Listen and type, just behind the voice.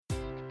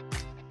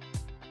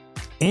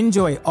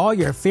Enjoy all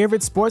your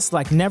favorite sports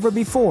like never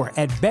before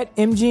at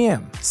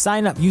BetMGM.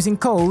 Sign up using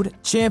code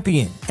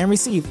CHAMPION and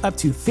receive up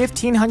to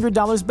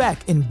 $1,500 back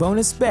in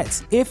bonus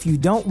bets if you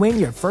don't win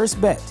your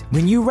first bet.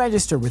 When you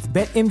register with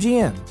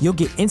BetMGM, you'll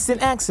get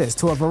instant access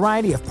to a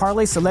variety of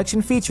parlay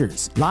selection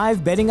features,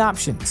 live betting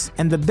options,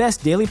 and the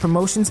best daily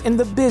promotions in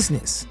the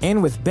business.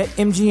 And with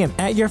BetMGM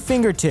at your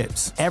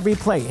fingertips, every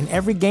play and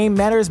every game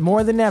matters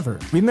more than ever.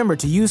 Remember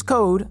to use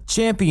code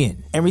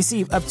CHAMPION and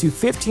receive up to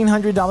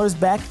 $1,500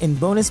 back in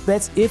bonus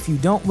bets if you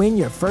don't win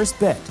your first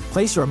bet.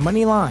 Place your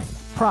money line,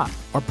 prop,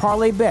 or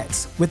parlay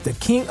bets with the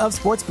king of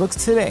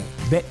sportsbooks today.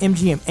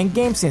 BetMGM and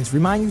GameSense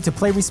remind you to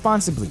play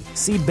responsibly.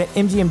 See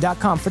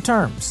BetMGM.com for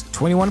terms.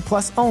 21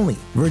 plus only.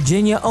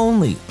 Virginia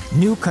only.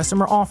 New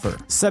customer offer.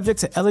 Subject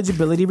to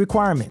eligibility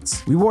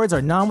requirements. Rewards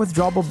are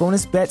non-withdrawable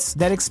bonus bets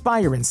that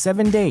expire in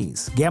 7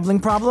 days. Gambling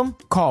problem?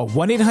 Call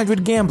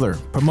 1-800-GAMBLER.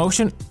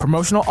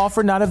 Promotional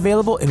offer not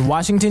available in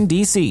Washington,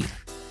 D.C.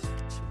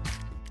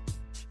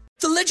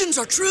 The legends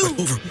are true.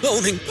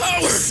 Overwhelming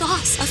power! The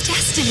sauce of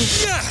destiny.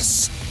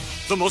 Yes!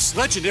 The most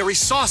legendary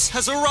sauce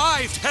has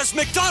arrived as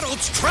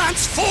McDonald's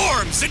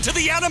transforms into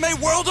the anime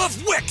world of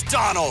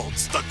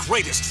WickDonald's. The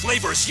greatest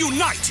flavors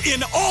unite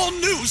in all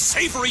new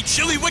savory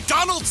chili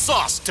McDonald's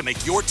sauce to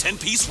make your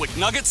 10-piece Wick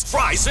Nuggets,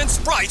 fries, and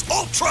Sprite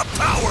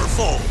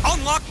ultra-powerful.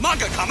 Unlock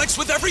manga comics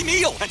with every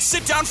meal and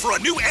sit down for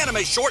a new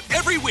anime short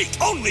every week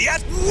only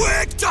at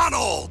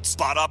WickDonald's.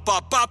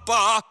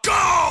 Ba-da-ba-ba-ba,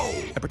 go!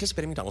 At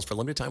participating McDonald's for a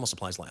limited time while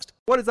supplies last.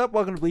 What is up?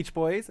 Welcome to Bleach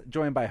Boys,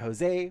 joined by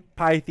Jose,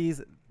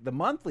 Pythes, the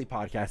monthly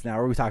podcast now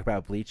where we talk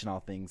about Bleach and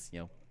all things,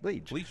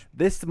 Bleach.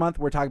 This month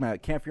we're talking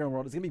about Camp Your Own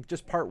World. Is it going to be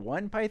just part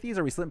one, Pythes,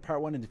 or are we splitting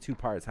part one into two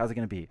parts? How's it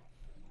going to be?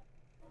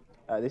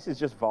 This is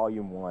just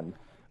volume one.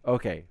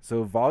 Okay,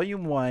 so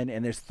volume one,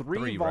 and there's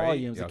three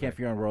volumes of Camp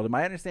Your Own World. And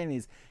my understanding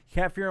is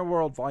Camp Your Own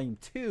World volume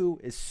 2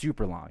 is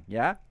super long,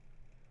 yeah?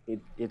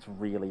 It's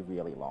really,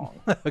 really long.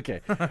 Okay,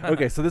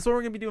 so this one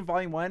we're going to be doing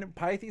volume 1.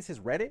 Pythes has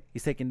read it.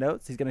 He's taking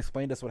notes. He's going to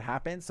explain to us what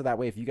happens, so that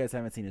way if you guys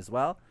haven't seen it as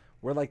well,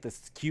 we're like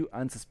this cute,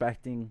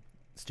 unsuspecting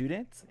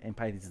students, and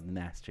Pythes is the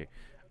master.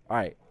 All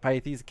right,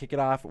 Pythes, kick it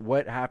off.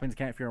 What happens?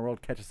 Camp Your Own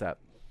World, catch us up.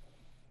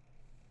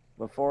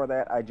 Before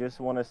that, I just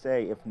want to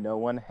say, if no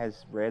one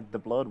has read The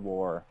Blood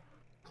War,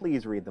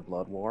 please read The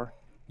Blood War.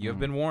 You have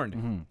been warned.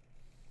 Mm-hmm.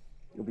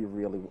 You'll be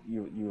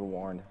you were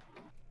warned.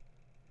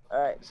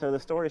 All right, so the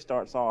story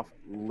starts off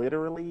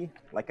literally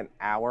like an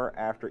hour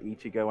after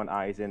Ichigo and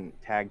Aizen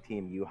tag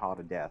team Yuha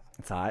to death.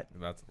 It's hot.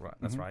 That's right.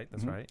 That's right.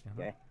 That's right.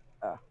 Okay.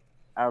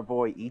 Our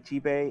boy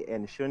Ichibei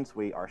and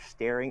Shunsui are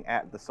staring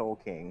at the Soul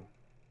King,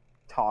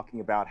 talking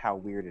about how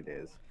weird it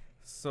is.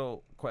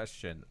 So,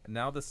 question.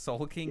 Now the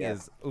Soul King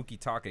is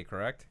Ukitake,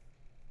 correct?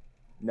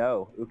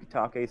 No,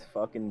 Ukitake's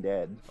fucking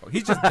dead. Oh,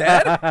 he's just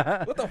dead?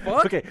 What the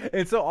fuck? Okay,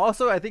 and so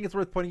also I think it's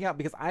worth pointing out,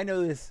 because I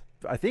know this,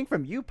 I think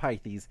from you,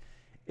 Pythes,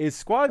 is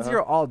Squad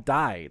Zero all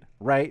died,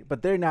 right?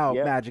 But they're now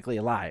magically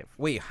alive.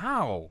 Wait,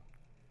 how?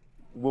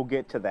 We'll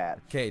get to that.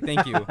 Okay,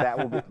 thank you. That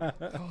will be...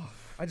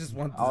 I just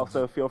want to...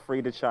 Also, feel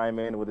free to chime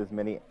in with as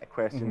many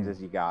questions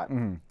as you got.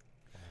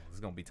 There's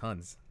going to be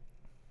tons.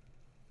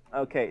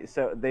 Okay,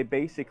 so they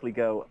basically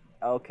go,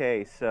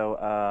 okay,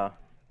 so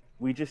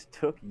we just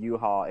took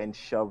Yuha and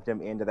shoved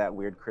him into that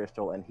weird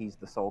crystal, and he's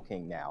the Soul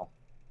King now.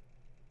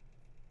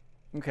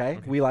 Okay.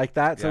 We like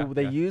that. So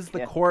they used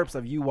the corpse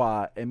of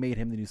Yuha and made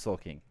him the new Soul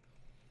King.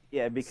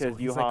 Yeah, because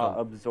Yuha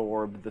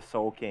absorbed the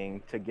Soul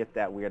King to get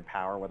that weird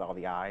power with all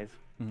the eyes.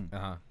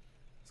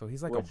 So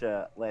he's like which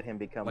let him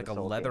become like the a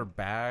Soul leather King.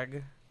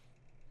 bag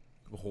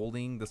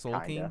holding the Soul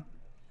King?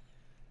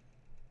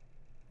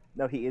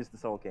 No, he is the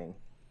Soul King.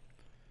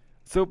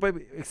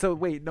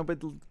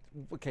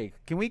 Okay,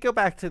 can we go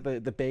back to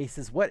the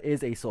basis? What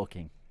is a Soul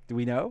King? Do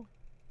we know?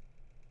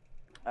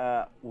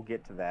 We'll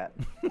get to that.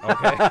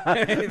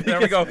 Okay.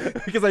 There we go.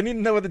 Because I need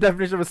to know what the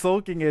definition of a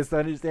Soul King is to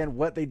understand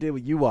what they did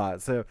with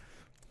Yuha. So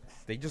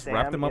they just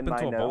wrapped him up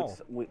into a ball.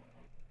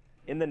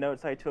 In the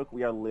notes I took,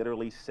 we are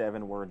literally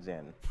 7 words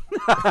in.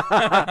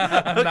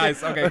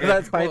 Nice. Okay.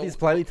 That's Pythes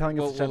politely telling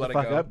us to shut the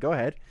fuck up. Go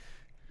ahead.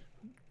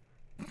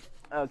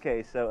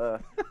 Okay, so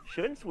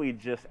Shunsui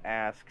just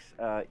asks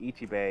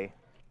Ichibei,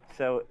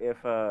 so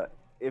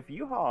if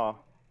Yuha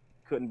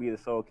couldn't be the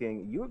Soul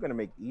King, you were going to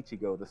make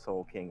Ichigo the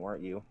Soul King,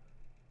 weren't you?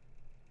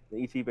 The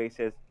Ichibei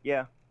says,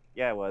 yeah,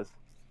 I was.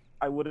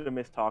 I would have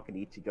missed talking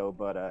to Ichigo,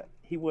 but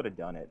he would have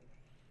done it.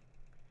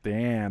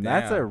 Damn,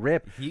 that's a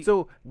rip.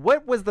 So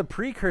what was the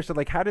precursor?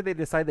 Like, how did they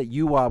decide that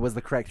Yuha was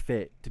the correct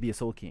fit to be a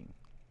Soul King?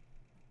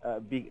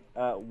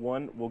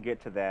 One, we'll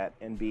get to that,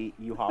 and B,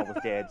 Yuha was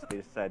dead, so they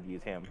decided to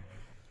use him.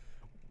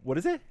 What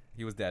is it?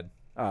 He was dead.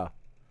 Oh,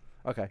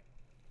 okay.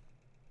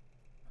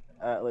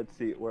 Let's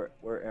see,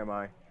 where am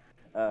I?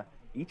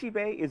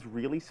 Ichibei is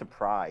really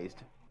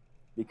surprised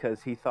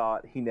because he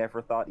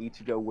never thought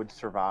Ichigo would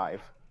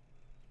survive.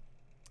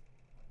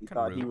 He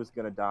thought he was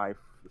going to die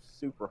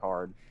super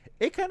hard.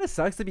 It kind of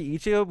sucks to be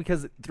Ichigo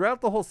because throughout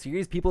the whole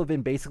series, people have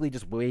been basically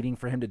just waiting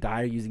for him to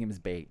die or using him as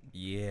bait.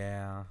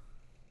 Yeah.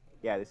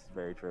 Yeah, this is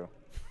very true.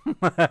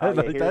 Like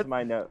here's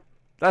my note.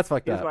 That's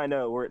fucked Here's up. my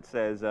note where it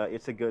says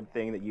it's a good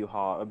thing that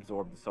Yuha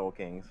absorbed the Soul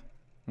King's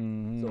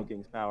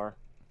power.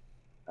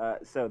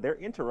 So they're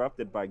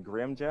interrupted by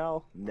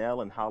Grimjow,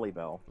 Nell, and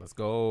Hollybell. Let's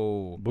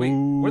go. Wait,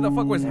 where the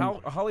fuck was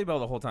Hollybell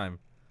the whole time?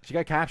 She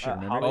got captured.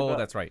 Remember? Oh,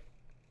 that's right.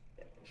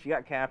 She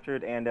got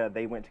captured, and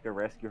they went to go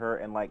rescue her,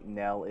 and like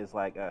Nell is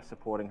like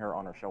supporting her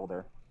on her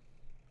shoulder.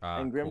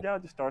 And Grimjow Cool.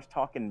 just starts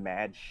talking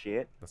mad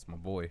shit That's my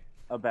boy.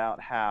 about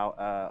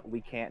how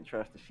we can't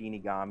trust the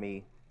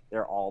Shinigami.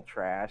 They're all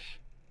trash.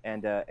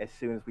 And as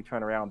soon as we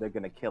turn around, they're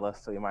going to kill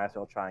us, so we might as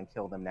well try and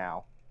kill them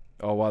now.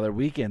 Oh, while they're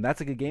weakened.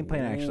 That's a good game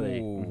plan, actually.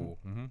 Ooh.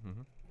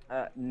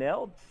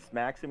 Nell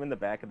smacks him in the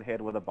back of the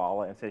head with a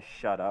ball and says,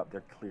 "Shut up. They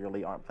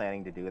clearly aren't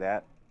planning to do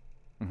that."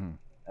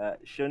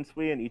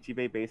 Shunsui and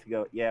Ichibei basically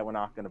go, "Yeah, we're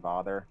not going to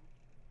bother."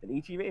 And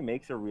Ichibei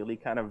makes a really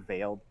kind of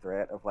veiled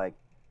threat of like,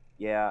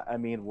 "Yeah, I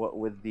mean, what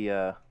with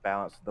the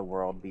balance of the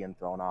world being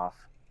thrown off,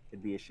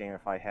 it'd be a shame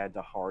if I had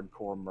to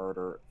hardcore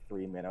murder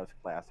 3 Minos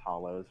class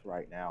hollows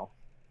right now."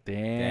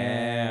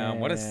 Damn,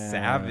 what a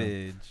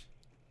savage.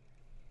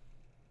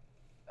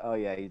 Oh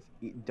yeah,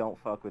 don't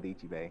fuck with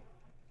Ichibei.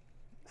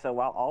 So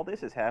while all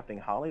this is happening,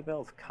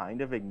 Hollybell's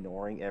kind of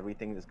ignoring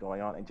everything that's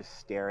going on and just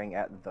staring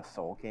at the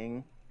Soul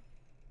King,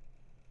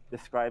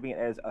 describing it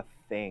as a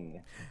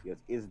thing. She goes,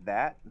 "Is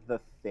that the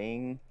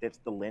thing that's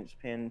the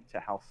linchpin to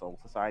how Soul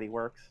Society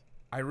works?"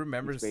 I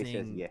remember Ichibei says,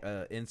 seeing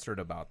yeah. insert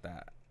about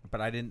that, but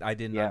I didn't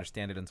Yeah.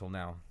 understand it until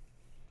now.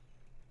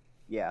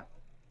 Yeah.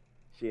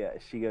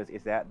 She goes,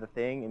 "Is that the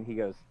thing?" And he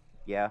goes,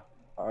 "Yeah.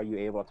 Are you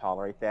able to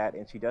tolerate that?"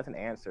 And she doesn't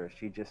answer.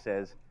 She just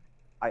says,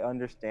 "I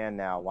understand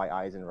now why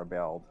Aizen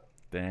rebelled."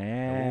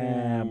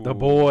 Damn. The Ooh,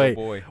 boy. the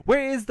boy.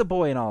 Where is the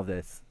boy in all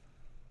this?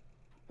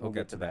 We'll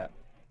get to that.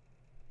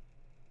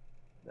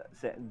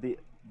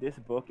 This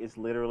book is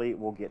literally,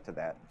 we'll get to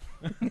that.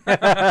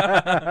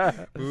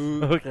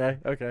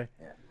 Okay.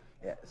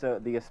 Yeah. So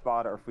the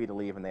Espada are free to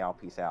leave and they all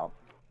peace out.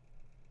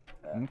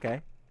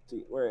 Okay.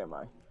 See, where am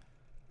I?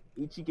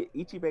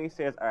 Ichibei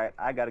says, "All right,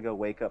 I got to go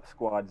wake up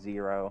Squad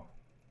Zero.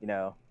 You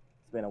know,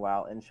 it's been a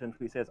while." And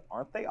Shunsui says,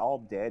 "Aren't they all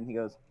dead?" And he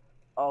goes,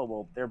 "Oh,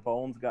 well, their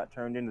bones got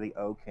turned into the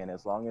Oaken.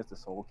 As long as the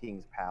Soul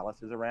King's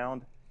palace is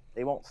around,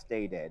 they won't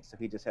stay dead. So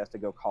he just has to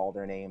go call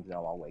their names and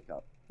they'll all wake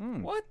up."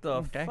 What the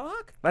Okay.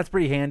 fuck? That's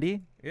pretty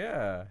handy.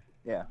 Yeah.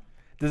 Yeah.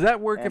 Does that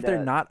work if And,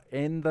 they're not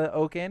in the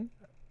Oaken?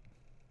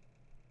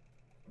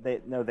 They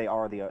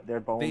are their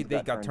bones.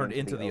 They got turned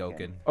into the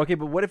Oaken. Okay,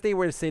 but what if they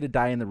were to say to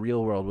die in the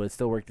real world? Would it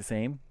still work the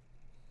same?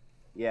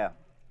 Yeah.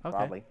 Okay.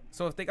 Probably.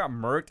 So if they got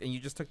murked and you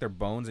just took their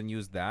bones and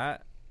used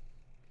that,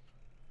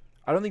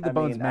 I don't think the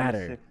bones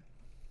matter.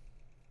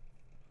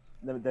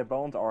 Their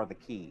bones are the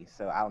key.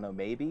 So I don't know.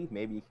 Maybe you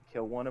can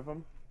kill one of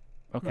them.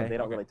 Okay. They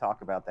don't really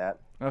talk about that.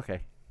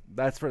 Okay.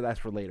 That's for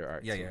later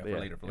arcs. Yeah, for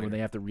later. When they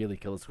have to really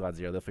kill the Squad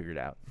Zero, they'll figure it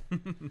out.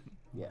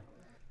 Yeah.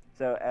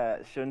 So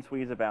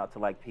Shunsui's about to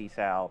like peace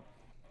out,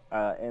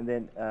 and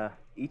then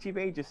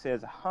Ichibei just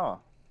says, "Huh,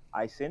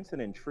 I sense an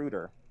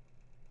intruder,"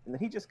 and then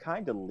he just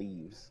kind of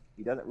leaves.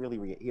 He doesn't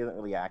really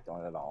act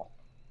on it at all.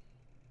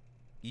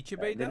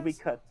 Ichibei Then does? we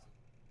cut.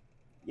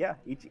 Yeah,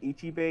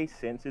 Ichibei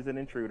senses an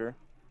intruder,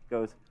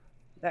 goes,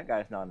 "That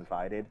guy's not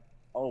invited.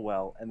 Oh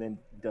well," and then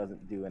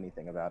doesn't do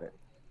anything about it.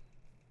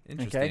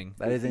 Interesting. Okay,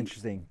 that is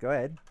interesting. Go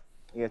ahead.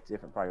 He has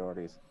different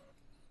priorities.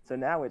 So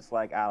now it's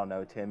like, I don't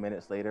know, 10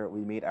 minutes later,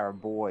 we meet our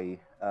boy,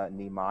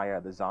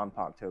 Nimaya, the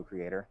Zanpakuto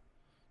creator.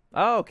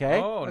 Oh,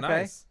 okay. Oh, okay.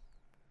 nice.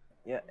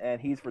 Yeah,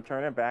 and he's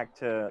returning back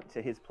to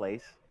his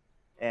place,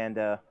 and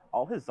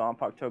all his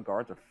Zanpakuto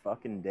guards are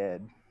fucking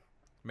dead.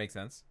 Makes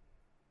sense.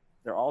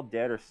 They're all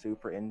dead or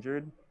super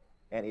injured,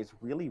 and it's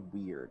really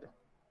weird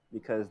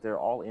because they're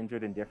all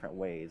injured in different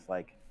ways,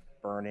 like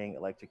burning,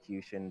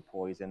 electrocution,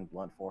 poison,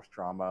 blunt force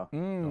trauma.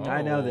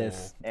 I know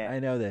this. And- I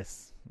know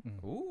this.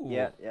 Ooh.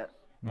 Yeah.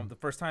 The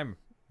first time.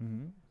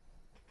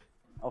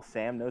 Oh,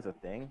 Sam knows a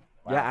thing?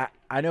 Wow. Yeah,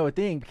 I know a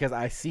thing because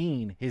I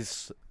seen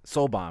his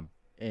soul bomb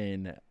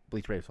in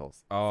Bleach Brave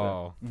Souls.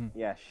 Oh.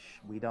 Yeah,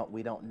 we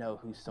don't know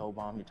whose soul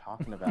bomb you're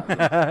talking about.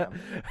 yet,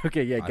 Sam.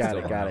 Okay, yeah, I got still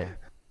it. don't know.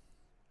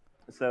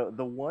 So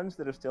the ones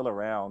that are still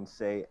around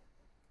say,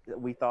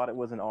 "We thought it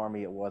was an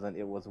army. It wasn't.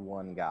 It was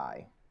one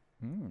guy."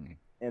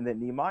 And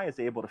then Nimai is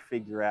able to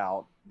figure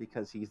out,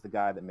 because he's the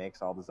guy that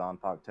makes all the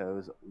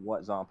Zanpakutos,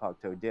 what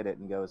Zanpakuto did it,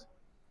 and goes,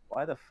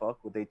 "Why the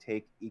fuck would they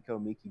take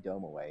Ikomiki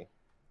Dome away?"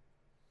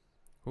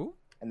 Who?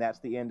 And that's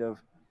the end of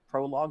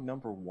prologue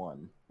number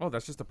 1. Oh,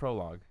 that's just a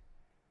prologue.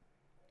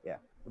 Yeah.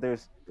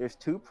 There's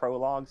 2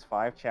 prologues,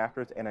 5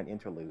 chapters, and an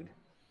interlude.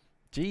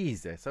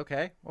 Jesus.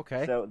 Okay.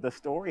 So the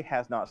story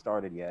has not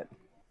started yet.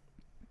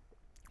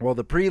 Well,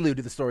 the prelude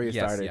to the story has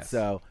Yes, started.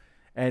 yes.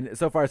 And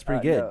so far it's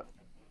pretty good. No.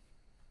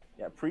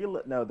 Yeah,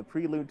 the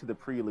prelude to the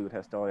prelude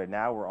has started.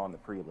 Now we're on the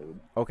prelude.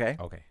 Okay.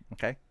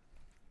 Okay.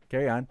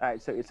 Carry on. All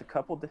right, so it's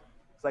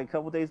like a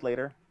couple days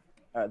later.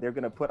 They're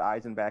gonna put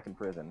Aizen back in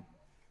prison.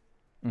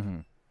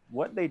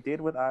 What they did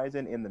with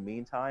Aizen in the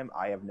meantime,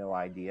 I have no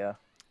idea.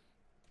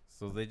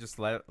 So they just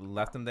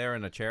left him there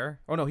in a chair?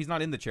 Oh, no, he's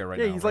not in the chair right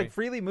Yeah, now. he's right? like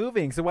freely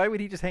moving. So why would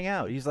he just hang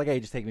out? He's like, hey,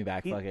 just take me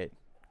back. Fuck it.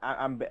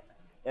 I'm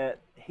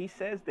He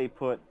says they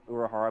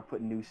Urahara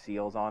put new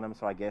seals on him,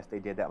 so I guess they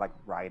did that like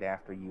right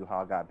after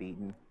Yuha got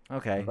beaten.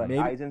 Okay, But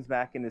maybe. Aizen's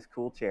back in his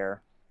cool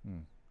chair,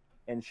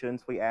 and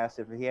Shunsui asks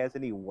if he has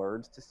any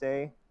words to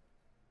say.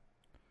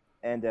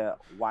 And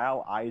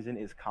while Aizen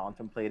is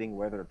contemplating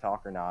whether to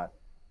talk or not,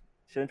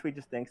 Shunsui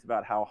just thinks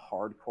about how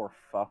hardcore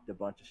fucked a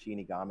bunch of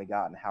Shinigami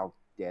got and how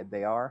dead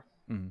they are.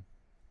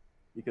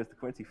 Because the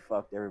Quincy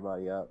fucked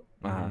everybody up.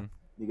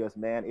 He goes,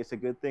 man, it's a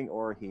good thing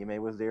Orihime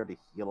was there to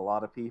heal a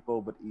lot of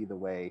people, but either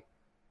way,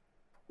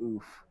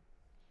 oof.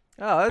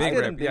 Oh, that's Big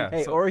good. rip, yeah.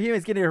 Hey, So-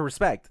 Orihime's getting her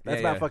respect. That's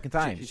Yeah, about yeah. fucking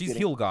time. She's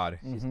heal god.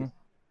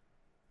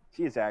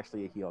 She is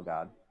actually a heel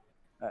god.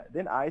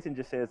 Then Aizen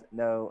just says,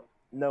 no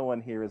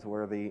one here is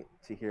worthy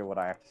to hear what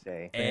I have to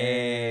say.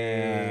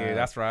 Hey,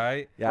 that's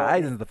right. Yeah,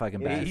 Well, Aizen's the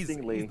fucking it- best. He's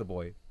Interestingly- the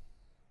boy.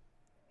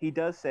 He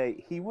does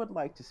say he would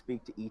like to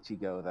speak to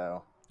Ichigo,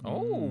 though.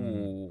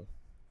 Oh.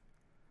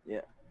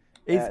 Yeah.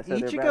 Is so they're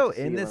about Ichigo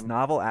to in seal this him.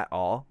 novel at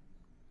all?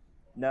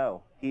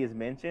 No, he is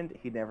mentioned.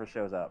 He never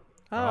shows up.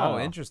 Oh,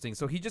 interesting.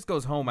 So he just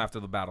goes home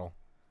after the battle.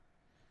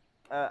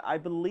 I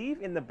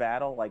believe in the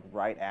battle, like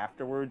right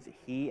afterwards,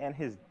 he and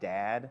his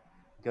dad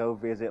go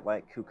visit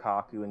like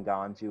Kukaku and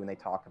Ganju, and they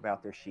talk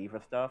about their Shiva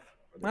stuff.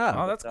 or their Oh.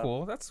 Shiva Oh, that's stuff.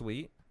 cool. That's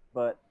sweet.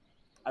 But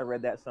I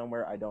read that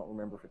somewhere. I don't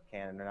remember if it's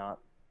canon or not.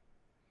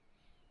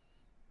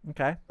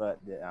 Okay. But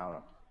I don't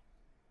know.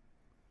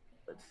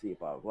 Let's see,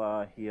 blah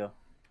blah. Here,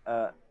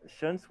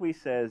 Shunsui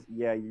says,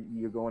 "Yeah,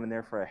 you're going in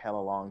there for a hella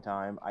long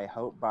time. I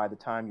hope by the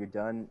time you're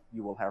done,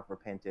 you will have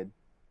repented."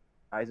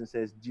 Aizen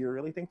says, "Do you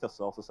really think the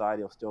Soul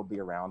Society will still be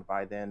around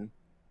by then?"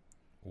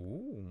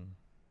 Ooh.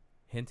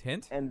 Hint,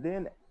 hint. And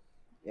then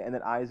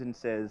Aizen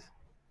says,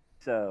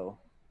 "So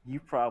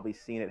you've probably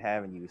seen it,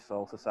 haven't you?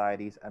 Soul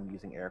Societies. I'm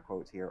using air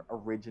quotes here.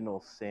 Original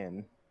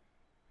sin."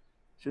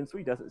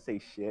 Shunsui doesn't say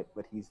shit,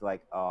 but he's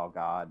like, "Oh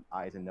God,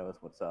 Aizen knows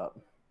what's up."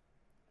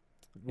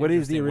 What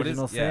is the Interesting. What is-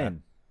 original yeah.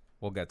 sin?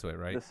 We'll get to it,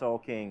 right? The Soul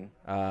King.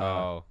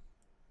 Oh.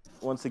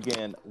 Once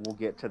again, we'll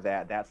get to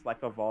that. That's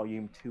like a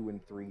volume 2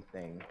 and 3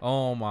 thing.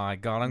 Oh my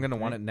god, I'm gonna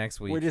want it next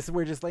week.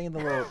 We're just laying the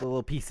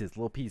little pieces.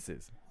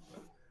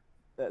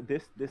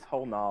 This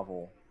whole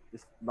novel,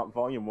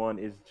 volume 1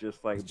 is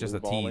just like It's just a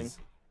blueballing tease.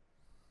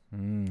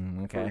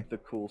 for Okay. the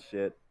cool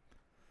shit.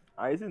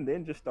 Aizen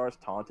then just starts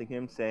taunting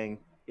him, saying,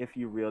 "If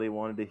you really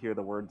wanted to hear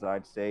the words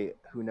I'd say,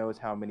 who knows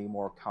how many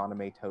more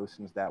Kaname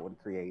Tosins that would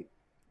create."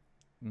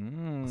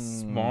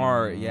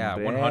 Smart, yeah,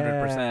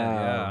 100%,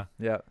 yeah.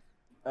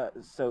 Yeah.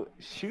 So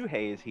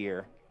Shuhei is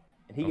here,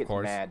 and he Of gets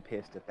course. mad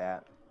pissed at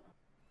that.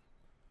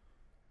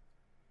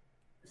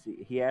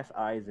 See, he asks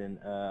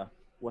Aizen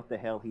what the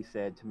hell he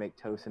said to make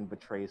Tosin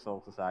betray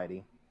Soul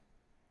Society.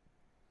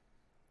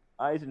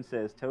 Aizen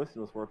says Tosin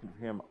was working for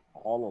him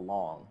all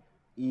along,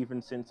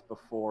 even since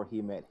before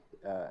he met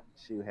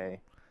Shuhei.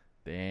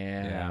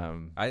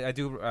 Damn. I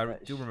do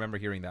remember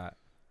hearing that.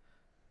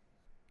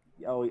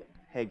 Oh,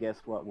 hey,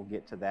 guess what? We'll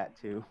get to that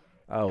too.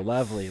 Oh,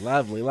 lovely.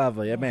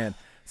 Yeah, man.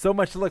 So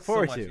much to look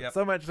forward much, to. yep.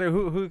 So much. So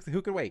who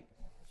could wait?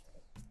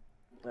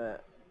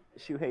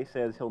 Shuhei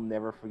says he'll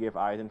never forgive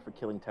Aizen for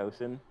killing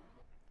Tosin.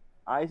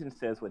 Aizen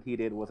says what he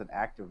did was an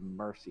act of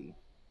mercy,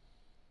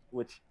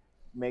 which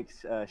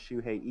makes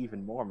Shuhei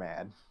even more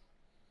mad.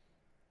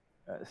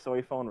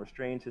 Soifon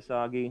restrains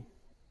Hisagi,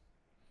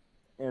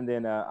 and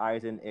then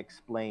Aizen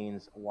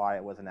explains why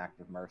it was an act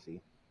of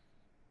mercy.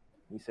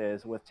 He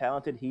says, with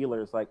talented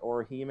healers like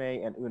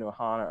Orihime and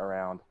Unohana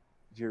around,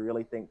 do you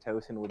really think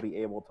Tosin would be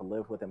able to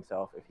live with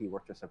himself if he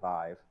were to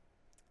survive?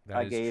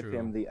 I gave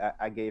him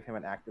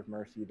an act of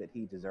mercy that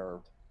he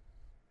deserved.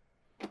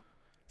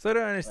 So I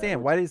don't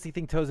understand. Why does he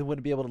think Tosin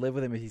wouldn't be able to live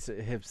with him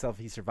if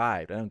he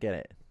survived? I don't get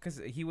it.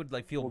 Because he would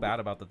like feel bad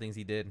about the things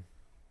he did.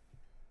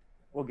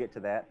 We'll get to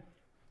that.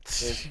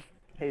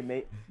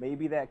 Hey,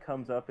 maybe that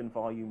comes up in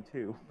volume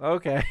 2.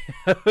 Okay.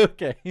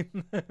 Okay.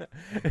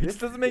 It just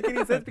doesn't make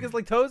any sense because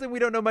like Tosin, we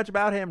don't know much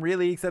about him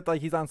really, except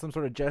like he's on some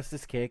sort of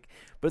justice kick.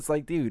 But it's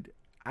like, dude,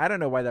 I don't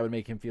know why that would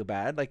make him feel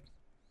bad. Like,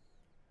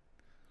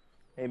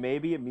 Hey,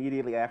 maybe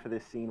immediately after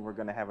this scene we're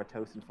gonna have a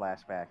Tosin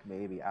flashback.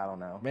 Maybe, I don't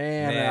know.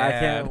 man, I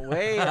can't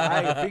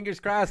wait. Fingers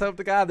crossed. Hope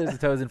to God there's a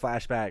Tosin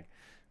flashback.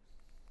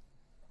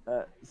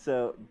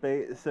 So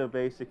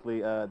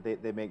basically,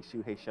 they make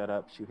Shuhei shut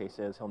up. Shuhei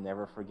says he'll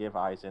never forgive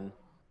Aizen.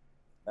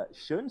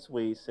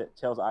 Shunsui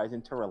tells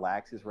Aizen to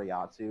relax his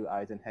Reiatsu.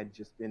 Aizen had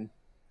just been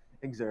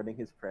exerting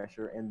his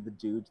pressure, and the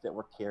dudes that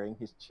were carrying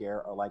his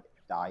chair are like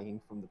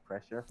dying from the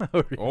pressure.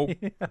 Oh,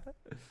 really?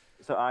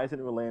 So Aizen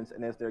relents,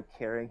 and as they're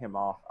carrying him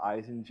off,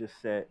 Aizen just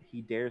said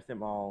he dares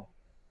them all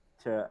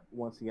to,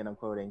 once again I'm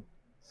quoting,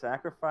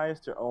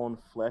 sacrifice their own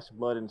flesh,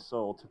 blood, and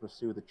soul to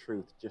pursue the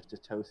truth, just as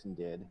Tosin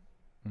did.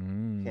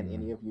 Can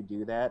any of you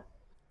do that?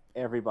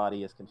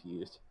 Everybody is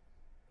confused.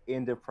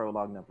 End of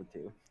prologue number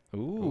 2.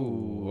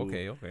 Ooh.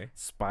 Okay.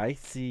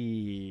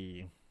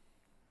 Spicy.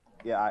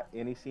 Yeah,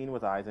 any scene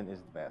with Aizen is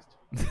the best.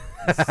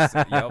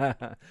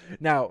 Yep.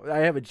 Now, I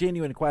have a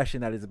genuine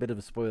question that is a bit of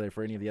a spoiler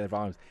for any of the other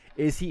volumes.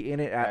 Is he in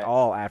it at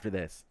all after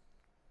this?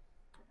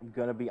 I'm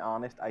gonna be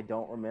honest, I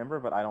don't remember,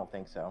 but I don't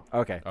think so.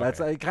 Okay, that's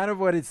kind of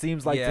what it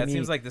seems like yeah, to it me.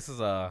 seems like this is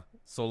a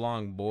so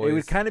long, boys. It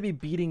would kind of be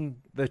beating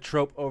the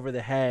trope over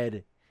the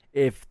head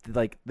if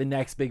like the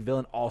next big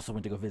villain also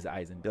went to go visit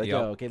Aizen. Be like,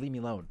 Yep. yo, okay, leave me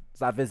alone.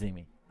 Stop visiting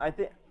me. I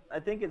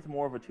think it's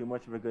more of a too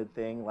much of a good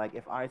thing. Like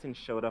if Aizen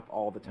showed up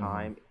all the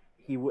time,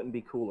 he wouldn't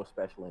be cool or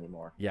special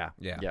anymore. Yeah.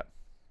 Yeah. Yep.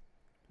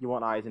 You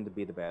want Aizen to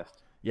be the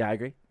best. Yeah, I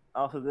agree.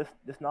 Also,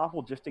 this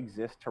novel just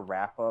exists to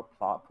wrap up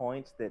plot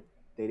points that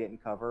they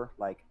didn't cover,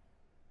 like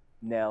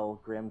Nell,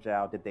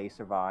 Grimjow, did they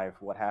survive?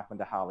 What happened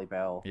to Holly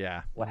Bell?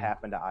 Yeah. What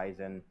happened to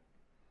Aizen?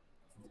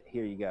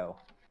 Here you go.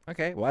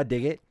 Okay, well, I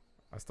dig it.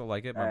 I still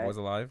like it. My Alright. boy's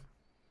alive.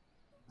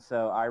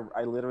 So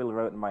I literally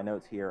wrote in my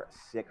notes here,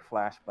 sick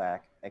flashback,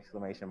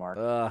 exclamation mark.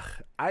 Ugh.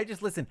 I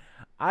just listen.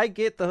 I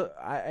get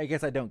I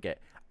guess I don't get.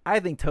 I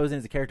think Tozen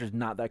as a character is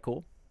not that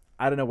cool.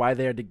 I don't know why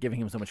they're giving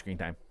him so much screen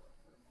time.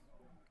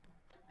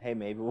 Hey,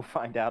 maybe we'll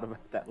find out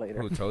about that later.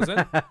 Who,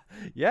 Tozen?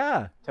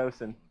 Yeah.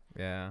 Tosin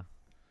Yeah.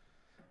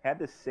 had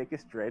the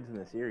sickest dreads in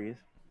the series.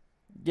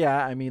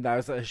 Yeah, I mean that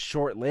was a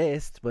short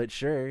list, but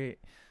sure.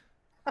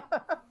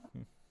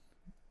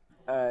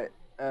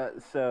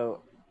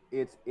 So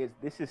it's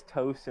this is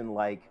Tosin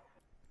like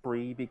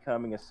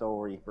pre-becoming a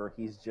Soul Reaper.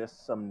 He's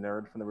just some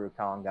nerd from the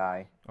Rukon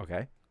guy,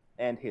 Okay.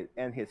 and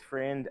his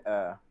friend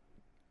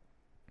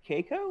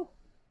Keiko,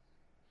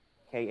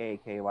 Kakyo,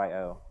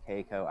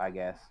 Keiko, I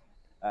guess,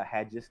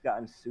 had just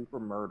gotten super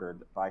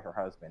murdered by her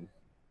husband,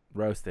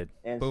 Roasted.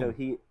 and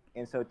Boom.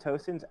 so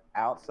Tosin's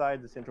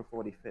outside the Central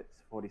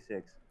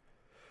 46,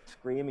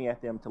 screaming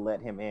at them to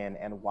let him in,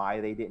 and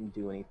why they didn't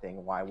do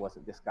anything. Why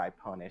wasn't this guy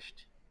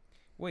punished?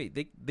 Wait,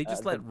 they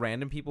just let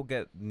random people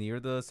get near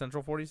the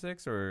Central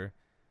 46, or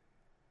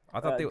I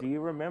thought they. Do you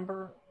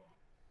remember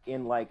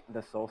in like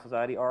the Soul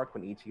Society arc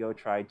when Ichigo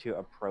tried to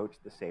approach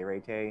the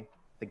Seirete,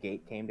 the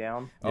gate came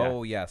down?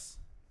 Oh yes,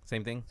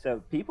 same thing.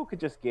 So people could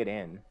just get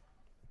in.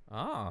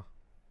 Ah,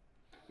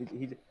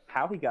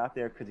 How he got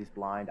there because he's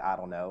blind, I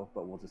don't know,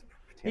 but we'll just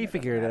pretend He it doesn't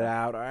figured it matter.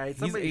 out. All right.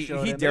 Somebody he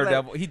showed him.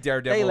 daredevil.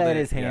 They let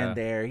it, his hand yeah.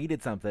 there. He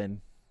did something.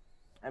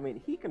 I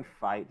mean, he can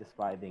fight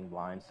despite being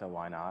blind, so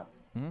why not?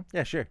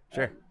 Yeah, sure.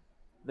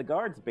 The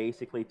guards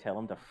basically tell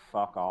him to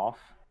fuck off,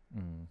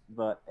 Mm.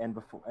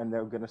 and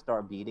they're gonna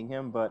start beating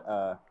him. But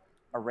a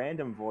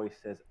random voice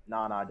says,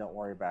 "Nah, don't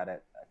worry about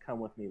it. Come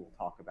with me. We'll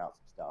talk about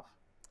some stuff."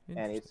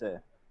 And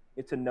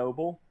it's a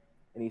noble,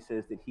 and he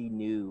says that he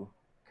knew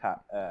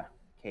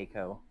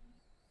Keiko,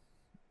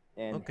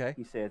 and Okay.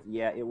 he says,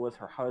 "Yeah, it was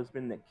her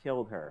husband that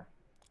killed her."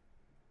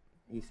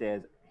 He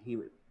says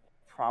he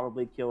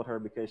probably killed her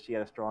because she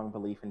had a strong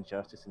belief in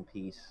justice and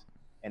peace,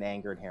 and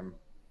angered him.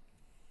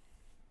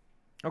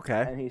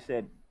 Okay. And he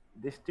said,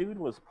 this dude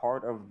was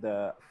part of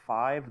the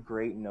 5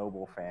 great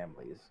noble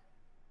families.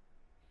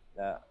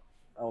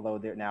 Although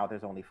now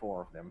there's only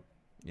 4 of them.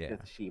 Yeah.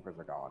 Because the Sheepers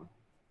are gone.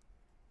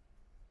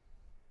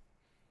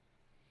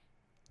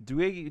 Do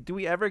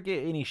we ever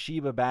get any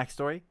Shiba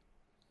backstory?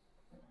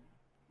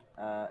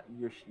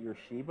 Your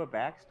Shiba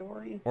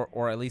backstory?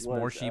 Or at least more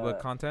was, Shiba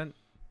content.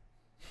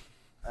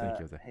 Thank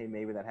you. Hey,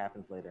 maybe that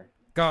happens later.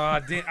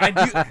 God damn!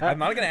 I'm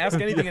not gonna ask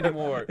anything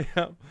anymore.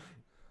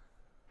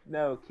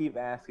 No, keep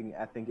asking.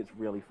 I think it's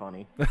really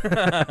funny.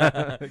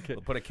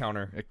 We'll put a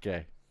counter.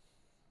 Okay.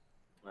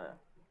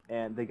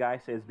 And the guy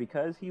says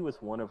because he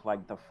was one of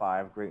like the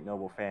 5 great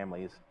noble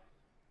families,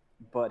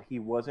 but he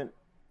wasn't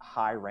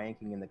high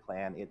ranking in the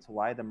clan, it's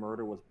why the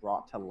murder was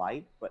brought to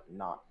light but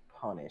not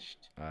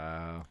punished.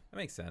 That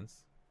makes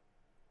sense.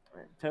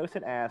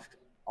 Tosin asks,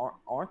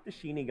 aren't the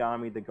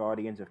Shinigami the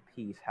guardians of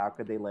peace? How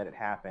could they let it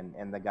happen?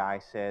 And the guy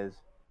says,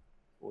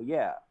 well,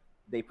 yeah,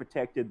 they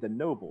protected the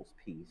nobles'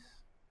 peace.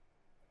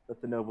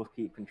 But the nobles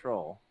keep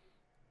control.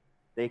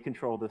 They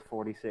control the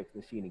 46,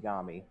 the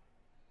Shinigami.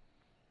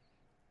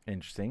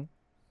 Interesting.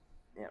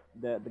 Yeah.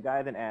 The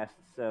guy then asks,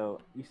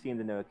 so you seem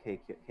to know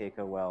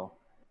Keiko well.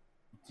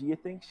 Do you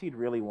think she'd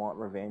really want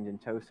revenge?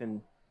 And Tosin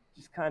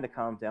just kind of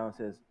calms down and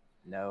says,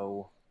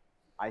 no.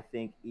 I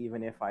think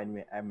even if I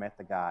met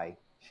the guy,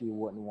 she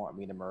wouldn't want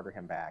me to murder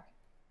him back.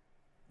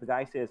 The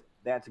guy says,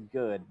 that's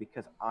good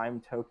because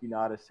I'm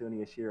Tokunada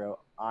Suniyashiro.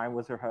 I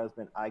was her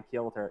husband. I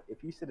killed her.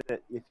 If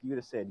you'd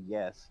have said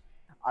yes,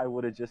 I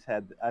would have just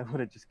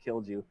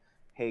killed you.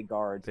 Hey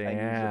guards, I use your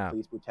Damn.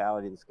 police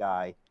brutality to this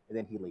guy, and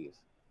then he leaves.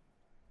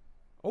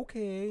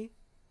 Okay.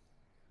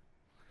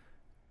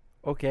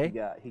 Okay.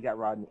 He got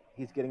Rodney.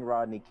 He's getting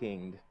Rodney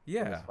Kinged. In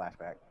Yeah. this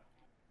flashback.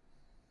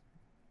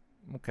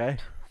 Okay.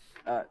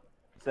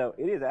 So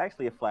it is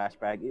actually a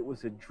flashback. It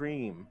was a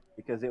dream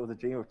because it was a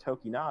dream of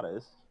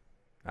Tokunada's.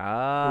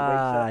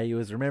 Ah, up- he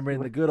was remembering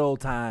the good old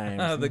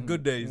times. The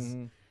good days.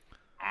 Mhm.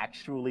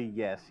 Actually,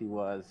 yes, he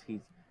was.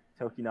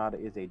 Tokunada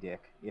is a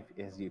dick,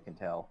 as you can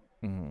tell.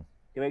 Mhm.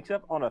 He wakes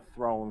up on a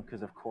throne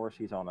because, of course,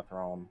 he's on a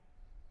throne.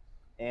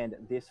 And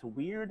this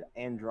weird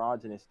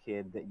androgynous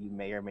kid that you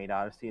may or may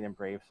not have seen in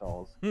Brave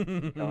Souls,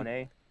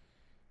 Kone,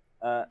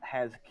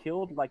 has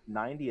killed like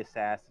 90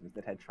 assassins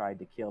that had tried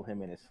to kill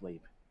him in his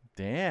sleep,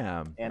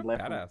 Damn. and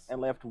Badass.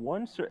 left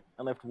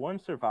one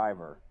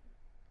survivor.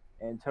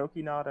 And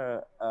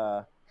Tokunada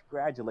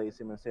congratulates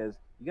him and says,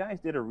 "You guys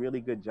did a really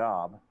good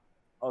job.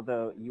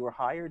 Although you were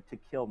hired to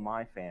kill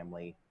my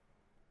family,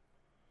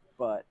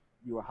 but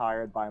you were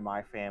hired by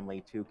my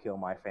family to kill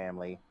my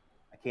family.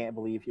 I can't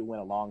believe you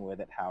went along with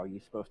it. How are you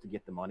supposed to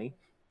get the money?"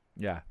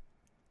 Yeah.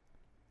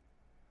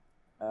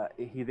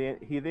 He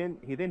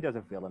then does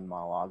a villain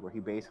monologue where he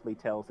basically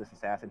tells this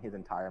assassin his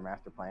entire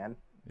master plan.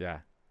 Yeah.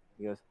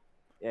 He goes,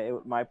 "Yeah,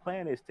 my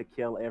plan is to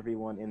kill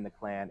everyone in the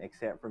clan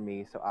except for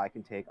me, so I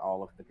can take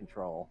all of the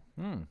control."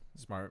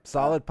 Smart.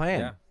 Solid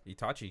plan. Yeah,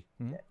 Itachi.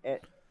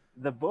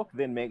 The book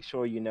then makes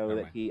sure you know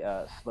Never that he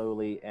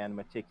slowly and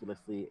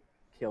meticulously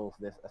kills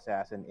this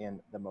assassin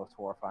in the most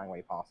horrifying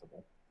way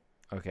possible.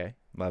 Okay.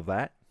 Love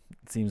that.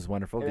 Seems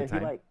wonderful. And Good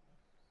then time.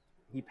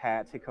 he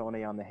pats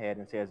Hikone on the head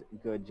and says,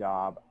 "Good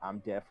job. I'm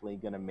definitely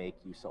gonna make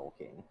you Soul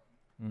King."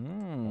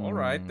 All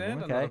right, then.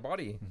 Okay. Another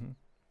body.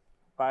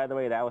 By the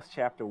way, that was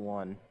chapter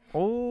 1.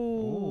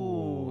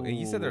 Oh. And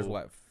you said there's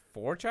what,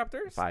 4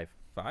 chapters? 5.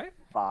 5?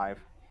 5.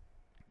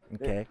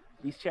 Okay.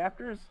 These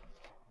chapters,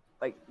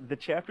 like, the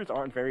chapters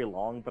aren't very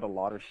long, but a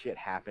lot of shit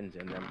happens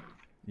in them.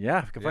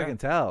 Yeah, if I can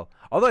tell.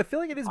 Although I feel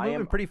like it is I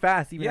moving am- pretty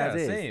fast, even Yeah,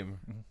 as is. same.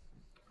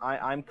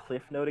 I'm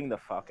cliff noting the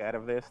fuck out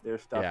of this.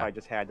 There's stuff Yeah. I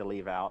just had to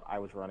leave out. I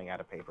was running out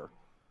of paper.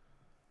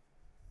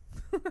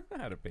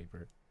 Out of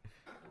paper.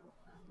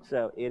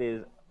 So it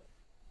is,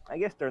 I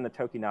guess during the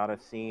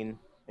Tokinata scene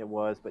it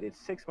was, but it's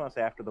 6 months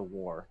after the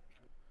war.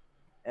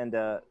 And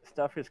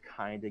stuff is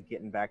kind of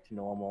getting back to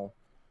normal.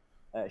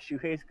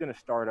 Shuhei's going to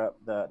start up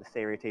the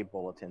Seirete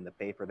Bulletin, the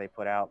paper they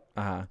put out.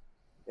 Uh-huh.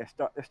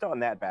 They're starting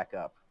that back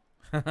up.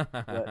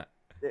 But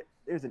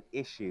there's an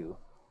issue.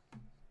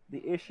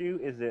 The issue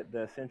is that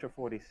the Central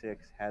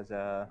 46 has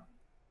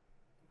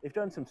they've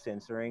done some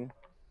censoring.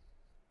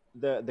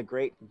 The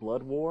Great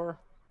Blood War,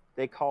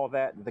 they call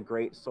that the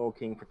Great Soul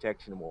King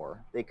Protection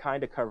War. They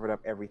kind of covered up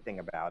everything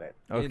about it.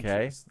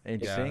 Okay. Yeah,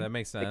 Interesting. that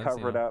makes sense. They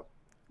covered up.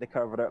 They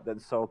covered up that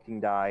the Soul King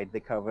died. They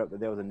covered up that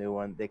there was a new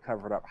one. They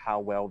covered up how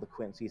well the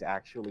Quincy's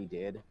actually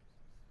did.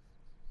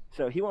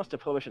 So he wants to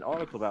publish an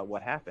article about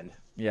what happened,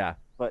 Yeah.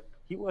 but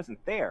he wasn't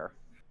there.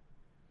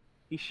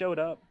 He showed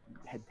up,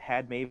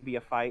 had maybe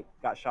a fight,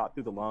 got shot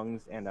through the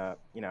lungs, and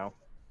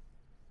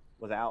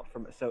was out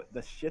from. So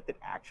the shit that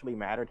actually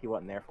mattered, he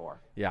wasn't there for.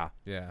 Yeah.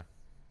 Yeah.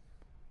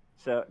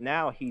 So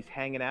now he's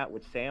hanging out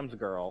with Sam's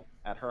girl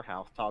at her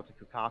house, talking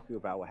to Kukaku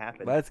about what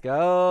happened. Let's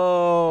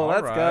go.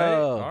 Let's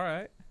go. All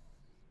right.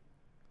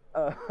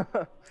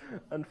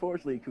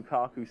 Unfortunately,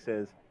 Kukaku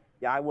says,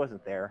 "Yeah, I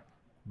wasn't there.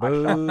 I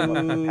shot them up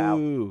to the palace."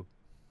 Boo.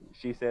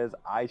 She says,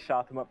 "I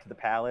shot them up to the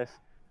palace.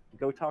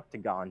 Go talk to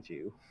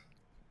Ganju.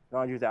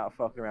 Ganju's out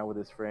fucking around with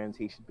his friends.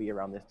 He should be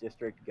around this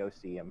district. Go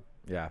see him."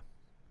 Yeah.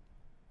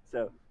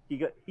 So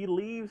he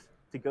leaves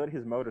to go to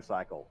his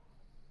motorcycle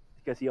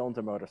because he owns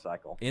a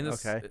motorcycle. In the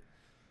Okay.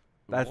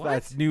 That's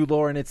What? new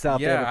lore in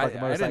itself. Yeah, there with, I like, the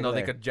didn't know motorcycle they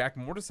there. could jack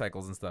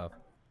motorcycles and stuff.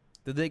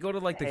 Did they go to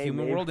like the Hey,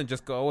 human maybe- world and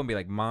just go and be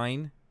like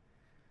mine?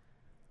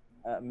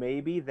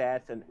 Maybe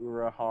that's an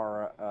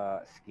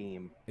Urahara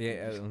scheme.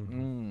 Yeah.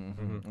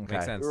 Okay.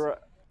 Makes sense.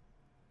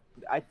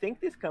 I think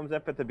this comes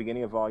up at the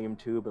beginning of Volume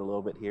 2, but a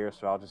little bit here,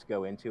 so I'll just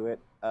go into it.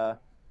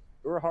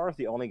 Urahara's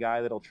the only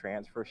guy that'll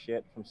transfer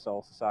shit from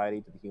Soul Society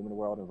to the human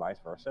world and vice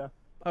versa.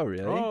 Oh,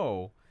 really?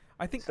 Oh,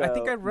 I think So,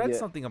 I read yeah.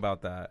 something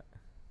about that.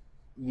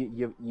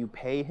 You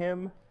pay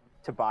him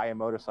to buy a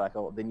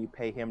motorcycle, then you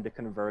pay him to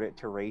convert it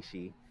to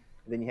Reishi,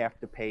 then you have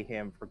to pay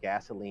him for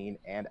gasoline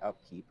and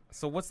upkeep.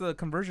 So what's the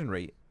conversion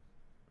rate?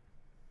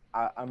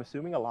 I'm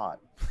assuming a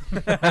lot.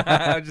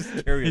 I'm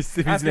just curious.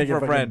 He's Asking making for a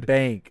fucking friend.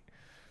 bank.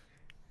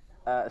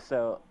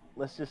 So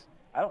let's just,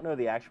 I don't know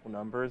the actual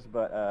numbers,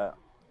 but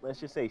let's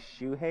just say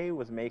Shuhei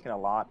was making a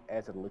lot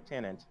as a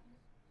lieutenant,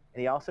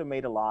 and he also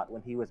made a lot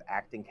when he was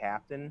acting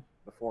captain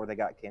before they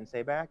got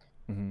Kensei back.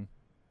 Mhm.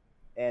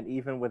 And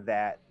even with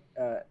that,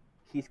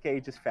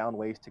 Kisuke just found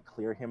ways to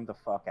clear him the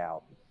fuck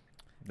out.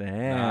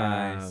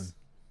 Damn. Nice.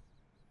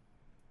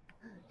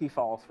 He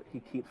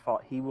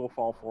will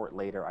fall for it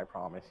later, I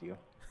promise you.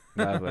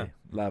 Lovely.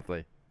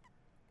 Lovely.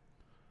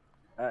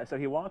 So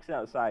he walks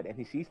outside and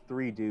he sees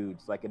 3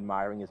 dudes like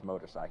admiring his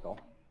motorcycle.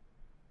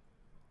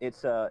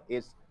 It's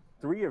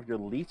 3 of your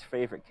least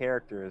favorite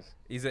characters.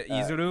 Is it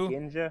Izuru?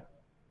 Ginja.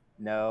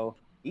 No,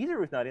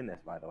 Izuru's not in this,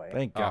 by the way.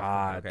 Thank Oh,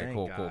 God. okay, Thank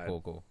cool, God.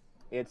 cool.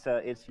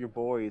 It's your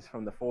boys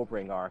from the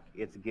Fullbring arc.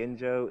 It's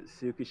Genjo,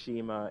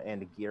 Tsukishima,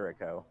 and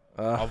Giriko.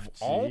 Of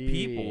all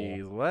people.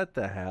 jeez, what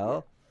the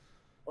hell?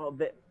 Well,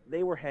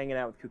 they were hanging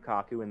out with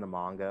Kukaku in the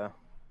manga.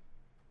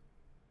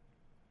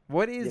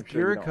 What is I'm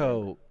sure you don't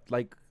Kiriko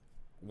like?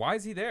 Why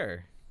is he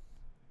there?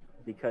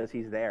 Because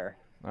he's there.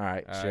 All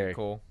right, All sure. right,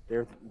 cool.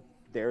 They're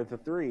the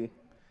 3,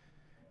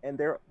 and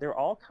they're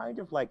all kind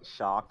of like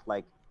shocked,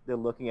 like they're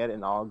looking at it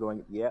and all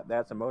going, "Yeah,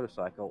 that's a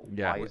motorcycle.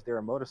 Yeah. Why is there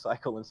a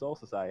motorcycle in Soul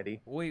Society?"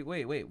 Wait.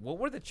 What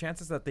were the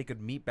chances that they could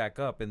meet back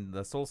up in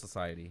the Soul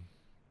Society?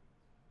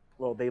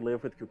 Well, they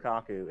live with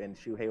Kukaku, and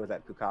Shuhei was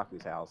at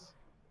Kukaku's house.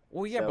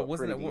 Well, yeah, So, but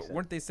wasn't pretty it? decent.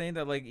 Weren't they saying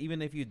that like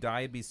even if you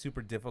die, it'd be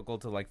super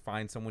difficult to like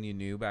find someone you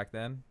knew back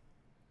then?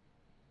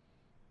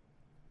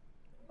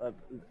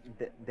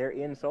 They're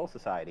in Soul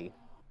Society.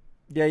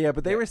 Yeah,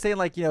 but they were saying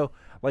like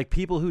like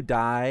people who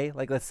die,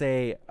 like let's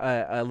say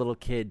a little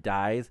kid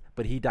dies,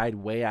 but he died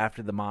way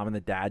after the mom and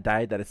the dad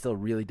died. That it's still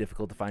really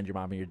difficult to find your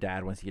mom and your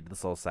dad once you get to the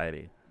Soul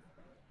Society.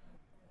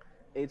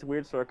 It's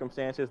weird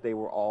circumstances. They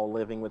were all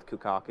living with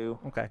Kukaku.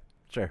 Okay,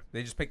 sure.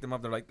 They just picked him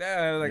up. They're like,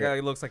 that guy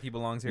looks like he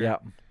belongs here. Yeah.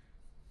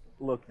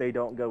 Look, they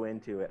don't go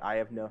into it. I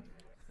have no.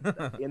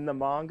 In the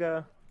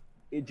manga,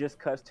 it just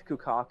cuts to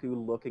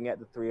Kukaku looking at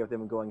the three of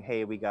them and going,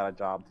 "Hey, we got a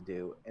job to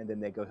do," and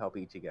then they go help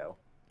Ichigo.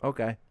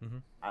 Okay.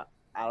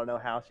 I don't know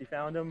how she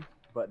found him,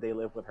 but they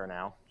live with her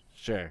now.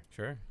 Sure.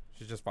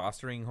 She's just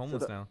fostering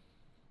homeless now.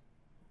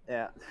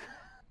 Yeah.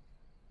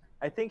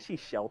 I think she's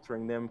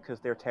sheltering them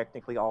because they're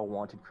technically all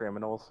wanted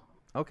criminals.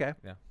 Okay.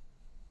 Yeah.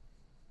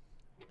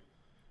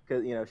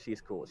 Because she's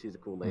cool. She's a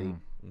cool lady.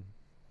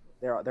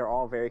 They're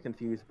all very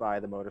confused by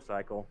the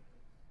motorcycle.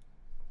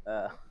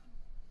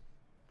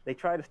 They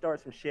try to start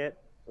some shit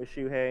with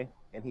Shuhei,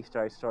 and he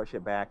tries to start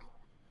shit back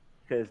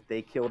because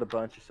they killed a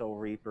bunch of Soul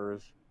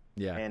Reapers.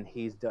 Yeah. And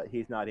he's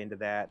not into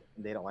that.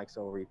 And they don't like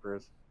Soul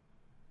Reapers.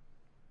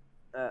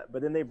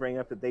 But then they bring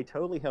up that they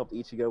totally helped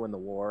Ichigo in the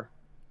war.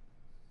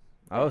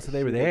 Oh, so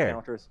they were Shuhei there.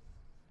 counters.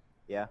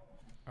 Yeah.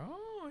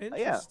 Oh,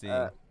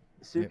 interesting.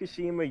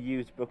 Tsukishima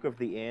used Book of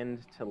the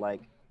End to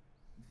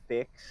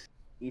fix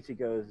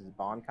Ichigo's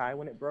Bankai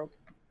when it broke.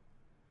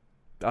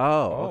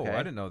 Oh, okay. I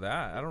didn't know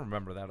that. I don't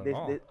remember that at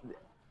all.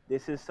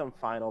 This is some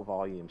final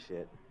volume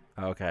shit.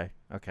 Okay.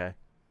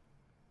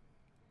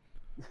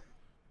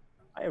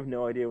 I have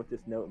no idea what this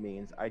note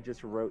means. I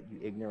just wrote, "You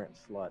ignorant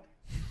slut."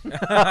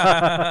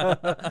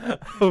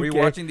 Were you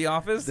watching The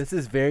Office? This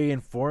is very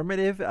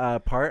informative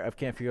part of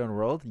Camp for Your Own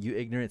World. You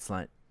ignorant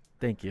slut.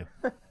 Thank you.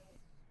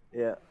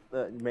 Yeah,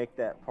 make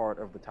that part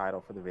of the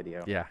title for the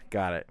video. Yeah,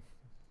 got it.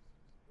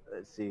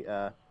 Let's see.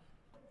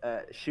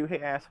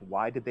 Shuhei asks,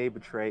 "Why did they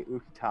betray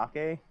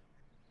Ukitake?"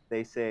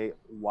 They say,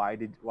 "Why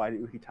did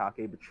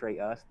Ukitake betray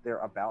us?" They're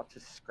about to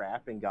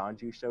scrap, and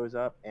Ganju shows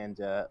up and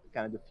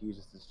kind of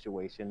diffuses the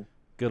situation.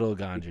 Good old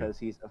Ganju.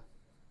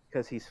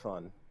 Because he's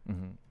fun.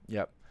 Mm-hmm.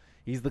 Yep.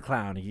 He's the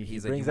clown. He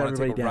brings like,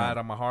 everybody take a down. ride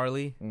on my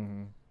Harley.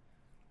 Mm-hmm.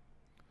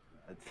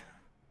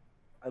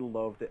 I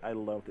love that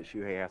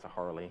Shuhei has a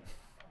Harley.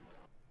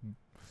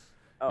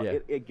 Oh, Yeah.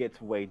 it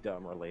gets way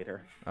dumber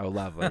later. Oh,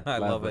 lovely. I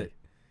love it.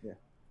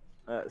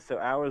 Yeah. So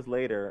hours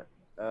later,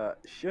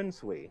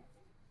 Shunsui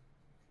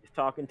is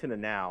talking to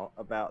Nanao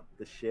about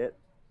the shit.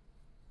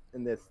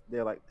 And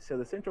they're like, "So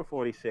the Central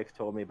 46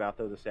 told me about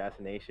those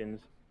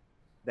assassinations.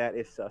 That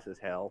is sus as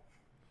hell."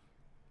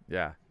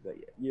 Yeah. But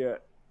yeah,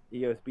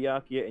 he goes,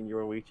 "Byakuya and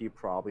Yoruichi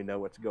probably know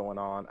what's going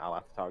on. I'll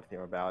have to talk to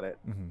him about it.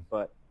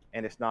 Mm-hmm.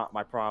 And it's not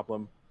my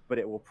problem, but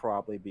it will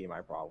probably be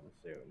my problem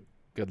soon."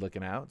 Good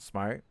looking out.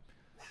 Smart.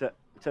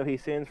 So he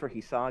sends for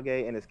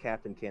Hisage and his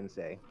captain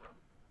Kensei.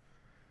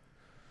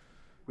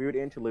 Weird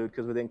interlude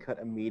because we then cut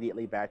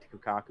immediately back to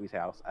Kukaku's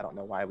house. I don't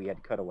know why we had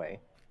to cut away.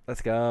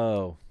 Let's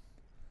go.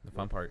 The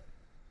fun part.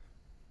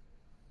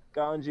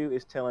 Ganju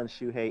is telling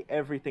Shuhei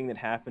everything that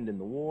happened in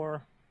the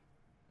war.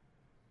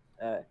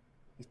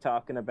 He's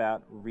talking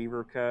about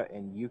Riruka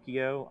and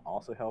Yukio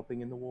also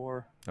helping in the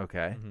war.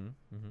 Okay.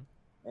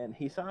 And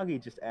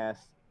Hisagi just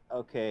asks,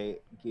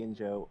 "Okay,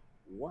 Ginjo,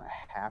 what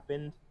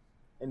happened?"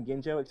 And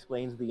Ginjo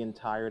explains the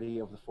entirety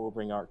of the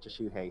Fullbring arc to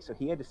Shuhei, so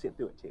he had to sit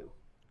through it too.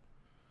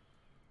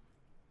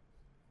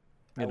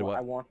 I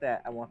want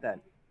that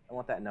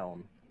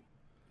known.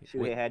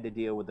 Shuhei had to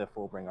deal with the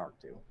Fullbring arc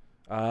too.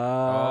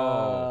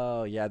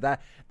 Oh, yeah.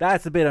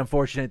 That's a bit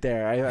unfortunate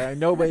there.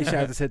 Nobody should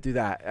have to sit through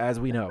that, as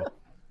we know.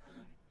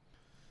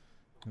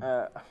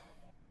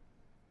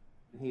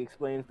 He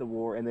explains the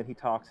war, and then he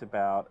talks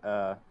about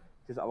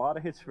because a lot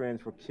of his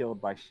friends were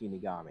killed by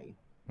Shinigami.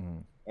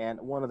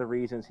 And one of the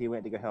reasons he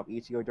went to go help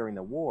Ichigo during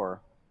the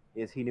war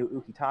is he knew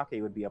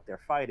Ukitake would be up there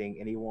fighting,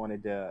 and he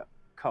wanted to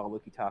call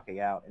Ukitake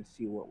out and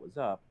see what was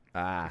up.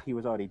 He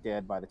was already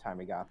dead by the time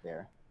he got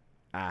there.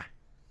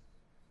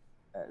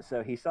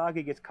 So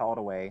Hisagi gets called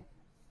away,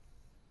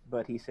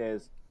 but he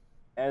says,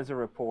 "As a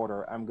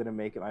reporter, I'm going to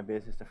make it my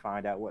business to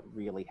find out what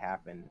really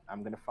happened.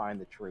 I'm going to find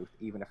the truth,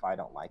 even if I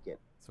don't like it."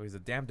 So he's a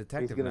damn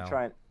detective he's gonna now.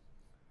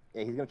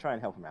 He's going to try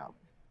and help him out.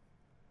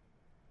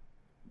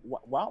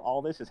 While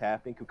all this is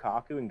happening,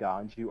 Kukaku and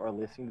Ganju are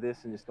listening to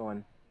this and just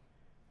going,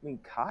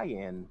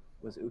 Kaien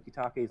was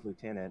Ukitake's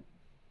lieutenant.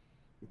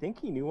 You think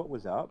he knew what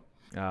was up?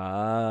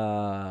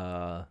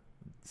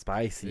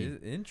 Spicy.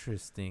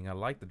 Interesting. I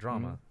like the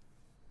drama.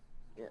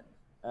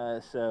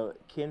 So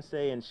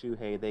Kensei and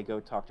Shuhei, they go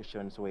talk to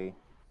Shunsui,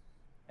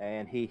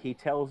 and he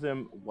tells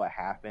them what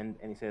happened,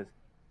 and he says,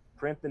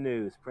 print the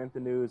news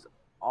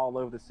all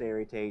over the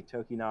Serite.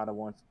 Tokinada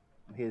wants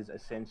his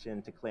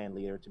ascension to clan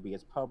leader to be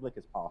as public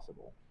as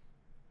possible."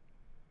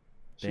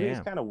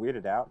 Shuhei's kind of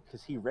weirded out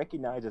because he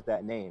recognizes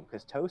that name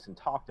because Tosin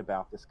talked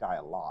about this guy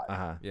a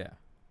lot. Yeah.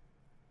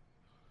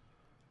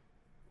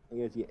 He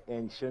goes,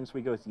 and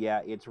Shunsui goes,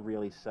 "Yeah, it's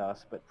really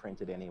sus, but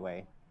print it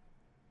anyway."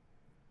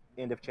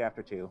 End of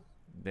chapter 2.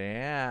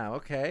 Damn.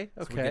 Okay.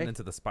 So we're getting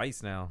into the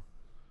spice now.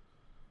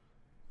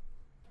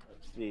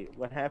 Let's see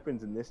what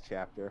happens in this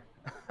chapter.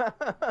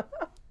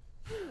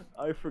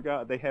 I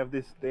forgot they have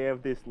this. They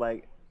have this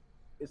like,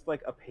 it's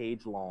like a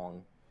page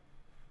long.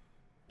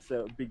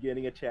 So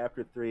beginning of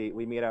chapter 3,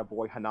 we meet our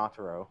boy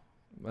Hanataro.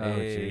 Oh,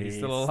 Hey, he's jeez.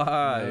 still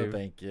alive. No,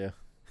 thank you.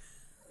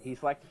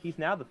 He's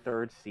now the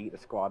 3rd seat of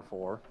Squad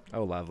 4.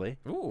 Oh, lovely.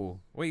 Ooh,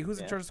 wait, who's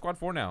in Yeah. charge of Squad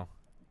 4 now?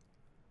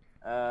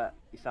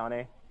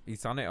 Isane.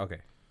 Isane? Okay.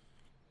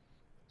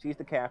 She's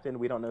the captain.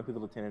 We don't know who the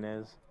lieutenant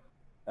is.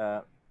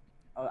 I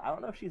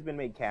don't know if she's been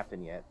made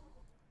captain yet.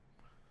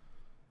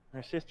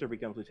 Her sister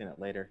becomes lieutenant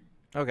later.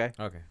 Okay.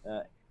 Okay.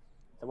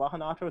 So while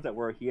Hanato is at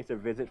work, he gets a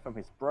visit from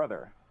his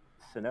brother,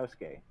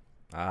 Sanosuke,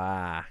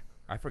 Ah.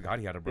 I forgot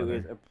he had a who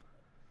is brother.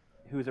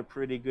 who's a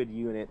pretty good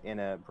unit in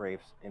Brave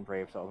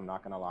Souls. I'm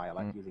not gonna lie, I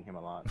like using him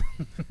a lot.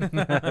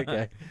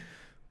 Okay.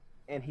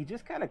 And he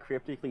just kind of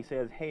cryptically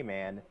says, "Hey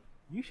man,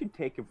 you should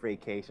take a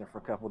vacation for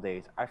a couple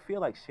days. I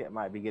feel like shit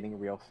might be getting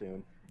real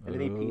soon." And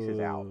then he pieces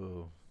out.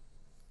 Ooh.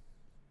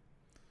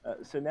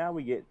 So now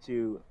we get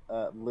to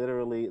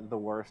literally the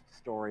worst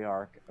story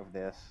arc of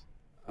this.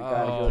 We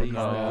gotta go to please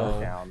Karakura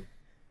no. Town.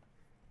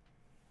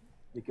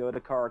 We go to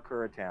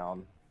Karakura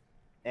Town,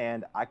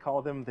 and I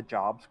call them the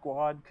Job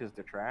Squad because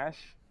they're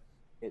trash.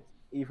 It's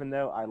even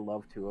though I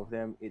love 2 of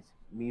them, it's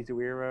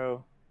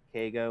Mizuhiro,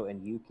 Keigo,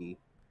 and Yuki.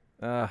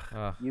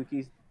 Ugh,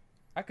 Yuki's.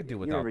 I could do You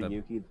without remember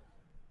them. Yuki?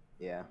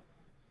 Yeah.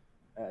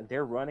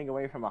 They're running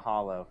away from a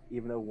hollow,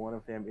 even though one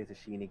of them is a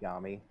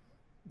Shinigami.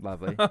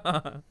 Lovely.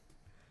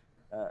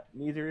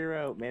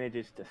 Mizuhiro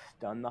manages to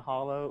stun the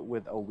hollow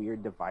with a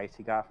weird device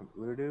he got from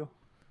Ururu.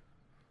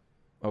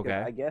 'Cause Okay.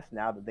 I guess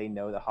now that they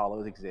know the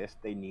hollows exist,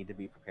 they need to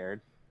be prepared.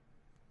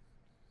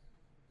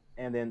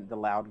 And then the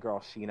loud girl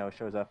Shino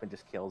shows up and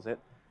just kills it.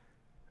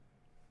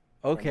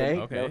 And they Okay.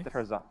 make Okay. note that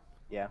her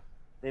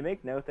they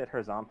make note that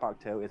her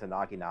Zanpakuto is a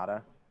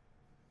Naginata.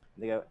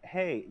 They go,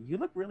 "Hey, you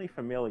look really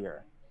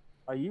familiar.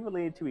 Are you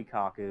related to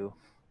Ikaku?"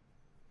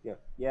 Yeah.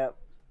 Yep.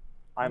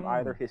 I'm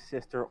either his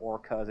sister or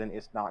cousin.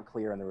 It's not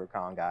clear in the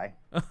Rukon guy.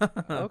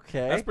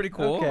 Okay. That's pretty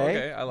cool. Okay.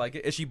 Okay, I like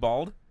it. Is she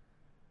bald?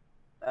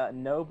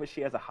 No, but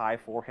she has a high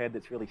forehead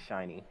that's really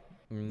shiny.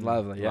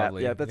 Lovely. Yeah.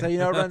 Lovely. Yeah. That's how you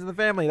know it runs in the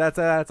family.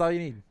 That's all you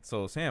need.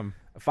 So, Sam,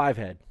 A 5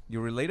 head. you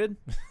related?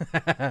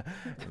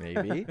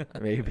 Maybe.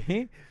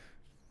 Maybe.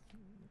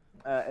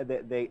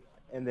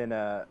 And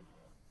then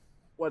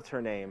what's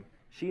her name?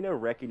 Shino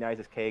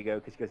recognizes Keigo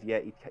because she goes,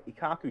 "Yeah,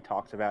 Ikaku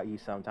talks about you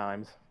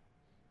sometimes,"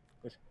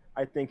 which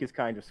I think is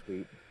kind of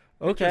sweet.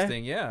 Okay.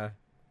 Interesting, yeah.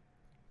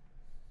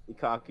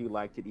 Ikaku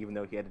liked it even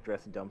though he had to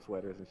dress in dumb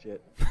sweaters and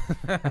shit.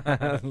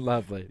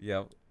 Lovely.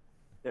 Yep.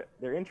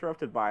 They're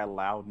interrupted by a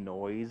loud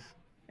noise,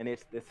 and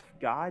it's this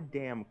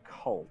goddamn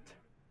cult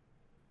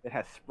that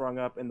has sprung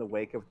up in the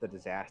wake of the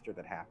disaster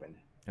that happened.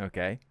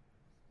 Okay.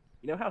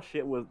 You know how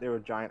shit was? There were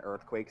giant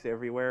earthquakes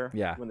everywhere.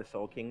 Yeah. When the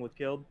Soul King was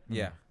killed.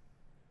 Yeah.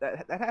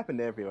 That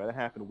happened everywhere. That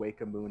happened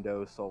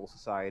Wakamundo, Soul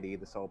Society,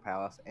 the Soul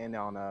Palace, and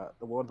on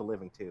the World of the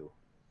Living too.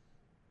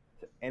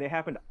 And it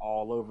happened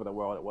all over the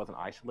world. It wasn't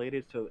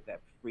isolated, so that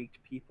freaked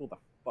people the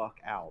fuck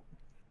out.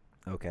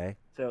 Okay.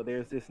 So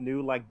there's this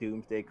new like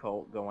doomsday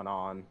cult going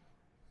on,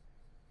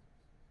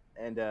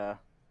 and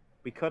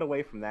we cut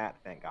away from that.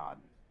 Thank God.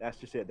 That's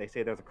just it. They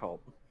say there's a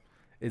cult.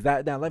 Is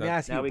that now? Let me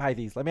ask Now you, we-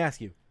 Pythes. Let me ask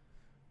you.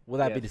 Will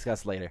that be Yes.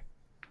 discussed later?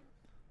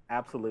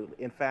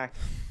 Absolutely. In fact,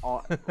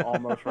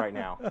 almost right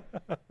now.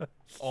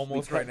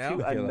 Almost We right cut now?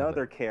 to Okay,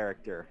 another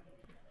character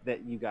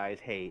that you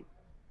guys hate.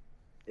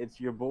 It's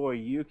your boy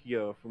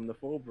Yukio from the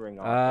Fullbring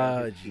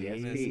arc. Oh, and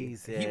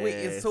his PSP.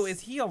 Jesus. So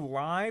is he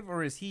alive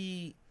or is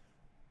he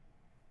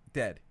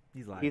dead?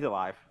 He's lying. He's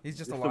alive. He's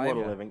just It's alive? The world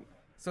Yeah. of living.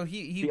 So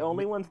he The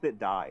only ones that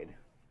died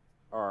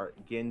are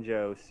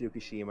Genjo,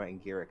 Tsukishima,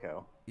 and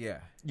Giriko. Yeah.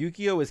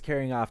 Yukio was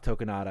carrying off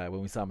Tokunada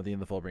when we saw him at the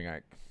end of the Fullbring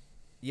arc.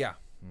 Yeah.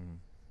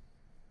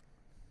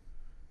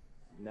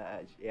 Nah,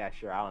 yeah,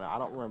 sure. I don't know. I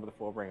don't remember the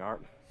Fullbring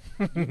arc.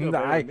 No,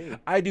 better than me.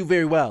 I do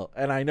very well,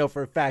 and I know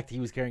for a fact he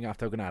was carrying off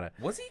Tokunada.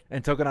 Was he?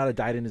 And Tokunada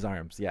died in his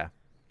arms. Yeah.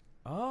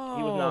 Oh.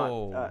 He was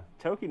not.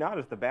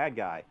 Tokinada's the bad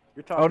guy.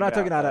 You're talking Oh, not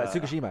about, Tokunada.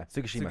 Tsukishima.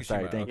 Sorry. Tsukishima, Thank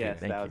you. okay. Thank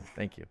Yes, you. that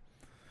Thank you.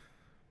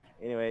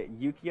 Anyway,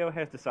 Yukio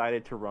has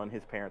decided to run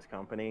his parents'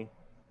 company.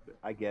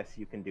 I guess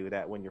you can do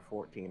that when you're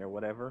 14 or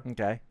whatever.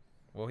 Okay.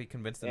 Well, he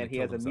convinced them And to he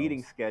kill has themselves. a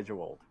meeting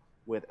scheduled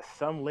with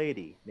some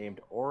lady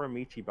named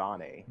Oramichi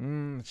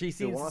Bane. She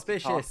seems wants to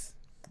talk- suspicious.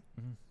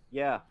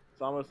 Yeah,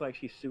 it's almost like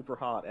she's super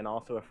hot and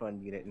also a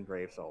fun unit in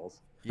Brave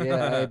Souls.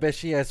 Yeah, I bet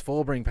she has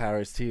Fullbring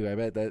powers too. I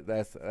bet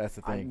that's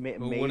the thing.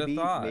 Who would've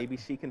thought? Maybe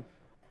she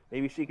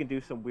can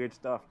do some weird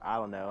stuff. I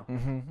don't know.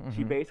 Mm-hmm,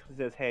 She basically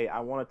says, "Hey, I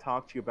want to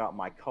talk to you about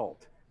my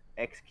cult,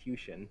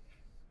 Execution."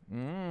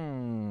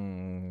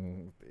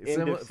 End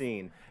of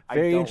scene. very I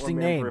don't interesting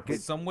remember name. if we-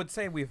 Some would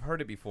say we've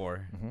heard it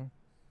before.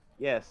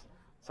 Yes,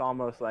 it's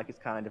almost like it's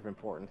kind of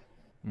important.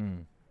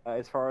 Mm.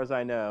 As far as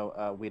I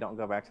know, we don't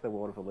go back to the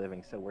world of the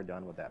living, so we're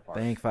done with that part.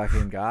 Thank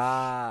fucking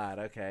God.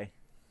 Okay.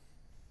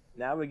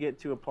 Now we get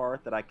to a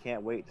part that I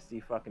can't wait to see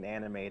fucking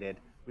animated.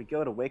 We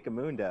go to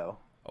Wakamundo,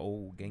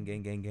 Oh, gang,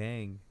 gang, gang,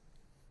 gang.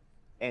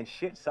 and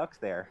shit sucks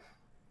there.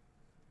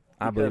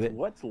 I believe Because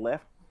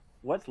it.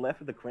 what's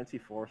left of the Quincy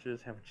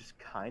forces have just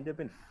kind of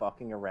been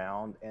fucking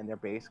around, and they're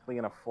basically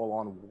in a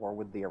full-on war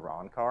with the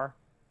Arrancar.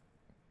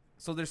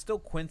 So there's still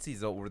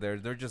Quincy's over there.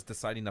 They're just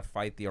deciding to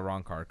fight the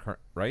Arrancar,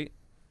 right?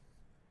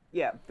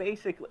 Yeah,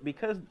 basically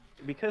because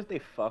they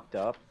fucked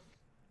up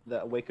the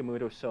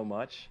Wakamundo so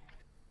much,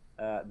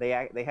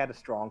 they had a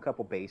strong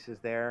couple bases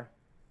there.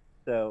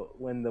 So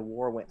when the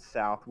war went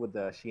south with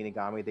the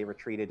Shinigami, they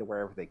retreated to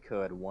wherever they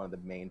could. One of the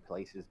main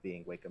places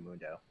being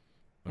Wakamundo.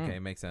 Okay,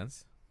 makes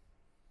sense.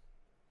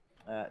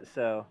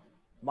 So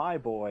my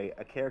boy,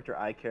 a character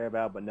I care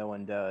about but no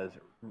one does,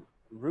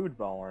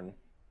 Rudeborn,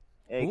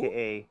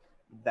 aka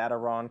that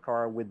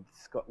Arrancar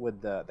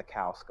with the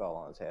cow skull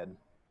on his head.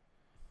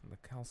 The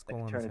cow skull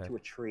That on turned his into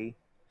head. a tree.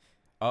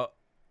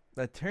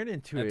 That turned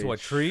into a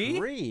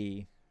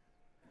tree?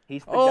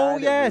 He's the Oh guy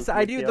that yes,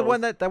 I Rukia do. The kills.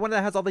 one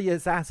that has all the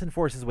assassin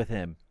forces with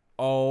him.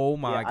 Oh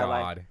my Yeah,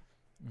 god.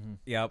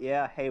 Yep.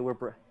 Yeah, hey,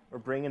 we're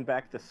bringing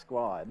back the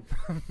squad.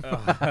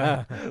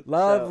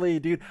 Lovely,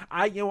 dude.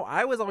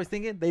 I was always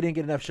thinking they didn't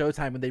get enough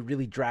showtime when they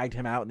really dragged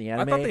him out in the I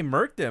anime. thought they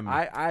murked him.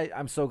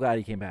 I'm so glad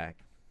he came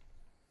back.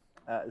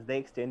 They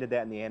extended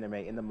that in the anime.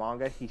 In the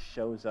manga, he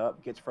shows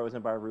up, gets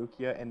frozen by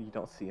Rukia, and you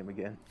don't see him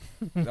again.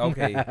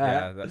 Okay,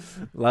 yeah. That's...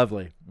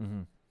 Lovely.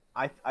 Mm-hmm.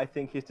 I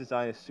think his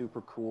design is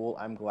super cool.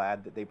 I'm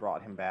glad that they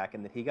brought him back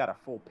and that he got a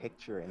full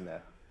picture in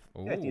the.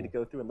 You guys need to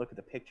go through and look at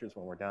the pictures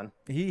when we're done.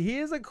 He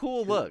is a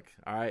cool look.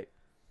 All right.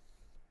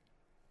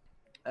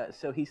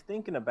 So he's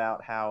thinking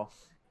about how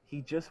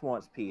he just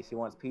wants peace. He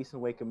wants peace in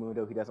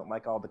Wakamundo. He doesn't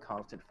like all the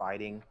constant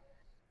fighting.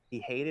 He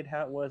hated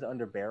how it was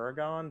under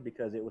Baragon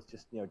because it was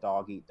just,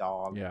 dog eat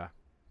dog. Yeah.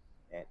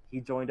 And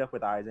he joined up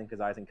with Aizen because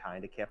Aizen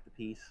kind of kept the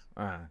peace,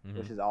 Mm-hmm.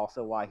 which is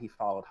also why he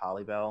followed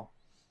Hollybell.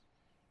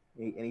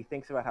 And he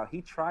thinks about how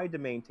he tried to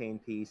maintain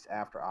peace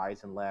after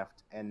Aizen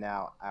left, and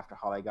now after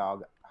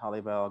Hollybell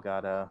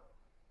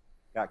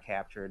got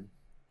captured.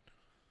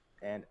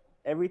 And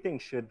everything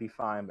should be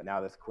fine, but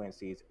now this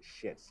Quincy's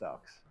shit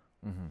sucks.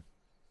 Mm-hmm.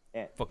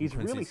 And Fucking he's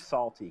really Quincy's.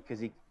 salty because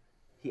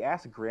he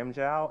asked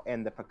Grimjow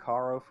and the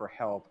Picaro for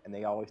help, and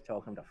they always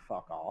tell him to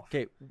fuck off.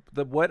 Okay.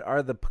 What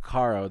are the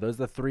Picaro? Those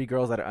are the 3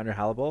 girls that are under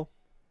Hannibal?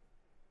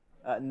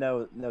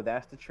 No,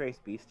 that's the Trace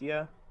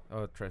Bestia.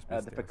 Oh, Trash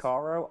The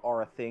Picaro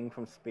are a thing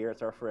from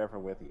Spirits Are Forever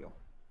With You.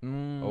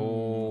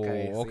 Oh,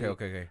 okay.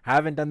 okay.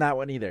 Haven't done that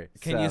one either.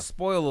 Can you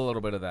spoil a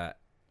little bit of that?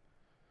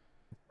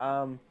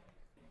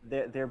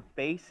 They're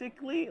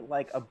basically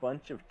like a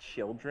bunch of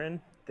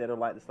children that are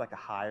like a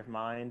hive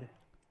mind.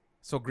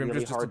 So Grimdar's really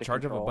just hard in to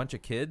charge of a control. bunch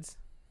of kids?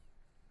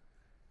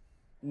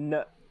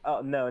 No,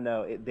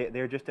 no.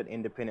 They're just an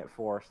independent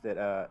force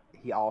that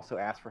he also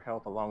asked for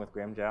help along with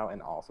Grimjow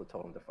and also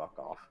told him to fuck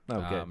off.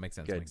 Oh, good. Makes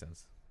sense. Good. Makes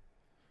sense.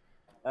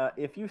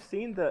 If you've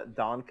seen the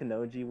Don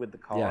Kanoji with the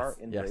car Yes,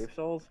 in yes. Brave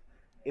Souls,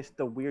 it's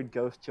the weird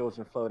ghost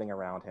children floating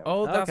around him.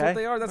 Oh, that's Okay, what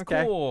they are. That's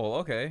okay. cool.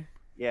 Okay.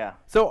 Yeah.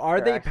 So are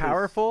They're they actually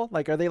powerful?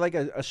 Like, are they like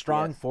a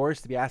strong Yes.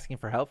 force to be asking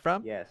for help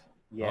from? Yes.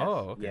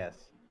 Oh, okay.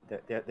 Yes.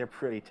 They're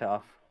pretty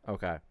tough.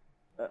 Okay.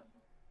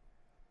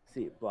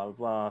 See, blah blah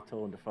blah.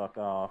 Told him to fuck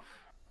off.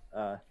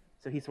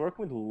 So he's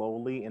working with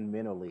Loli and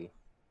Minoli,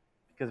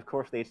 because of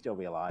course they'd still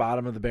be alive.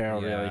 Bottom of the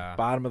barrel, really. Yeah.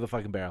 Bottom of the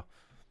fucking barrel.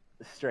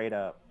 Straight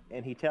up.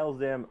 And he tells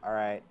them, "All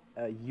right,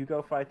 you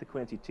go fight the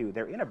Quincy too.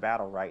 They're in a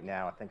battle right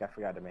now. I think I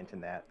forgot to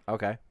mention that."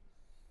 Okay.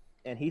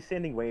 And he's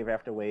sending wave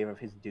after wave of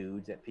his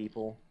dudes at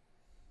people,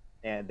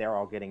 and they're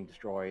all getting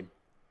destroyed.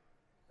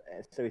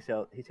 And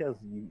so he tells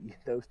you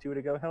those two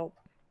to go help.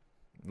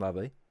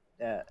 Lovely.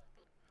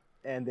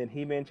 And then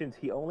he mentions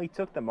he only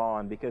took them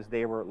on because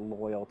they were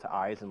loyal to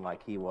Aizen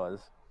like he was.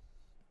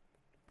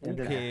 And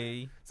then-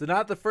 Okay. So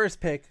not the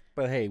first pick,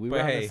 but hey, we were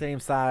But on hey. the same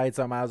side,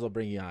 so I might as well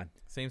bring you on.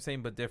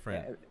 Same, but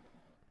different.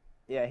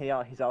 Yeah,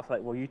 he's also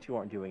like, well, you two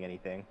aren't doing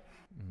anything.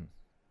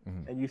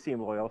 And you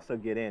seem loyal, so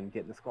get in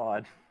the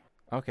squad.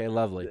 Okay,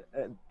 lovely.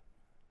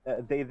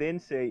 They then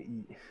say,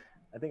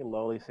 I think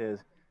Loli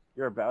says,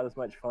 you're about as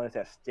much fun as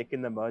that stick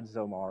in the mud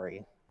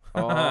Zomari.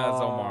 Oh,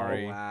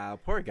 Zomari. wow.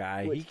 Poor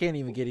guy. He Which- can't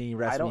even get any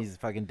rest I when don't- he's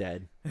fucking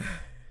dead.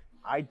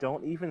 I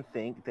don't even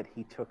think that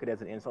he took it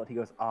as an insult. He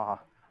goes,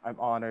 I'm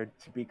honored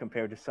to be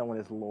compared to someone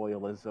as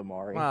loyal as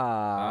Zomari.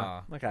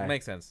 Okay.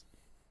 Makes sense.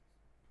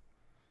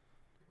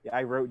 Yeah,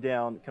 I wrote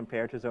down,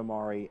 compared to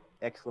Zomari, !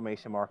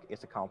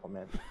 It's a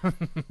compliment.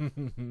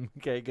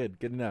 Okay, good.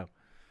 Good to know.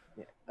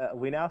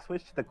 We now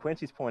switch to the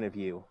Quincy's point of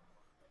view.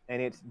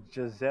 And it's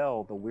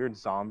Giselle, the weird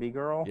zombie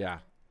girl. Yeah.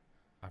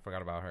 I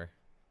forgot about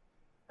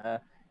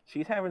her.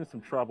 She's having some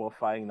trouble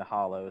fighting the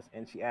Hollows,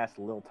 and she asks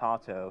Lil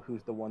Tato,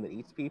 who's the one that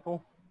eats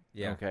people,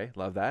 Yeah. Okay,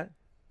 love that.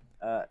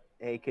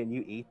 hey, can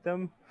you eat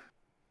them?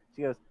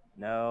 She goes,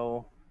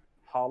 no.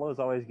 Hollows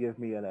always give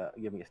me a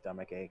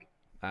stomach ache.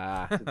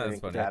 Ah, They're That's funny.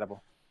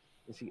 incompatible.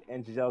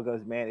 And Giselle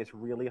goes, man, it's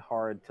really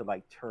hard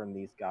to turn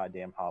these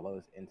goddamn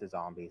Hollows into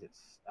zombies.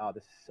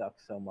 This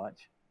sucks so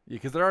much.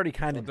 because they're already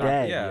kind of Well,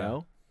 dead, yeah. you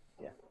know?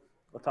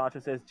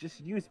 Latasha says, just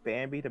use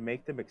Bambi to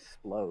make them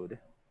explode.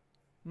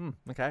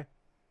 Okay.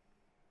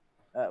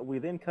 We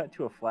then cut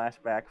to a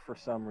flashback for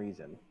some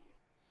reason.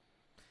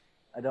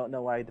 I don't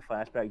know why the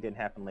flashback didn't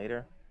happen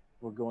later.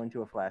 we're going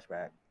to a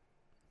flashback.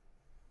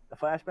 The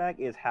flashback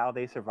is how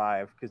they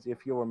survived, because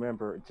if you'll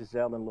remember,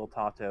 Giselle and Lil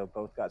Tato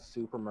both got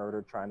super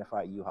murdered trying to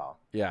fight Yuha.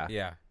 Yeah.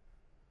 Yeah.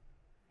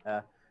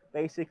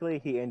 Basically,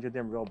 he injured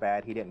them real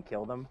bad. He didn't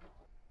kill them.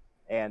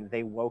 And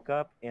they woke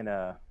up in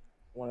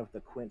one of the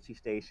Quincy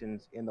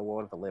stations in the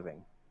world of the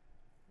living.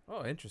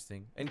 Oh,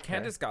 interesting. And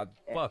Candace got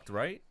fucked,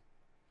 right?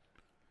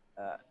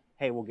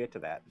 Hey, we'll get to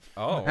that.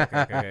 Oh,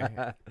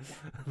 okay.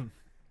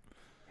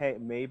 Hey,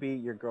 maybe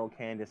your girl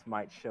Candace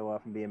might show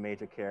up and be a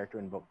major character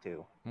in book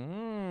 2.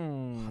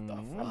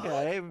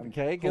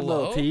 Okay. Good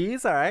little Hello?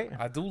 tease. All right.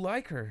 I do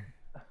like her.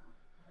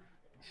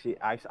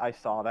 I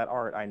saw that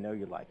art. I know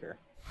you like her.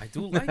 I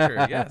do like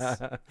her,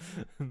 yes.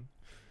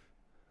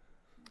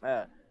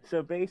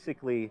 So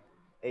basically,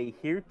 a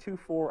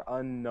heretofore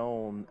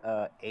unknown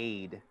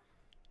aide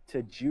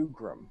to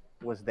Jugram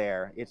was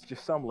there. It's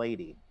just some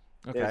lady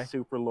that's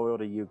super loyal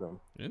to Jugram.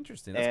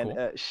 Interesting. That's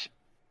cool.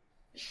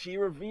 She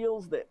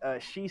reveals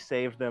that she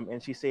saved them,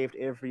 and she saved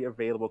every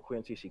available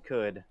Quincy she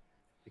could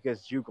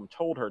because Jugram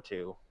told her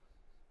to.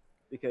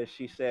 Because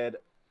she said,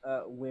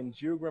 when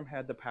Jugram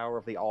had the power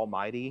of the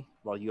Almighty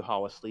while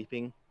Yuha was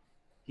sleeping,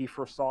 he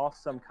foresaw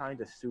some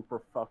kind of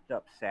super fucked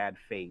up sad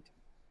fate.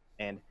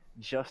 And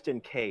just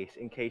in case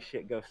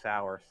shit goes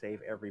sour,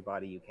 save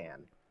everybody you can.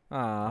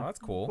 Aw, Oh, that's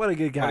cool. What a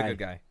good guy. What a good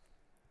guy.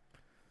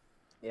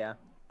 Yeah.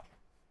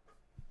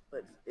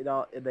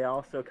 They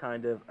also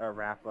kind of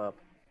wrap up.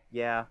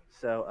 Yeah,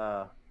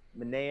 so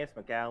Menaeus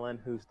McAllen,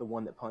 who's the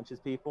one that punches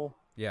people,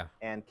 Yeah.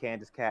 and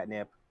Candace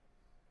Catnip,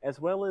 as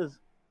well as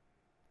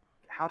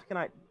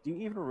do you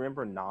even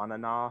remember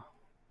Nanana?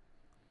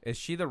 Is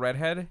she the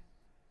redhead?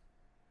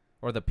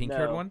 Or the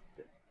pink-haired No. one?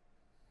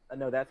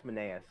 No, that's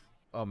Menaeus.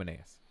 Oh,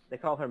 Menaeus. They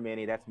call her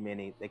Minnie. That's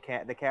Minnie. They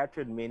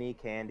captured Minnie,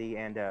 Candy,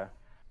 and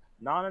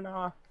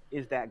Nanana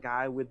is that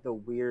guy with the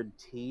weird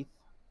teeth.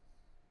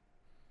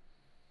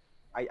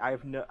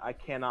 I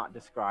cannot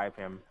describe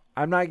him.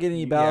 I'm not getting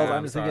any bells. Yeah, I'm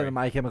I'm just thinking of sorry. the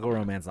My Chemical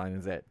Romance line.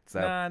 Is it?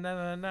 So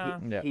Nah.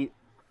 yeah.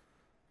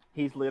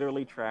 He's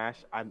literally trash.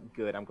 I'm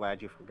good. I'm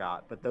glad you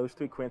forgot. But those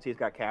 2 Quincy's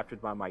got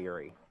captured by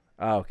Mayuri.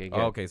 Oh, okay. Good.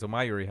 Oh, okay, so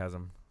Mayuri has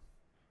him.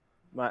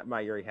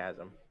 Mayuri has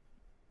them.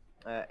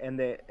 So in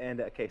the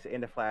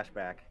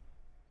flashback.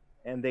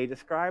 And they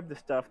describe the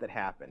stuff that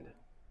happened.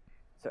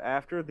 So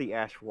after the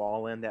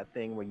Ashwallen, that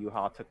thing where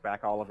Yuha took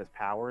back all of his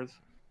powers,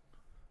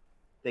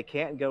 they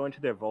can't go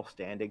into their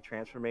Volstandig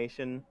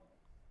transformation,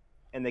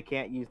 and they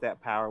can't use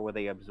that power where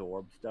they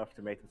absorb stuff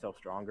to make themselves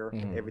stronger.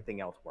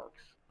 Everything else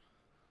works.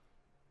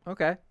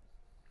 Okay.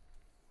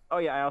 Oh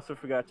yeah, I also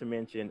forgot to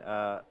mention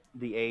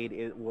the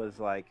aide was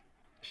like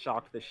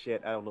shocked the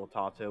shit out of Lil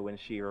Tato when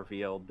she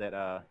revealed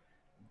that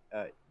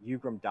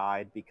Jugram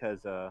died because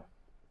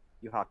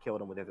Yuha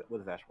killed him with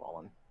his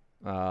Ashwallen.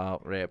 Oh,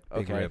 rip.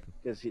 Big Okay. rip.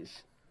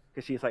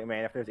 Because she's like,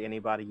 man, if there's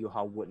anybody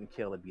Yuha wouldn't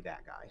kill, it'd be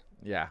that guy.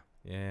 Yeah.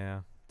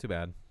 Yeah, too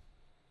bad.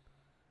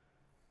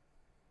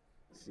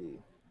 Let's see.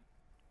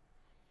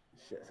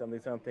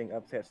 Something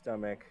upset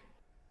stomach.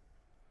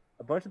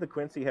 A bunch of the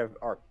Quincy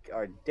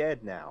are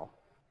dead now.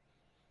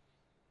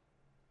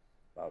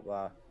 Blah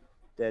blah.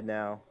 Dead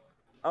now.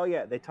 Oh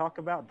yeah, they talk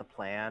about the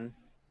plan.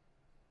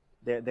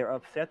 They're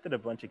upset that a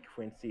bunch of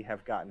Quincy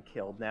have gotten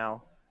killed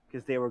now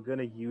because they were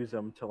gonna use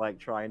them to like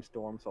try and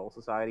storm Soul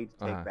Society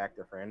to take back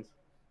their friends,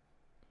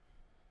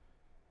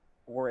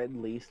 or at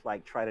least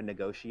like try to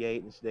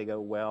negotiate. And so they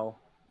go, well,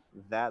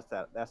 that's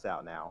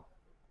out now.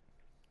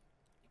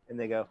 And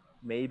they go,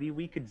 maybe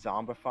we could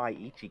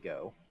zombify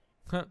Ichigo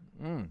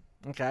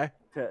Okay.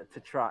 to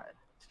try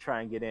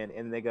and get in.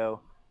 And they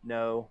go,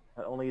 no,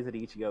 not only is it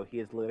Ichigo, he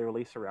is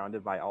literally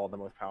surrounded by all the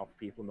most powerful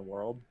people in the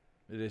world.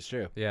 It is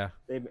true. Yeah.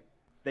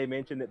 They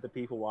mentioned that the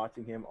people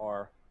watching him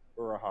are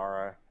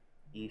Urahara,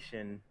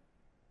 Ishin,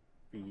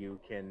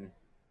 Ryukin,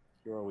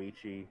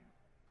 Kuroichi,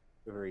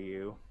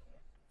 Ryu.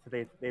 So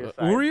they decided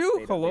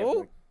Uryu?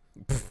 Hello?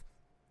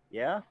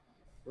 Yeah,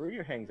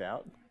 Ryu hangs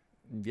out.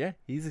 Yeah,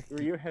 he's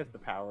Ryu has the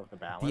power of the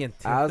balance. The as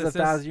a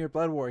antithesis. 1,000-year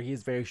blood war.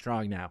 He's very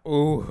strong now.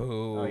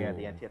 Ooh. Oh yeah,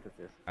 the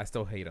antithesis. I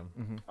still hate him.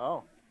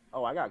 Oh,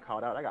 I got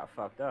caught out. I got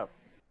fucked up.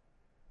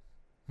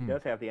 He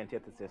does have the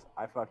antithesis.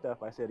 I fucked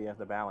up. I said he has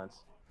the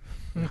balance.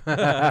 Who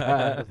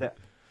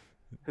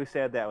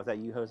said that? Was that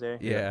you, Jose?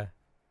 Yeah.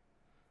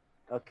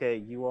 Okay,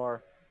 you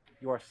are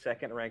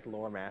second-ranked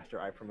lore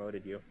master. I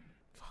promoted you.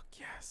 Fuck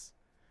yes.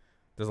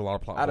 There's a lot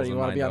of plot I don't holes even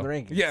in want to mine, be on the though.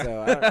 rankings.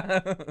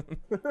 Yeah.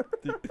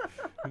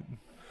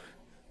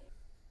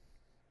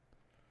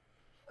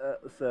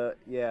 So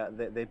yeah,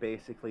 they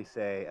basically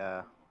say,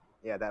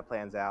 yeah, that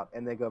plan's out,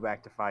 and they go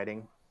back to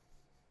fighting.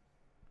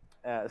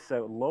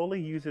 So Lola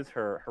uses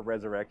her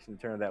resurrection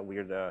to turn that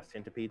weird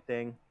centipede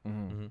thing.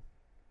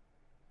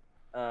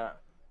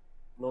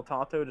 Lil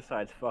Tato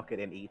decides fuck it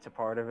and eats a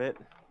part of it,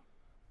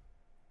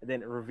 and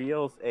then it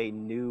reveals a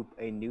new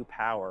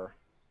power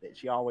that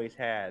she always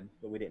had,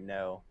 but we didn't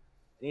know.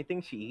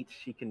 Anything she eats,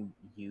 she can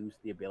use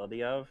the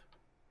ability of.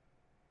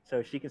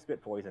 So she can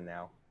spit poison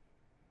now.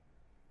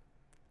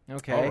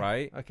 Okay. All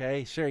right.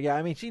 Okay, sure. Yeah,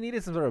 I mean, she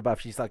needed some sort of buff.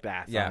 She sucked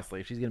ass, Yeah.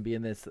 honestly. If she's going to be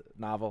in this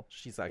novel,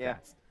 she sucked Yeah.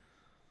 ass.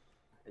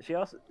 It's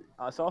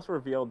also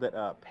revealed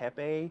that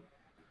Pepe,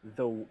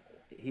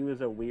 he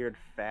was a weird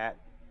fat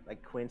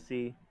like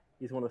Quincy.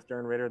 He's one of the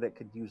Stern Ritter that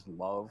could use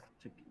love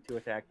to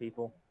attack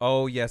people.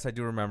 Oh yes, I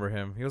do remember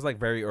him. He was like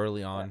very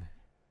early on.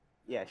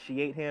 Yeah,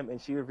 she ate him,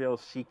 and she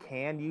reveals she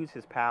can use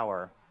his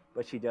power,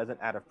 but she doesn't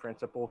out of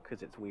principle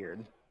because it's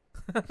weird,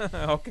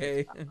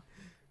 Okay.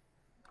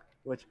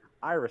 which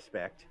I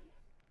respect.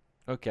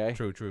 Okay.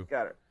 True.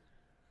 Got it.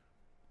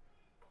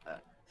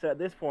 So at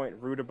this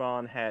point,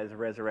 Rudabon has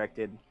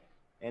resurrected,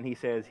 and he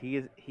says he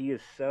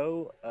is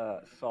so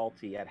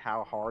salty at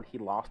how hard he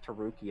lost to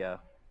Rukia.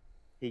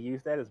 He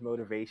used that as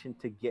motivation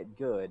to get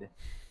good,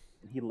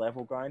 and he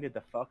level grinded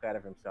the fuck out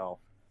of himself.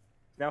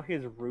 Now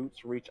his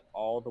roots reach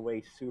all the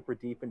way super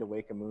deep into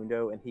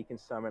Wakamundo, and he can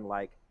summon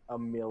like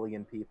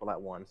 1,000,000 people at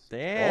once.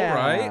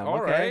 Damn.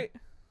 All right.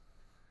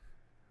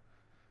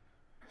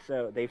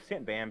 So they've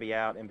sent Bambi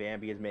out, and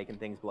Bambi is making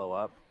things blow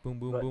up. Boom,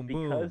 boom, But boom,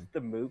 because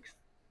boom.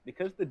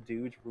 because the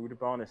dudes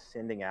Rudabon is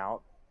sending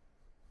out,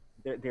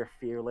 they're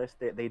fearless.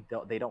 They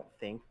don't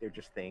think, they're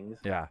just things.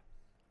 Yeah.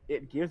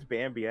 It gives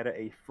Bambietta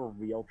a for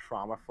real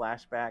trauma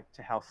flashback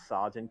to how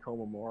Sajin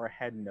Komamura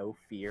had no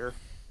fear.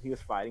 He was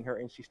fighting her,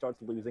 and she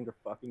starts losing her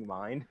fucking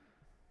mind.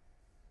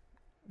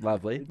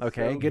 Lovely. It's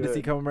Okay. so Good to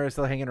see good. Komamura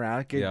still hanging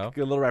around. Good. Yeah.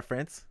 Good little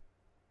reference.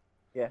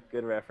 Yeah,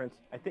 good reference.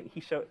 I think he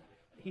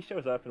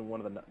shows up in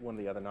one of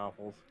the other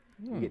novels.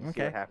 You get to see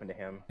okay. what happened to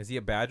him. Is he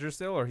a badger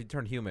still, or he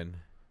turned human?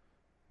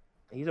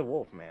 He's a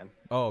wolf, man.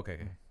 Oh,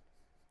 okay.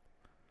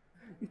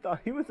 You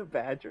thought he was a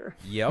badger?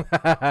 Yep.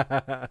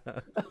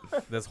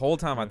 This whole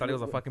time I thought he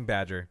was a fucking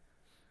badger.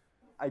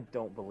 I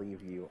don't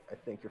believe you. I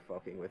think you're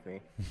fucking with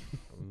me.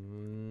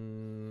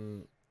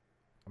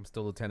 I'm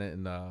still lieutenant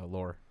in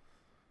lore.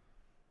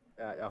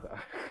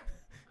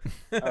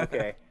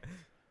 Okay.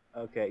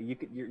 Okay.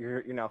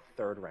 You're now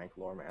third rank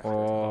lore master.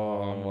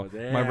 Oh,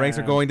 My ranks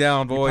are damn. going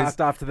down, You boys.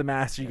 popped off to the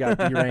master. You got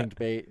deranked,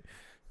 bait.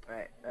 All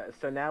right.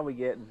 So now we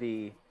get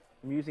the,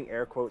 I'm using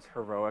air quotes,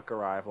 heroic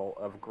arrival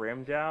of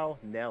Grimjow,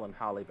 Nell, and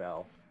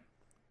Hollybell.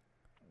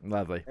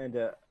 Lovely.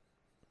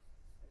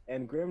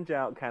 And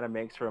Grimjow kind of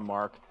makes a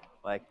remark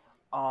like,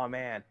 "Oh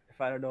man, if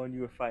I'd have known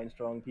you were fighting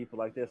strong people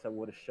like this, I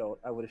would have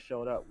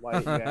showed up. Why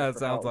didn't you ask That for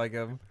sounds help?" like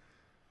him.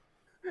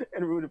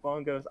 And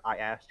Rudabon goes, "I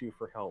asked you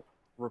for help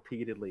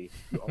repeatedly.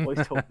 You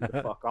always told me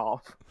to fuck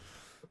off."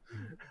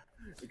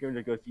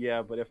 Grimjow goes,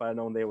 "Yeah, but if I'd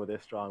known they were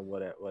this strong,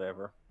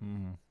 whatever."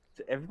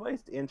 So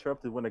everybody's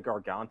interrupted when a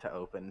Garganta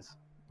opens.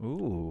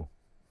 Ooh.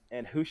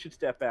 And who should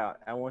step out?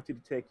 I want you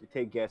to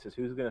take guesses.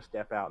 Who's going to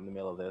step out in the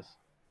middle of this?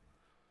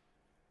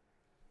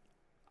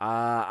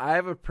 I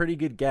have a pretty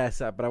good guess,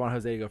 but I want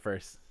Jose to go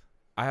first.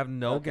 I have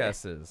no Okay.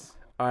 guesses.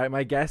 All right,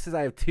 my guess is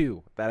I have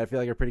two that I feel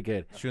like are pretty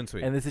good.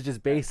 Shunsui. And this is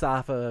just based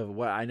off of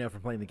what I know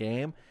from playing the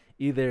game.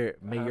 Either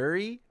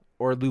Mayuri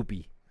or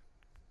Loopy.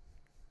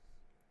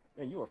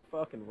 Man, you are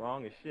fucking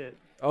wrong as shit.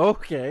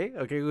 Okay,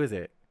 who is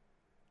it?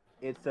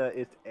 It's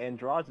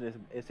androgynous.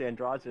 It's the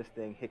androgynous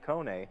thing.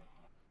 Hikone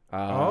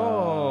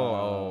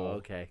Oh.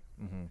 okay.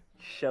 Mm-hmm.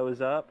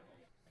 shows up,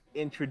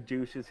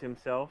 introduces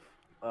himself.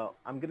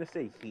 I'm gonna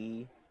say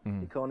he.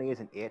 Mhm. Hikone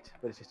isn't it,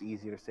 but it's just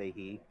easier to say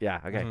he.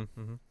 Yeah, okay.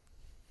 Mhm.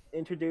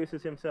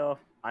 Introduces himself.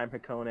 I'm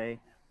Hikone.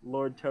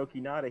 Lord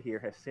Tokinada here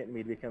has sent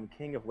me to become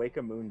king of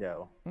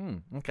Wakamundo.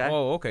 Okay.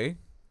 Oh, okay.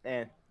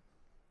 And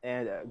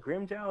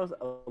Grimjow's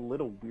a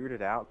little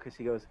weirded out because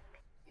he goes,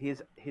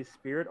 his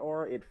spirit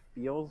aura, it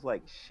feels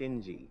like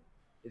Shinji.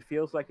 It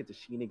feels like it's a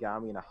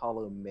Shinigami and a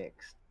Hollow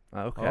mixed.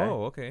 Okay.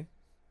 Oh, okay.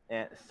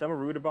 And some of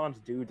Rudabon's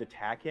dudes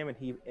attack him,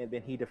 and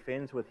then he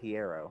defends with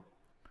Hiero.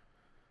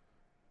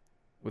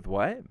 With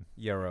what?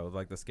 Yarrow,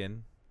 like the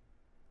skin.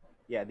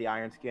 Yeah, the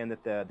iron skin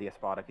that the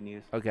Espada can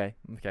use. Okay.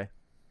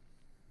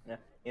 Yeah.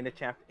 Into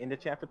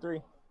chapter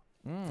 3.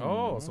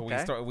 Oh, so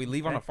okay. we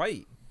leave on a Okay.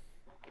 fight.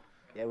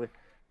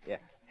 Yeah.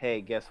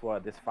 Hey, guess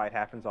what? This fight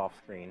happens off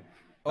screen.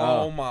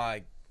 Oh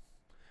my.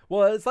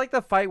 Well, it's like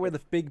the fight where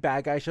the big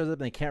bad guy shows up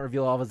and they can't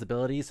reveal all of his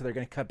abilities, so they're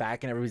gonna cut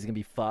back and everybody's gonna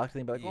be fucked.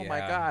 And they'll be like, "Oh my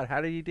Yeah. god, how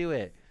did he do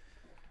it?"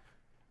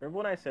 Remember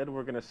when I said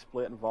we're gonna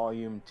split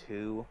volume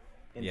 2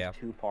 into Yeah.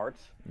 2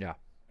 parts? Yeah.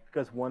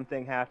 Because one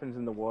thing happens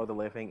in the world of the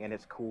living and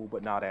it's cool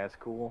but not as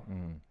cool.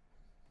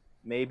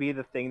 Maybe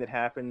the thing that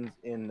happens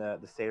in the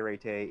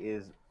Seirete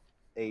is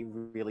a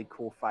really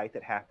cool fight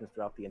that happens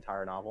throughout the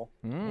entire novel,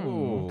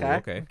 Ooh,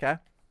 Okay.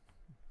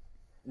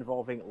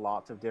 involving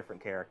lots of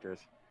different characters.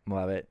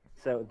 Love it.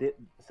 So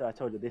I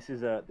told you, this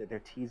is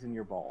they're teasing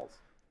your balls.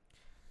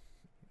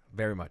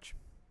 Very much.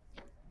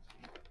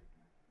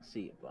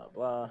 See, blah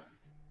blah.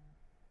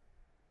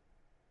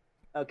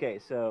 Okay,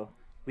 so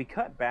we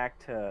cut back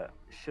to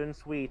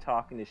Shunsui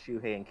talking to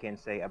Shuhei and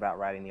Kensei about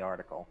writing the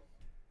article.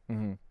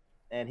 Mhm.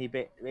 And he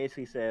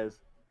basically says,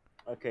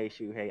 "Okay,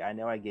 Shuhei, I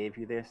know I gave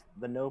you this.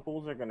 The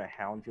nobles are going to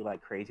hound you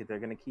like crazy. They're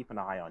going to keep an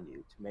eye on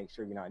you to make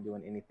sure you're not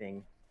doing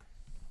anything,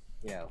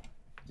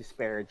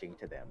 disparaging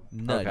to them."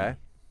 Nutty. Okay.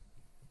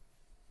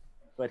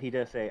 But he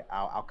does say,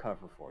 I'll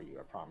cover for you.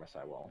 I promise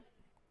I will."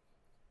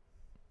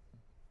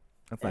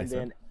 That's And nice.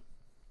 then,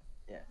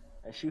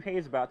 Shuhei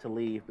is about to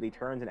leave, but he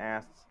turns and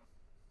asks,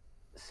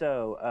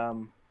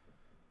 So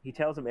he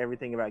tells him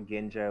everything about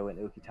Genjo and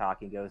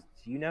Ukitake and goes,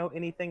 "Do you know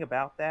anything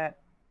about that?"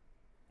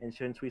 And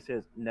Shunsui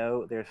says,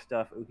 "No, there's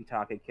stuff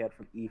Ukitake kept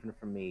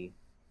from me,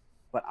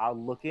 but I'll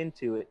look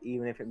into it,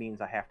 even if it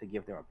means I have to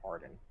give them a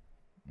pardon."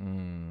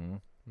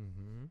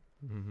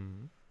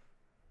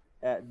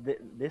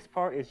 This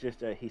part is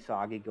just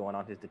Hisagi going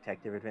on his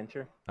detective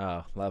adventure.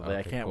 Oh, lovely! I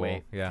Okay, can't cool.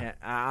 wait. Yeah.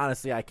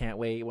 Honestly, I can't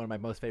wait. One of my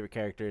most favorite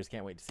characters.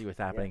 Can't wait to see what's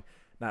happening.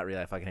 Not really.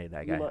 I fucking hate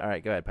that guy. All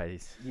right, go ahead,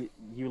 Pisces.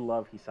 You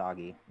love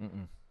Hisagi.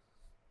 Mm-mm.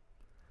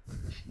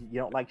 You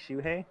don't like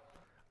Shuhei?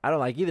 I don't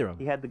like either of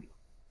He them. had the.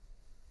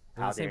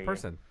 They're the same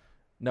person.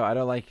 No, I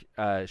don't like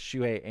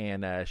Shuhei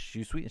and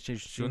Shunsui.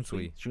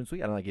 Shunsui.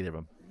 Shunsui. I don't like either of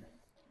them.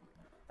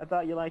 I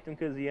thought you liked him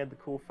because he had the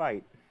cool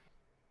fight.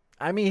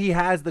 I mean, he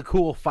has the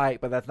cool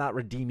fight, but that's not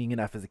redeeming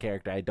enough as a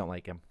character. I don't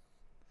like him.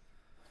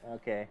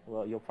 Okay,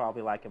 well, you'll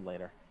probably like him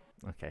later.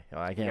 Okay,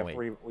 well, I can't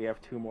wait. We have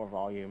 2 more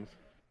volumes.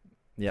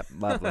 Yep,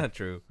 lovely.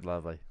 True.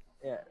 Lovely.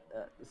 Yeah.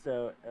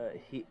 So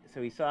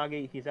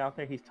Hisagi, he's out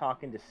there. He's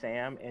talking to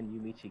Sam and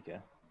Yumichika.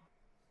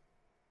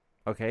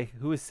 Okay,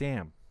 who is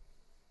Sam?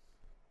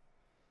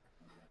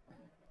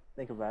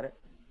 Think about it.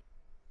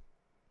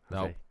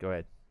 Jose, Nope. go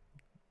ahead.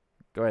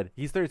 Go ahead.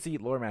 He's third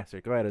seat lore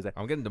master. Go ahead, Jose.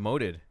 I'm getting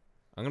demoted.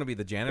 I'm gonna be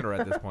the janitor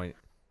at this point.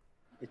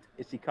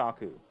 It's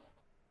Ikaku.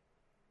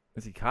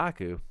 Is he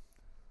Kaku?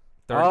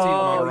 13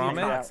 Oh, you Monorame?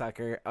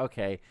 cocksucker.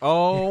 Okay.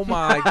 Oh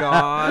my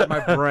god,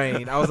 my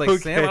brain. I was like,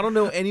 Sam, Okay. I don't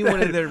know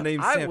anyone in there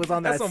named Sam. I was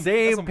on That's that some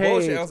same page.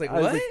 bullshit. I was like,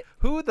 what?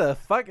 who the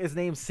fuck is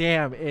named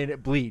Sam in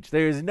Bleach?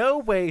 There's no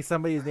way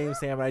somebody is named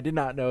Sam, and I did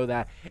not know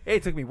that.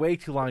 It took me way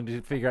too long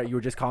to figure out you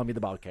were just calling me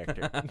the bald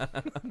character.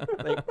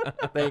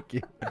 Thank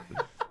you.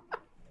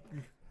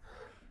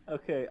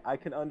 Okay, I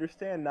can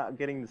understand not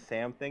getting the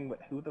Sam thing, but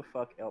who the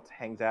fuck else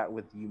hangs out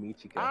with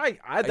Yumichika?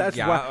 That's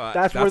Yeah, why.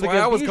 That's where the why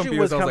I was confusion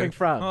confused. was I was coming like,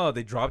 from. Oh,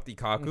 they dropped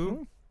Ikaku?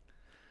 Mhm.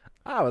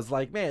 I was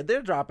like, man,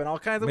 they're dropping all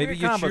kinds of Maybe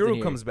weird combos in Yuchiro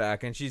here. comes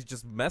back and she's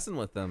just messing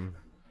with them.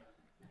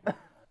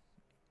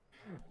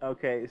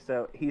 Okay,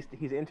 so he's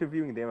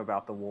interviewing them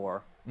about the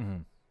war,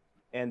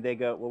 and they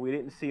go, "Well, we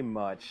didn't see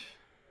much,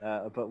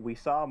 but we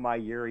saw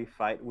Mayuri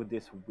fight with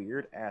this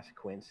weird ass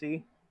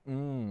Quincy,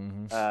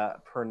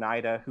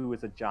 Pernida, who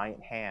is a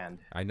giant hand."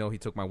 I know he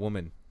took my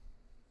woman.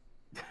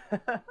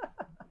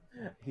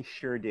 He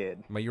sure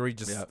did. Mayuri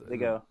just They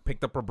go,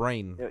 picked up her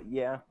brain.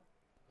 Yeah,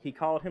 he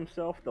called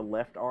himself the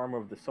left arm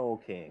of the Soul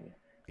King,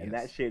 and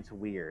that shit's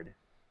weird.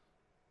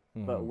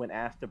 But when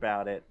asked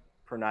about it,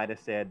 Pernida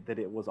said that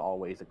it was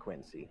always a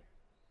Quincy,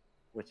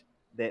 which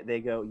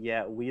they go,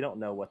 "Yeah, we don't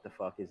know what the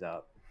fuck is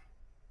up.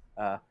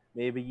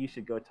 Maybe you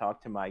should go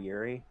talk to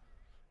Mayuri."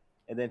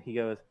 And then he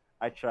goes,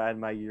 "I tried,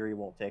 Mayuri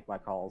won't take my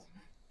calls."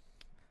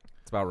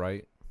 It's about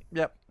right.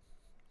 Yep.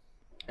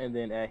 And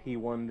then he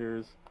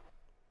wonders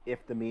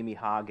if the Mimi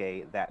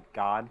Hage, that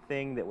god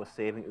thing that was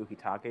saving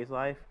Ukitake's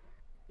life,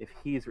 if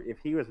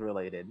he was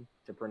related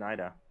to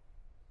Pernida.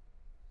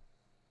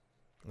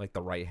 Like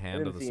the right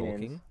hand of the Soul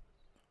King.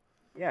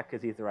 Yeah,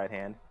 because he's the right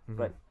hand.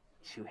 But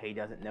Shuhei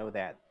doesn't know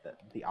that.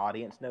 The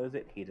audience knows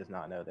it. He does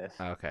not know this.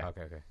 Okay.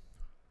 Okay.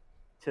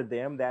 To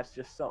them, that's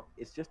just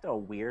it's just a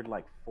weird,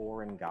 like,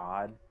 foreign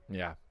god.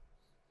 Yeah.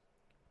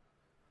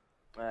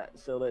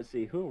 So let's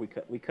see. Who we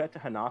cut? We cut to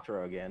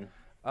Hinataro again.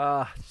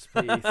 Just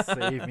please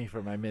save me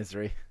from my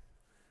misery.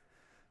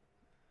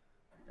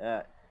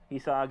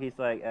 Hisagi's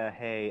like,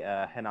 "Hey,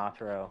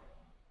 Hinataro,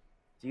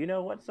 do you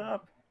know what's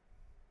up?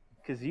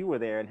 Because you were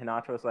there." And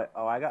Hinataro's like,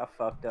 "Oh, I got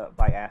fucked up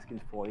by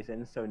Askin's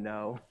poison, so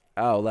no.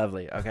 Oh,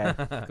 lovely. Okay,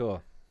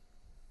 cool.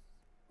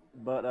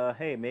 But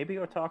hey, maybe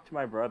go talk to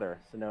my brother,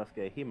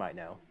 Sanosuke. He might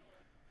know."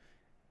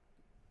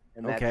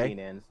 And that Okay. scene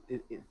ends.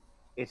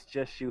 It's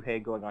just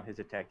Shuhei going on his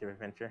detective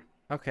adventure.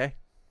 Okay.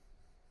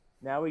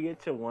 Now we get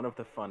to one of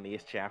the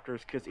funniest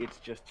chapters because it's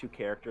just 2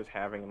 characters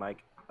having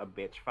like a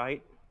bitch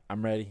fight.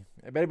 I'm ready.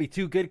 It better be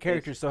 2 good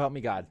characters, so help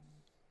me God.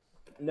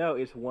 No,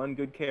 it's 1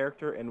 good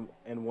character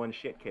and 1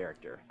 shit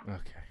character.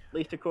 Okay. At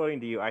least according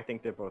to you, I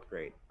think they're both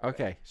great.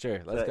 Okay,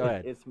 sure. Let's So go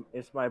ahead.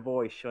 It's my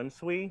boy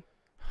Shunsui,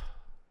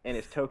 and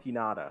it's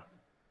Tokinada,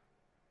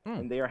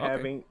 and they are okay.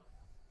 having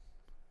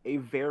a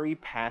very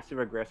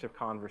passive-aggressive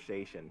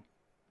conversation.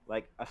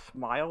 Like, a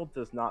smile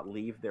does not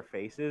leave their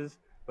faces,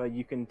 but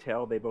you can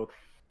tell they both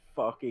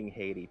fucking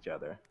hate each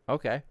other.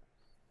 Okay.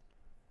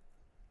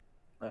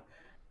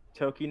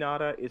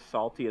 Tokinada is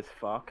salty as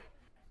fuck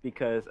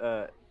because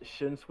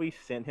Shunsui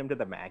sent him to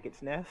the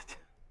maggot's nest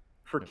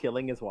for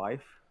killing his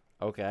wife.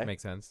 Okay.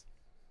 Makes sense.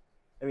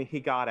 I mean, he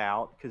got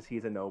out because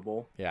he's a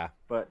noble, Yeah.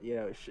 but, you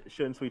know,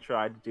 Shunsui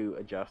tried to do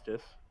a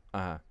justice.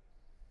 Uh-huh.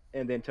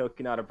 And then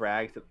Tokinada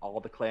brags that all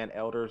the clan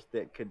elders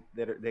that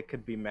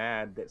could be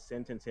mad that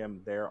sentence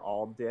him, they're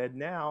all dead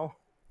now.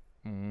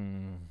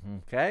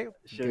 Okay.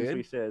 Shunsui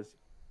Good. says,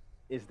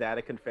 "Is that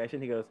a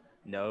confession?" He goes,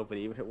 "No, but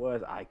even if it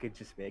was, I could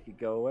just make it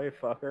go away,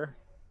 fucker."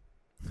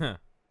 Huh.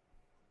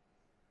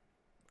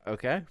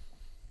 Okay.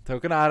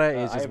 Tokinada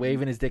is just I've-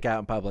 waving his dick out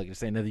in public, just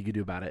saying nothing you can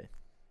do about it.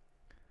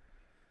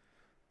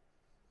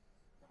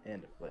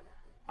 And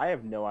I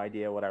have no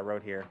idea what I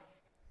wrote here.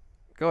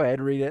 Go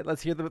ahead, read it.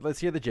 Let's hear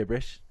the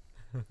gibberish.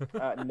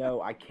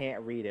 No, I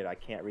can't read it. I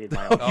can't read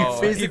my Oh, own. Oh, you he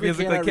physically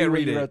physically cannot can't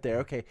read read what you it. wrote there.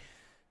 Okay.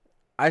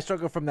 I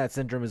struggle from that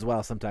syndrome as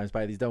well sometimes,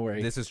 by these. Don't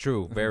worry. This is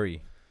true.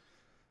 Very.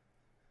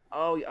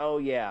 Oh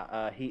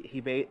yeah.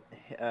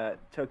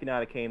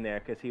 Tokinata came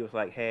there because he was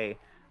like, "Hey,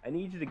 I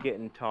need you to get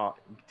in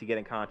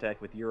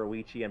contact with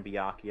Yoruichi and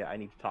Byakuya. I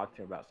need to talk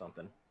to him about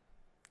something."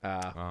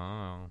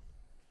 Oh.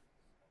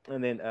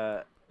 And then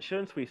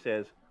Shunsui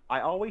says, "I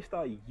always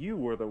thought you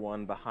were the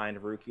one behind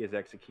Rukia's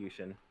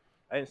execution.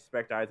 I didn't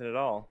suspect Aizen at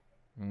all."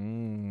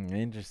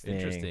 Interesting.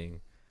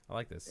 Interesting. I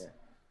like this.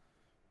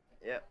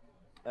 Yeah.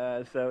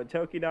 Yep. So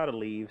Tokinata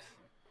leaves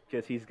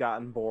because he's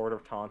gotten bored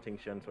of taunting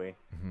Shunsui.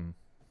 Mm-hmm.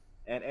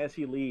 And as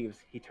he leaves,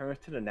 he turns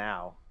to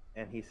Nanao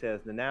and he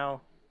says,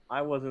 "Nanao,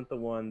 I wasn't the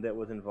one that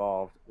was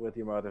involved with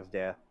your mother's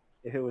death.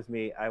 If it was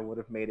me, I would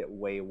have made it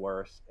way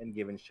worse and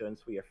given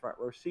Shunsui a front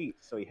row seat,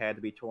 so he had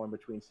to be torn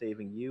between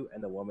saving you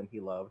and the woman he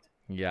loved."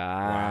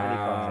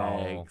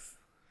 Yeah.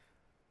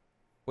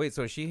 Wait,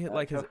 so is she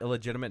like his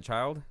illegitimate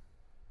child?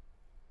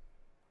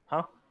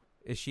 Huh?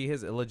 Is she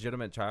his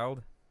illegitimate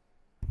child?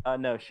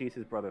 No, she's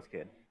his brother's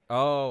kid.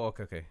 Oh,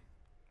 okay.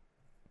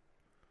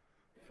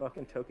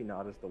 Fucking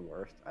Tokinata's the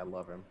worst. I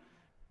love him.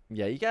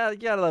 Yeah, you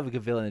gotta love a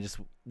good villain that just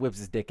whips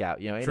his dick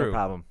out. Ain't no True.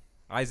 problem.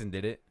 Aizen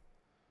did it.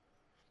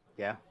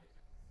 Yeah.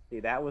 See,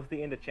 that was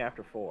the end of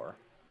chapter 4.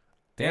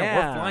 Damn,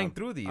 we're flying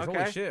through these. Okay.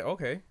 Holy shit.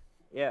 Okay.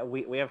 Yeah,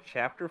 we have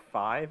chapter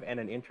 5 and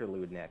an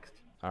interlude next.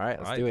 All right, All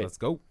let's right, do it. let's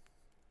go.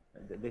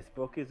 This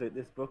book is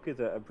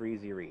a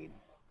breezy read.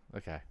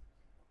 Okay.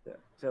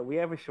 So we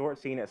have a short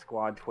scene at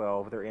Squad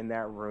 12. They're in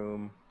that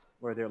room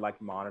where they're like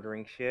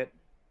monitoring shit,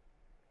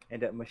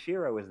 and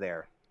Mashiro is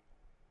there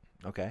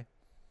Okay.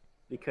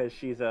 because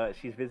she's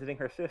visiting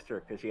her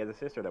sister because she has a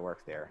sister that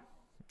works there.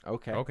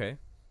 Okay. Okay.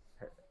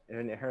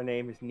 Her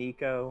name is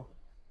Nico.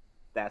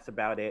 That's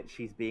about it.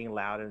 She's being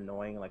loud and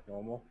annoying like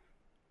normal.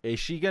 Is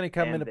she gonna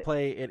come And into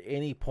play at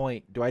any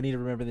point? Do I need to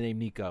remember the name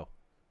Nico?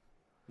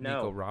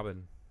 No. Nico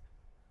Robin.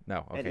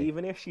 No. Okay. And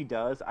even if she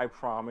does, I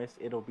promise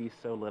it'll be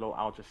so little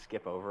I'll just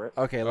skip over it.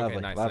 Okay.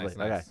 Lovely. Nice, lovely.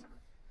 nice, nice.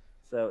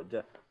 So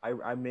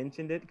I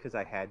mentioned it because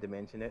I had to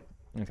mention it,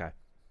 Okay.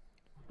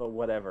 but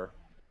whatever.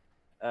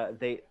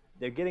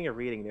 They're getting a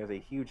reading. There's a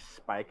huge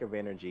spike of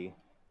energy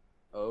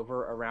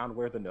over around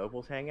where the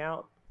nobles hang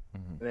out.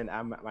 Mm-hmm. And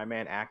then my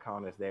man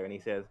Akon is there, and he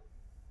says,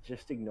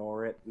 "Just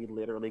ignore it. We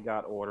literally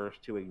got orders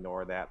to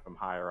ignore that from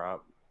higher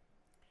up."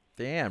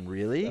 Damn.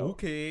 Really?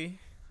 Okay.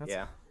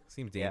 Yeah.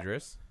 Seems Yeah.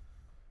 dangerous.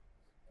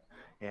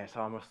 Yeah, it's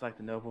almost like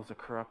the nobles are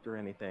corrupt or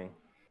anything.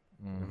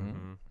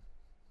 Mm-hmm.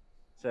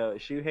 So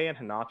Shuhei and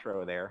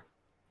Hinataro are there,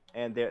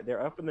 and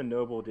they're up in the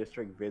noble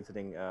district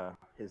visiting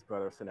his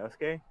brother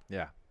Sanosuke,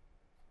 Yeah.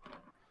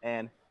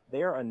 and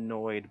they are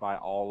annoyed by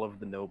all of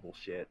the noble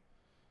shit.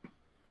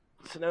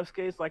 Sanosuke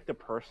is like the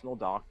personal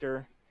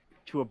doctor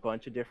to a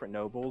bunch of different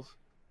nobles,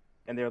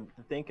 and they're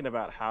thinking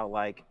about how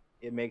like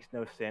it makes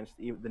no sense.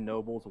 The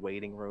nobles'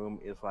 waiting room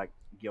is like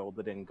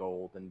gilded in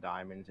gold and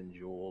diamonds and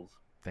jewels.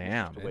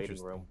 Damn. It's just a waiting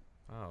Interesting. room.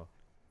 Oh,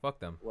 fuck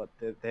them. What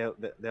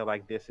they're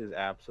like, this is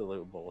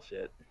absolute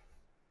bullshit.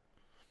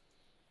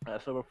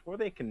 So before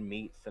they can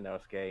meet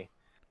Sanosuke,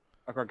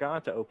 a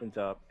Garganta opens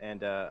up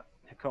and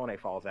Hikone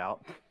falls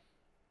out,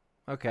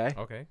 Okay.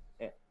 Okay.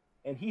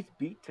 and he's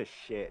beat to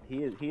shit.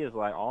 He is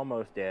like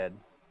almost dead.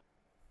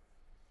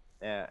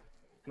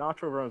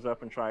 Hinataro runs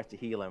up and tries to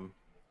heal him,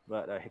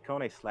 but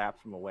Hikone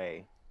slaps him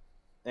away,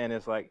 and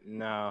is like,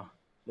 "No,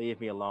 leave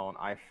me alone.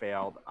 I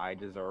failed. I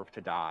deserve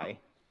to die."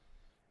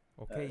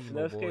 Okay,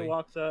 emo Sanosuke boy.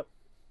 walks up.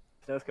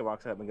 Sanosuke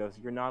walks up and goes,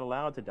 "You're not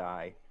allowed to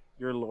die.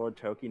 You're Lord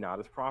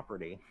Tokinata's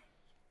property."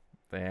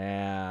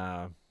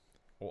 Damn.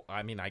 Well,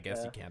 I mean, I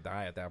guess you can't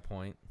die at that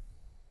point.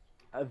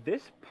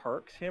 This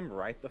perks him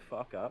right the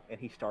fuck up, and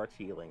he starts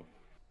healing.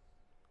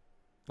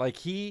 Like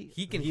he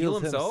can heal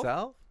heals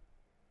himself?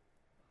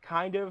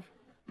 Kind of.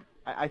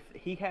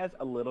 He has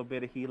a little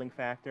bit of healing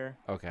factor,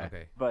 Okay.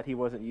 Okay. but he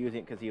wasn't using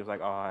it because he was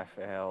like, "Oh, I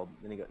failed."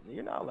 Then he goes,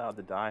 "You're not allowed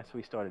to die," so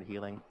he started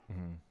healing.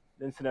 Mm-hmm.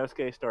 Then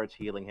Sanosuke starts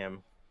healing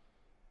him,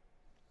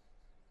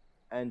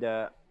 and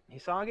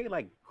Hisage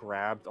like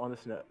grabs on the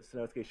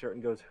Sanosuke shirt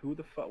and goes, "Who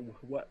the fuck?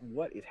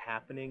 What is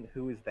happening?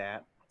 Who is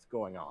that? What's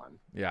going on?"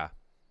 Yeah.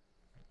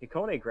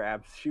 Hikone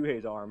grabs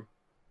Shuhei's arm.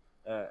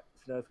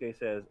 Sanosuke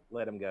says,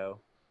 "Let him go."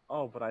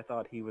 "Oh, but I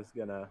thought he was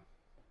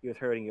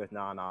hurting you."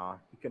 Nah,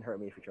 he couldn't hurt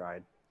me if he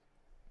tried."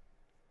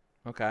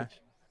 Okay.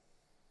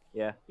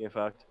 Yeah, you're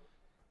fucked.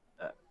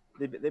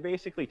 They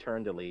basically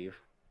turn to leave,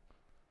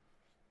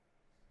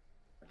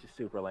 which is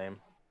super lame.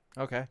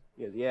 Okay.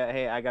 He goes, "Yeah,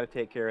 hey, I gotta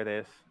take care of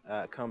this.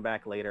 Come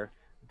back later.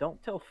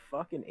 Don't tell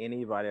fucking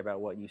anybody about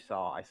what you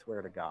saw. I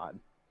swear to God."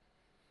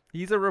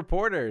 He's a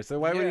reporter, so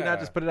why would he not Yeah.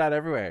 just put it out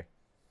everywhere?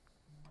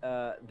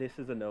 This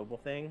is a noble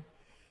thing.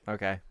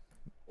 Okay.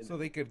 So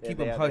they could They- keep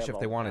they him have- hush they have if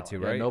they all the wanted to,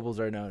 power. Yeah, right? nobles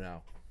are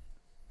no.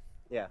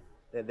 Yeah,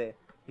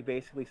 he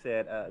basically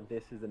said,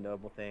 "This is a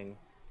noble thing.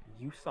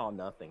 You saw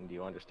nothing. Do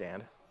you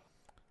understand?"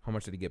 How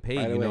much did he get By paid?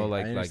 the You know, way,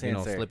 I like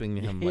understand, sir. slipping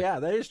him. Like, Yeah,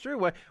 that is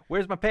true.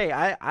 Where's my pay?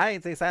 I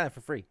ain't say silent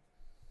for free.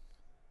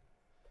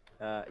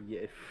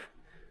 Yeah,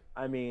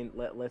 I mean,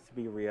 let's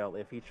be real.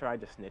 If he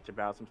tried to snitch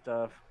about some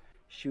stuff,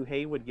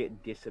 Shuhei would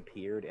get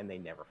disappeared and they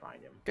never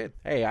find him. Good.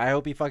 Hey, I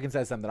hope he fucking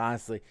says something,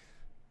 honestly.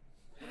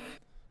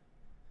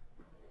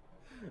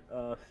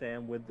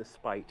 Sam with the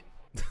spite.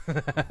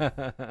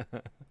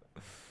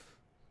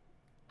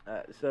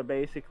 So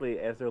basically,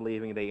 as they're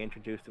leaving, they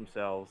introduce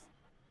themselves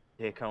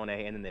to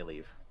Hikone and then they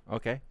leave.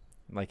 Okay.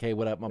 Like, hey,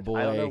 what up, my boy?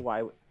 I don't know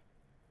why.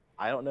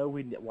 I don't know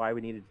why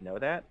we needed to know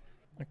that.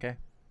 Okay.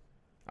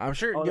 I'm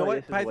sure. Oh, you know no, what,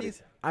 this is what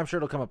Pythes? I'm sure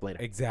it'll come up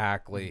later.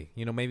 Exactly.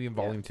 You know, maybe in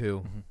volume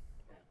 2.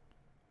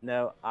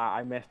 No,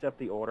 I messed up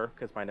the order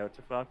because my notes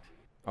are fucked.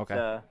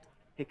 Okay.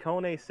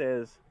 Hikone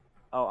says,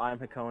 "Oh, I'm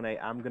Hikone.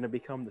 I'm gonna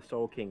become the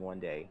Soul King one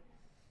day."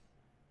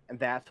 And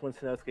that's when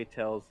Sanosuke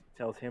tells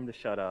him to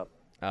shut up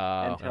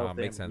and tells them,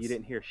 makes sense. "You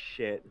didn't hear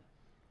shit."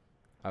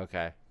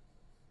 Okay.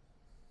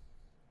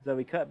 So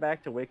we cut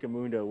back to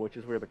Wakamundo, which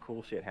is where the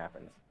cool shit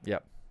happens.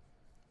 Yep.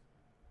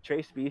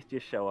 Trace Beast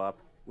just show up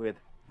with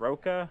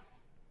Roka.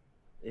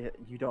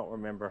 You don't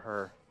remember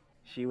her.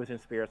 She was in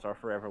Spirits Are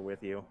Forever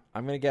with you.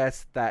 I'm gonna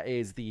guess that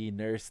is the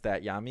nurse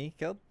that Yami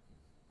killed.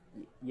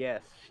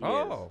 Yes, she is.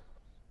 Oh.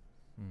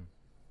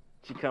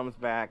 She comes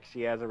back.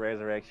 She has a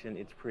resurrection.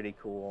 It's pretty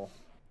cool.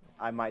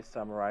 I might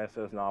summarize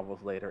those novels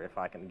later if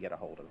I can get a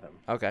hold of them.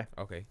 Okay.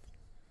 Okay.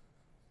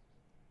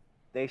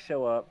 They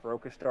show up.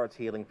 Roka starts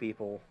healing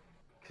people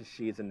because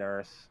she's a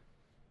nurse.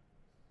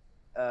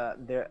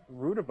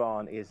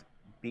 Rudabon is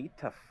beat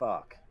to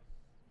fuck.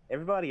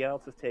 Everybody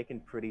else has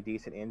taken pretty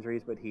decent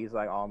injuries, but he's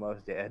like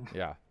almost dead.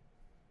 Yeah.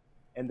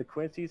 And the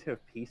Quincy's have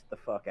pieced the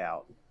fuck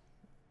out.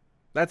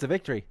 That's a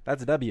victory.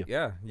 That's a W.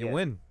 Yeah, you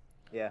win.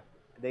 Yeah.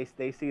 They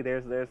see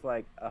there's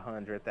like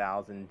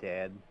 100,000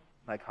 dead,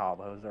 like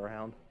hollows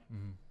around.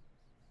 Mhm.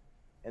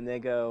 And they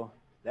go,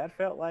 that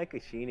felt like a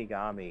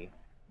Shinigami.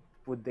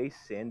 Would they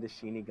send a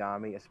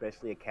Shinigami,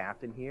 especially a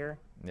captain here?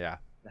 Yeah.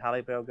 And Halle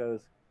Bell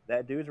goes,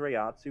 that dude's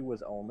Reiatsu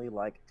was only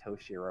like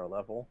Toshiro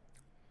level.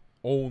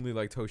 Only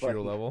like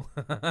Toshiro he- level.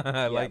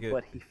 I like it.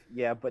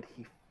 But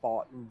he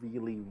fought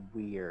really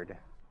weird.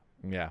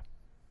 Yeah.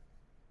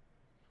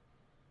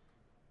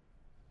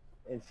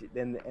 And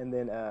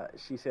then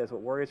she says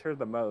what worries her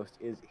the most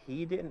is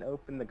he didn't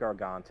open the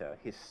Garganta.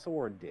 His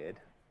sword did.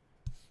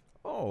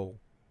 Oh.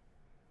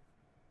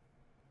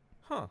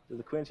 Huh. So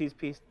the Quincy's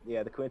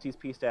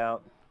pieced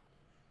out.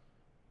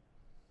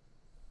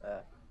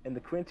 And the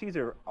Quincy's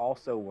are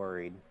also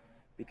worried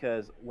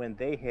because when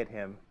they hit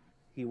him,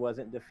 he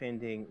wasn't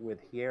defending with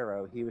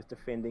Hiero, he was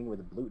defending with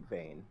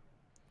Blutvein,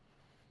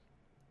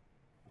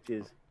 which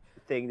is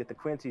the thing that the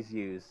Quincy's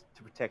use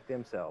to protect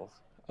themselves.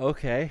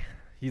 Okay.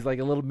 He's like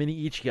a little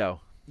mini Ichigo.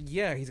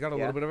 Yeah, he's got a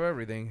little bit of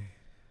everything.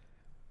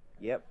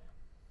 Yep.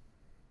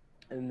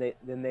 And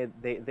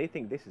they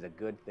think this is a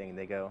good thing.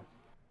 They go,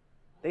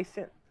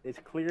 it's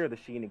clear the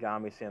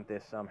Shinigami sent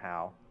this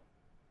somehow.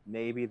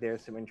 Maybe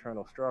there's some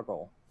internal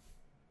struggle.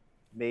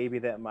 Maybe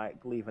that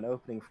might leave an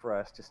opening for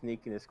us to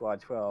sneak into Squad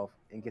 12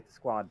 and get the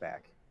squad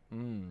back.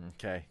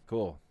 Okay,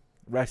 cool.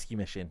 Rescue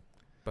mission.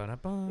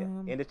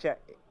 Ba-da-bum. Yeah.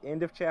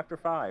 End of chapter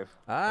 5.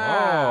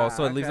 Oh,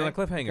 so it leaves on a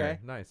okay, cliffhanger. okay.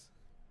 Nice.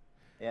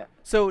 Yeah.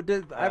 So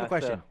I have a so-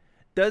 question.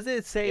 Does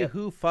it say Yeah.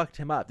 who fucked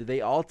him up? Did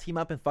they all team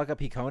up and fuck up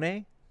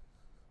Hikone?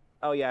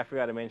 Oh yeah, I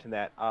forgot to mention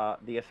that.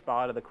 The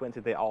Espada, the Quincy,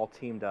 they all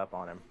teamed up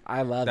on him.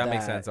 I love that. That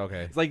makes sense.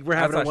 Okay. It's like we're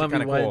having a That's actually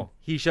 1v1. kinda cool.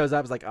 He shows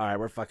up. It's like, all right,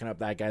 we're fucking up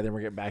that guy. Then we're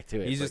getting back to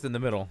it. He's It's just in the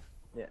middle.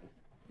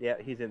 Yeah,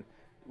 he's in.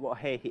 Well,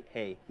 he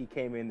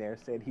came in there,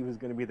 said he was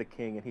going to be the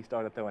king, and he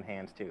started throwing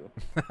hands too.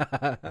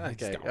 okay.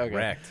 got Okay.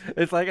 wrecked.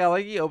 It's like I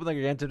like he opened the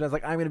Garganta and I was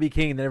like, I'm gonna be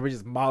king, and then everybody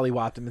just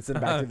mollywopped him and sent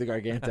him back through the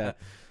Garganta.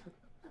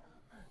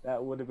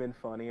 That would have been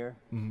funnier,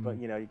 Mhm. but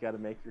you got to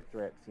make your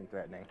threat seem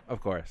threatening.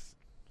 Of course.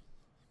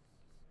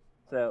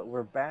 So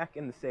we're back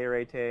in the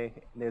Seirete.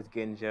 And there's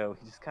Genjo.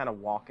 He's just kind of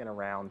walking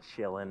around,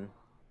 chilling,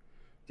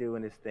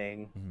 doing his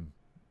thing,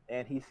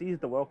 and he sees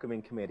the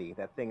welcoming committee.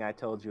 That thing I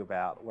told you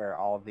about, where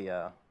all of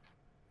the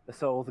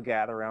souls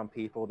gather around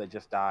people that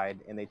just died,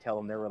 and they tell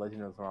them their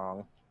religion was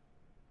wrong.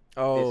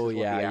 Oh is what the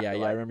yeah. I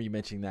afterlife- remember you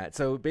mentioning that.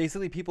 So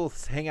basically, people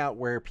hang out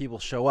where people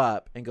show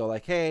up and go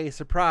like, "Hey,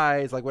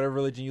 surprise! Like whatever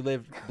religion you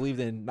believed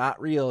in, not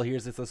real.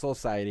 Here's this Soul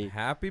Society."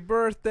 Happy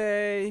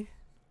birthday.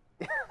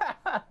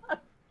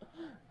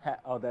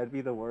 Oh, that'd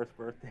be the worst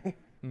birthday.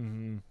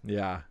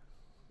 Yeah.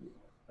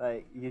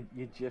 Like you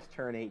just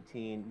turn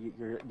 18,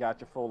 you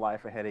got your full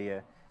life ahead of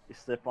you. You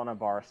slip on a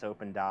bar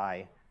soap and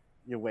die.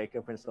 You wake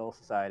up in Soul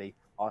Society.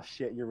 Oh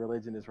shit, your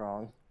religion is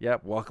wrong.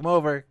 Yep. Welcome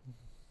over.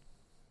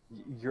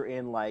 You're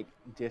in like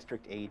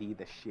District 80,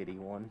 the shitty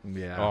one.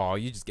 Yeah. Oh,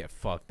 you just get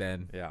fucked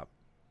then. Yeah.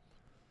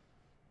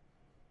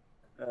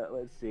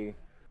 Let's see.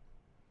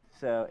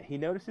 So he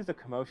notices a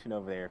commotion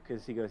over there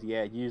because he goes,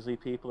 yeah, usually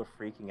people are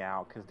freaking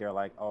out because they're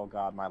like, oh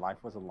god, my life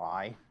was a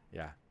lie.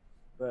 Yeah.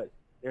 But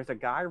there's a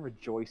guy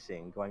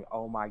rejoicing, going,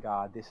 oh my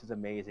god, this is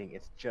amazing.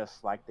 It's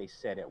just like they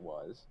said it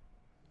was.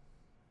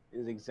 It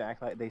is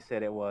exactly like they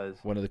said it was.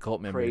 One of the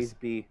cult members.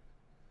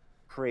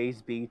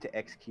 Praise be to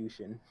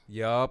execution.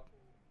 Yup.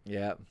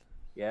 Yep.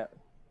 Yeah.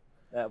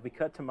 We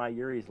cut to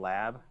Mayuri's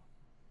lab.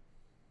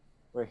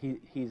 where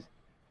he's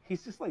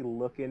just like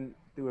looking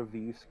through a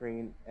view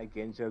screen at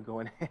Genjo,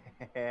 going,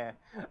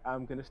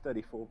 "I'm gonna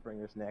study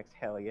Fullbringers next.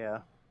 Hell yeah!"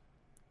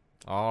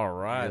 All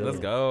right, let's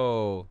Yeah.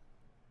 go.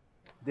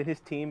 Then his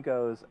team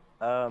goes,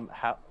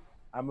 "How?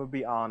 I'm gonna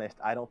be honest.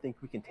 I don't think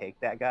we can take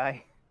that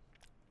guy."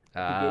 He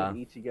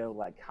gave Ichigo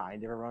like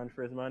kind of a run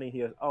for his money. He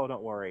goes, "Oh,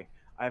 don't worry.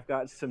 I've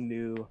got some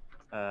new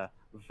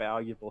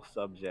valuable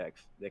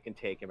subjects that can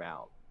take him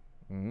out."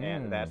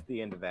 And that's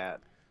the end of that.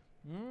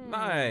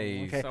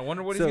 Nice. Okay. I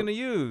wonder what So- he's gonna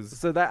use.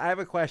 So that I have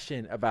a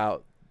question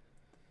about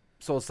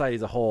Soul Society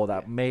as a whole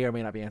that may or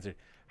may not be answered.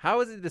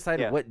 How is it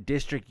decided Yeah. what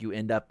district you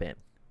end up in?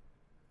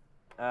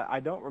 I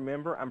don't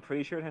remember. I'm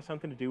pretty sure it has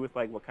something to do with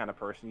like what kind of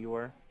person you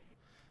are.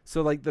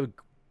 So like the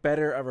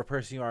better of a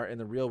person you are in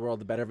the real world,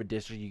 the better of a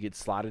district you get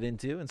slotted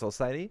into in Soul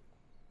Society?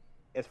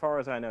 As far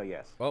as I know,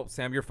 yes. Well,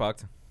 Sam, you're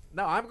fucked.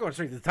 No, I'm going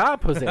straight to the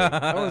top, Jose.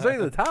 I'm going straight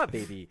to the top,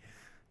 baby.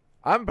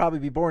 I'm probably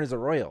be born as a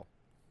royal.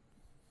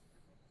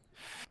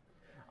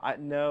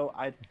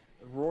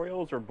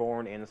 Royals are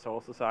born in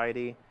Soul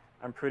Society.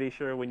 I'm pretty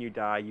sure when you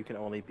die, you can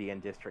only be in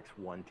districts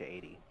 1 to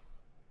 80.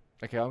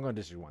 Okay, I'm going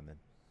District 1 then.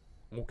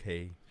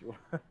 Okay.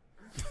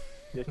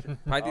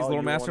 District- Pythi's Oh, little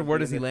you master, wanna where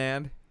be does in he the-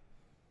 land?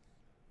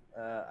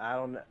 I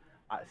don't know.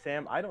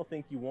 Sam, I don't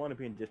think you want to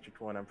be in District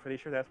 1. I'm pretty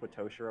sure that's where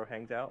Toshiro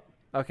hangs out.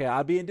 Okay,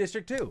 I'll be in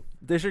District 2.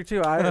 District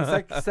 2.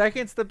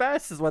 Second's the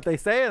best is what they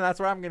say, and that's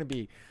where I'm going to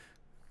be.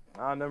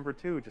 Number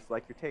 2, just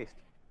like your taste.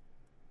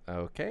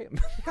 Okay.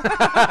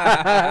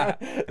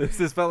 This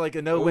just felt like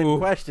a no-win Ooh.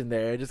 question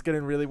there. I just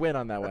couldn't really win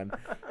on that one.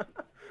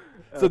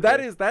 So that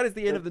is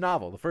the end of the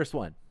novel, the first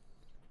one.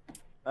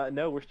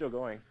 No, we're still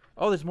going.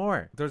 Oh, there's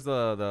more. There's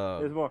There's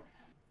the more.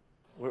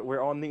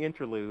 We're on the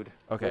interlude.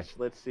 Okay.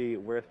 Let's see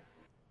where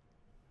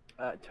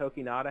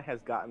Tokinata has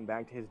gotten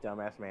back to his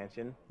dumbass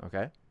mansion,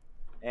 Okay.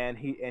 and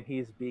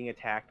he's being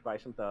attacked by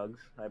some thugs.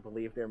 I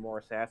believe there are more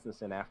assassins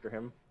sent after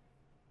him.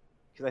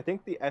 Because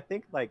I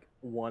think like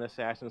one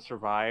assassin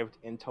survived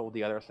and told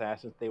the other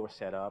assassins they were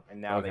set up, and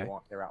now Okay.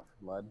 they're out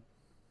for blood.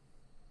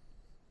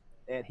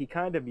 And he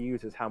kind of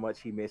muses how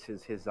much he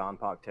misses his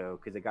Zanpakuto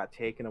because it got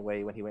taken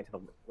away when he went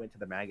to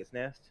the maggot's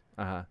nest.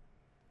 Uh-huh.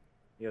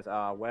 He goes,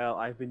 well,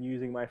 I've been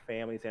using my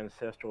family's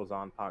ancestral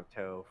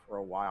Zanpakuto for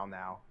a while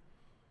now.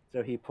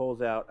 So he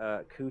pulls out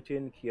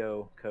Kuten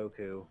Kyo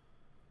Koku,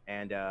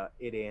 and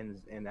it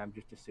ends, and I'm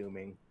just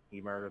assuming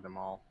he murdered them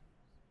all.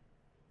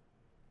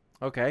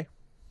 Okay.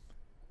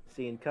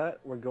 Scene cut.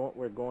 We're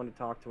going to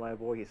talk to my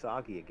boy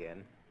Hisagi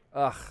again.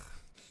 Ugh.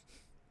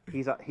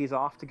 He's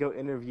off to go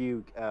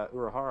interview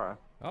Urahara.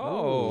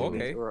 Oh,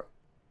 okay.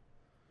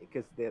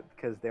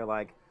 Because they're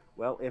like,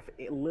 well, if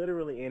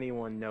literally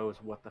anyone knows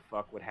what the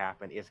fuck would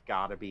happen, it's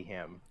gotta be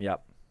him.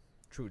 Yep.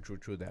 True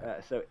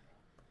that. So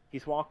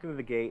he's walking to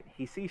the gate.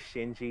 He sees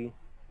Shinji.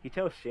 He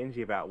tells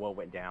Shinji about what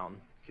went down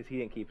because he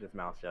didn't keep his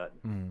mouth shut.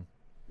 Mm.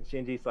 And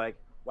Shinji's like,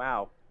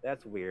 wow,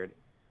 that's weird.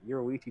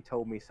 Yoruichi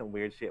told me some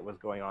weird shit was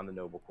going on in the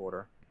Noble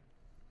Quarter.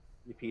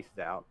 He pieces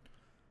out.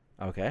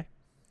 Okay.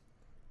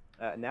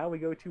 Now we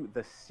go to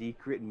the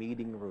secret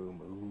meeting room.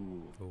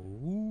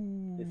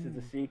 Ooh. This is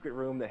the secret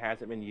room that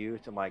hasn't been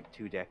used in like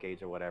 2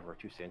 decades or whatever,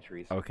 2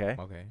 centuries. Okay.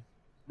 Okay.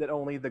 That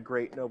only the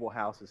great noble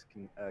houses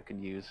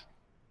can use.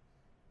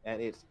 And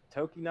it's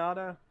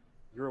Tokinata,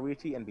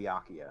 Yoruichi, and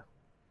Byakuya.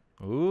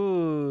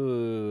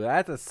 Ooh,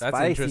 that's a That's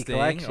spicy interesting.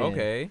 collection.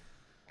 Okay.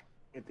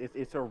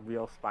 It's a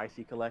real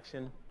spicy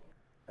collection.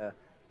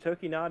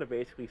 Tokinata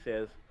basically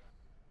says,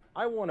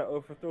 I want to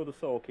overthrow the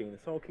Soul King. The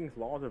Soul King's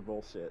laws are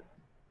bullshit.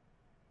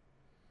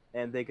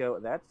 And they go,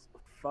 that's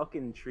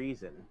fucking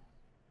treason.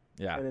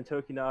 Yeah. And then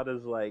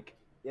Tokinata's like,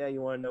 yeah,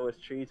 you want to know it's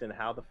treason?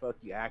 How the fuck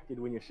you acted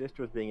when your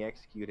sister was being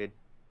executed?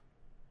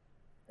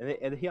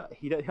 And he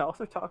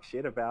also talks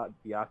shit about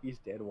Byakuya's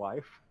dead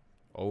wife.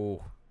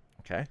 Oh.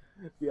 Okay.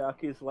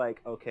 Byakuya's like,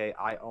 okay,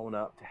 I own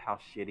up to how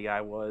shitty I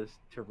was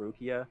to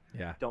Rukia.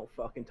 Yeah. Don't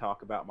fucking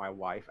talk about my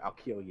wife. I'll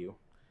kill you.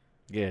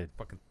 Good.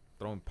 Fucking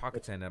throwing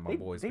pocket sand at my They-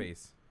 boy's they-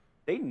 face.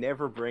 They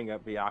never bring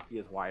up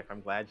Byakuya's wife.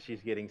 I'm glad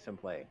she's getting some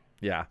play.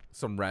 Yeah.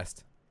 Some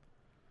rest.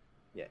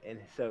 Yeah, and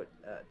so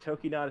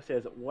Tokinata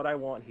says, what I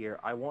want here,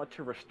 I want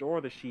to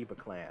restore the Shiba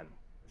clan.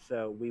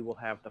 So we will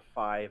have the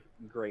 5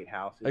 great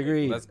houses.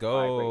 Agreed. Let's The 5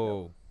 great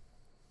go.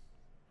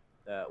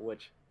 nobles.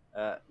 Which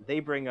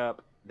they bring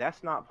up,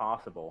 that's not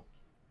possible.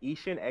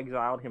 Ishin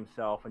exiled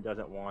himself and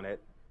doesn't want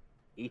it.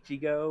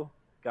 Ichigo,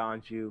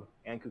 Ganju,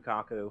 and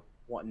Kukaku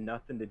want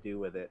nothing to do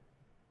with it.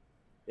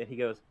 Then he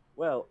goes,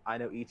 well, I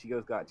know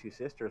Ichigo's got 2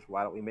 sisters.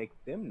 Why don't we make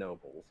them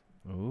nobles?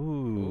 Ooh.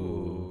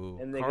 Ooh.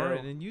 And they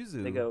Karin go- and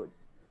Yuzu. They go,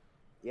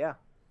 yeah,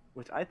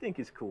 which I think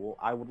is cool.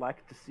 I would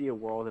like to see a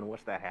world in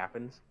which that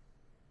happens.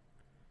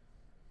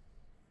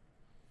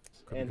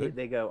 Could be And good.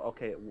 they go,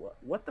 okay,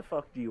 what the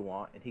fuck do you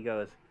want? And he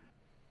goes,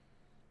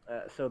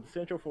 so the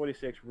Central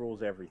 46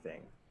 rules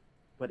everything.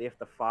 But if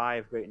the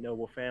 5 great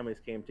noble families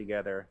came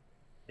together,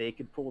 they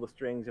could pull the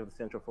strings of the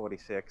Central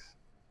 46,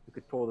 who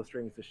could pull the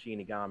strings of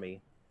Shinigami,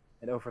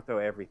 and overthrow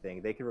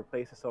everything. They could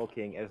replace the Soul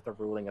King as the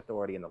ruling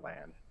authority in the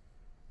land.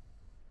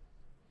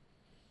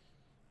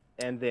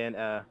 And then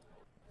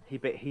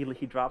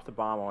he drops a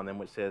bomb on them,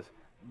 which says,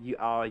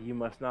 "You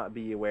must not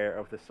be aware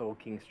of the Soul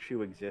King's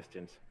true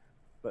existence,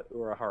 but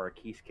Urahara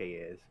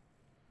Kisuke is."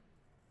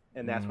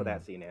 And that's where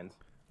that scene ends.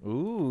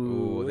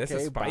 Ooh, this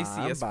is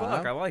spicy as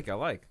fuck. I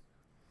like.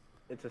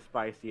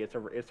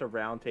 It's a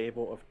round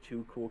table of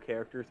 2 cool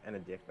characters and a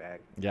dick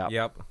bag. Yeah.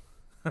 Yep.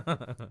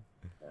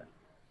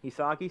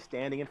 Hisaki's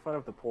standing in front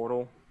of the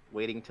portal,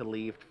 waiting to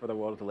leave for the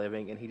world of the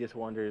living, and he just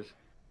wonders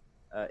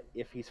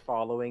if he's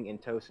following in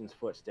Tosen's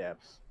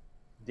footsteps.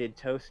 Did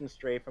Tosen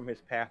stray from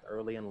his path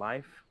early in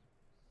life,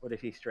 or did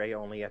he stray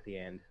only at the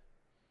end?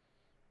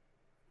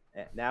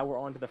 And now we're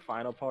on to the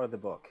final part of the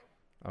book.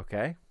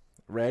 Okay.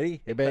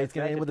 Ready? It's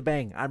gonna end with a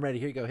bang. I'm ready.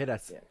 Here you go. Hit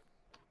us.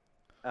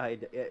 Yeah.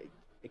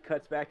 It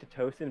cuts back to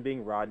Tosen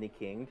being Rodney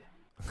Kinged.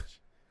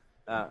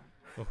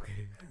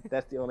 Okay.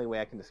 That's the only way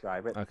I can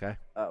describe it. Okay.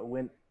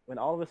 When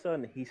all of a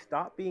sudden he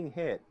stopped being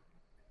hit,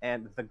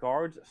 and the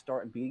guards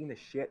start beating the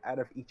shit out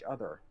of each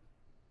other.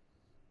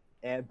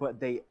 But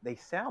they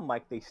sound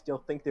like they still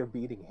think they're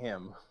beating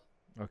him.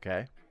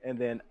 Okay. And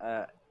then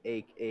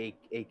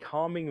a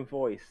calming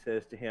voice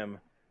says to him,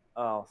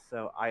 "Oh,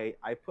 so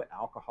I put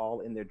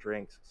alcohol in their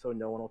drinks so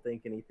no one will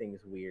think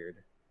anything's weird."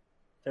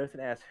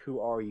 Tosen asks, "Who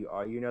are you?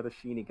 Are you another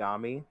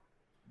Shinigami?"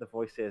 The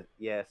voice says,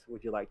 "Yes.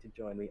 Would you like to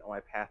join me on my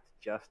path to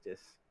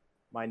justice?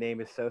 My name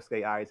is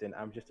Sosuke Aizen.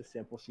 I'm just a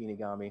simple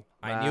Shinigami."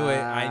 I knew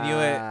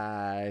it.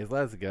 Nice.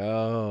 Let's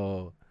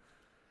go.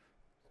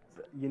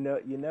 You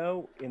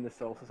know, in the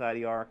Soul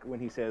Society arc, when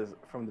he says,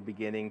 "From the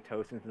beginning,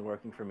 Tosen's been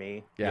working for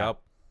me." Yeah.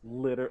 Yep.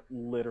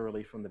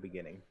 Literally from the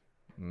beginning.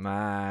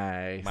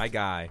 Nice. My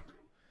guy.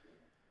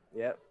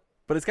 Yep.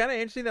 But it's kind of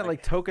interesting that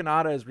like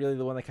Tokunada is really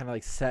the one that kind of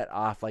like set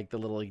off like the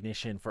little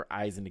ignition for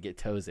Aizen to get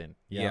Tosen.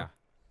 Yeah.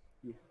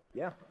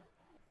 Yeah.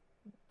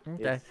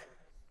 Okay.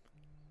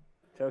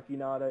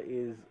 Tokunada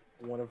is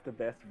one of the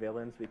best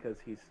villains because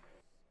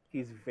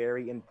he's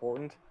very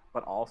important,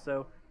 but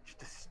also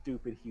just a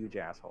stupid huge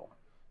asshole.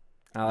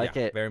 I like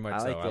it. Very much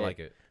so. I like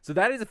it. So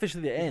that is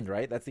officially the end,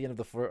 right? That's the end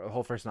of the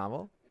whole first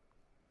novel.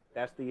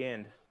 That's the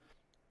end.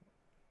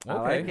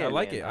 Okay. I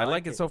like it. I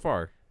like it so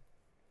far.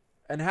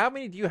 And how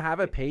many do you have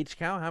a page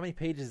count? How many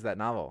pages is that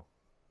novel?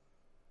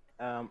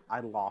 I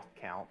lost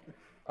count.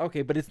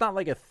 Okay, but it's not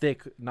like a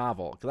thick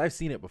novel because I've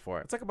seen it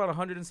before. It's like about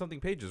 100 and something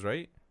pages,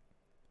 right?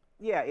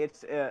 Yeah,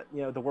 it's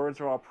the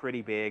words are all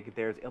pretty big.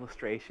 There's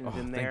illustrations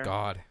in there. Thank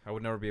God. I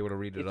would never be able to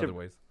read it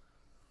otherwise.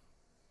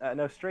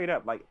 No, straight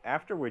up. Like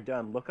after we're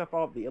done, look up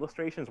all the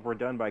illustrations were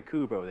done by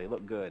Kubo. They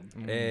look good.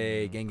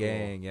 Hey,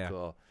 gang, yeah.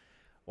 Cool.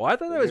 Well, I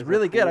thought that was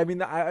really good. I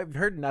mean, I've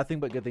heard nothing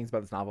but good things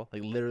about this novel.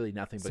 Like literally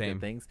nothing but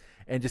good things,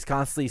 and just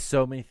constantly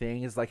so many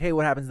things. Like, hey,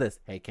 what happens to this?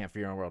 Hey, can't for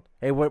your own world.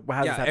 Hey, what? How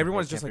does this happen?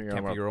 Everyone's just like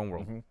can't for your own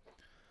world. Mm-hmm.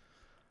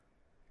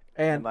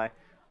 And like,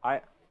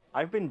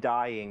 I've been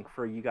dying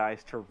for you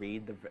guys to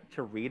read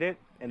it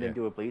and then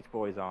do a Bleach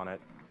Boys on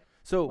it.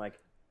 So like,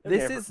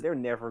 they're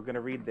never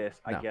gonna read this.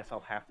 No. I guess I'll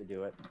have to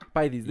do it.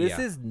 By these, this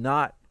is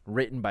not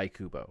written by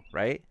Kubo,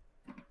 right?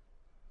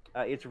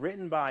 It's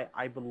written by,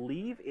 I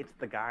believe it's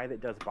the guy that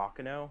does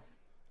Baccano.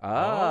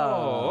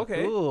 Oh,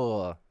 okay.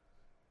 Cool.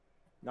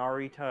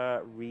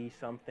 Narita Re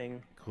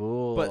something.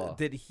 Cool. But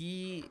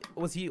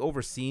was he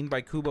overseen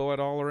by Kubo at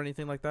all or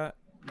anything like that?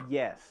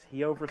 Yes,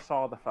 he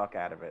oversaw the fuck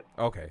out of it.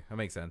 Okay, that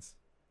makes sense.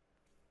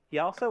 He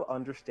also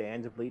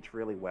understands Bleach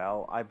really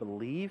well. I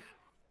believe,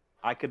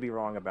 I could be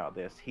wrong about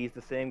this. He's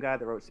the same guy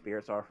that wrote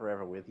Spirits Are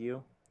Forever With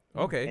You.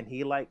 Okay. And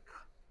he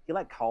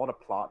called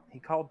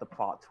the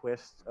plot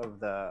twist of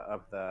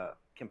the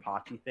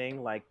Kenpachi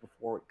thing like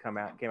before it came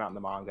out in the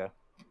manga.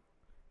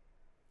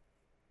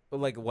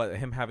 Like what?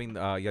 Him having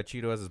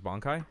Yachido as his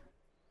Bankai?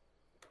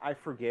 I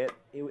forget.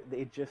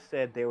 It just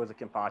said there was a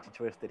Kenpachi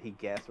twist that he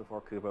guessed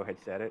before Kubo had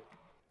said it.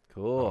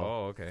 Cool.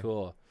 Oh, okay.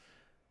 Cool.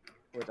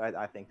 Which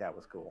I think that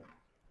was cool.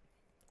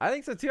 I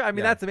think so too. I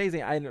mean, that's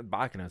amazing.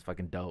 Baccano is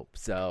fucking dope.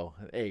 So,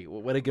 hey,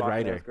 what a good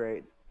writer. That's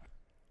great.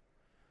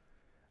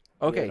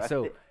 Okay,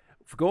 so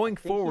going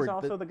forward, he's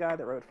also the guy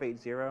that wrote Fate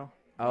Zero.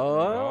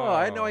 Oh,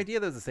 I had no idea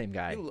that was the same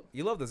guy.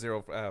 You love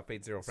the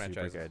Fate Zero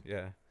franchise. Good.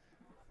 Yeah.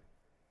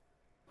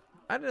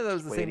 I didn't know that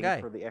was the same guy.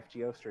 For the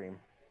FGO stream.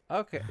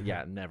 Okay.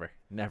 Yeah, never,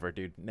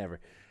 dude, never.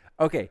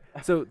 Okay,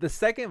 so the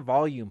second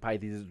volume,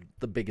 Pythes, is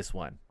the biggest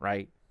one,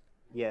 right?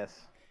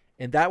 Yes.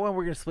 And that one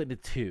we're gonna split into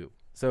two.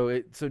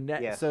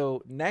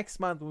 So next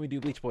month when we do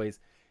Bleach Boys,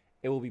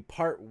 it will be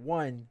part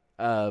 1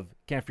 of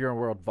Camp Your Own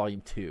World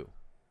Volume 2.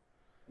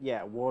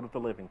 Yeah, World of the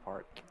Living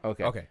part.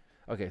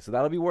 Okay, so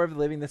that'll be War of the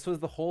Living. This was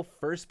the whole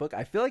first book.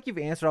 I feel like you've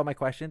answered all my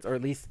questions, or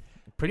at least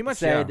pretty much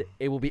said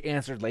it will be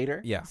answered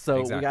later. Yeah, so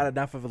exactly. We got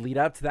enough of a lead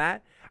up to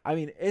that. I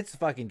mean, it's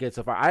fucking good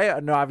so far. I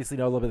obviously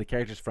know a little bit of the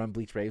characters from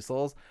Bleach Brave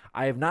Souls.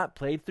 I have not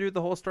played through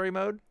the whole story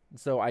mode,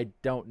 so I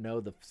don't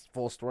know the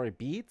full story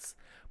beats,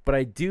 but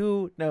I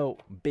do know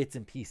bits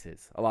and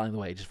pieces along the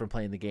way just from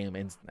playing the game,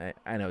 and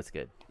I know it's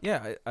good.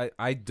 Yeah,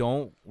 I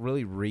don't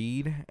really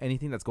read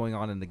anything that's going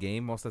on in the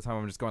game. Most of the time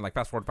I'm just going like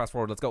fast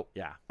forward, let's go.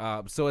 Yeah.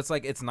 So it's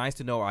like it's nice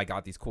to know I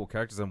got these cool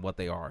characters and what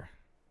they are.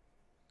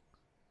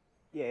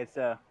 Yeah,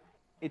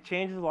 it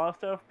changes a lot of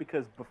stuff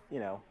because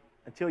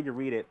until you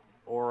read it,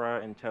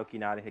 Aura and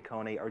Tokinari and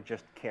Hikone are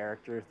just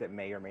characters that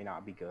may or may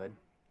not be good.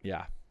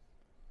 Yeah.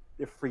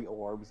 They're free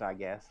orbs, I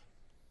guess.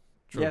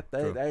 True, Yeah,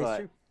 true. that is But-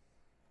 true.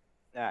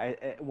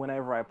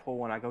 Whenever I pull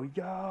one, I go,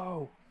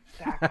 yo,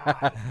 that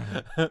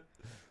guy.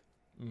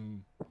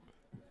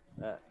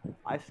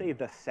 I say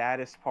the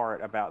saddest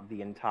part about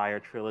the entire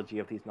trilogy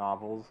of these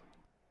novels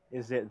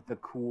is that the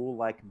cool,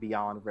 like,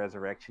 Beyond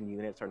Resurrection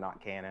units are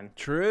not canon.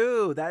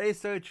 True. That is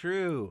so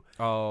true.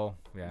 Oh,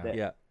 yeah. That-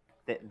 Yeah.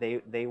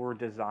 They were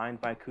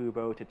designed by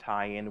Kubo to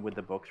tie in with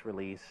the book's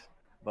release,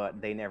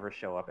 but they never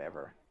show up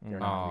ever. They're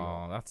not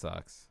real. Oh, that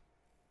sucks.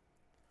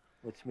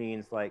 Which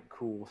means, like,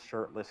 cool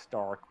shirtless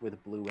Stark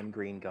with blue and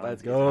green guns.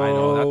 Let's is go. I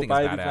know, that thing is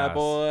Python's my badass.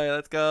 boy.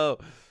 Let's go.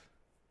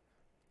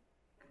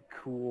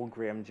 Cool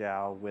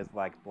Grimjow with,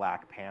 like,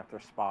 Black Panther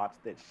spots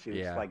that shoots,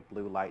 Yeah. like,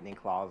 blue lightning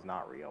claws,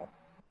 not real.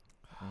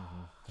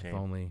 If Shame.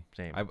 only.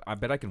 Shame. I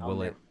bet I can I'll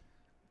will it. never-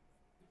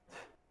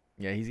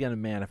 Yeah, he's gonna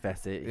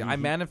manifest it. I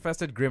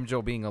manifested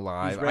Grimjoe being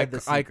alive. read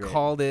the I secret.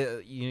 called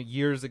it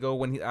years ago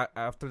when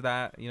after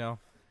that,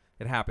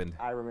 it happened.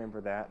 I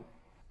remember that.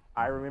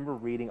 I remember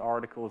reading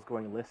articles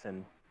going,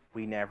 listen,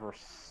 we never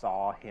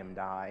saw him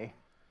die.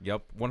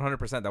 Yep,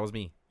 100%. That was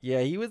me.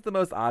 Yeah, he was the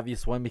most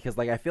obvious one because,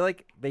 like, I feel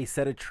like they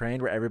set a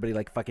trend where everybody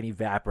like fucking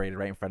evaporated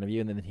right in front of you,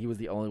 and then he was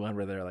the only one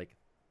where they're like,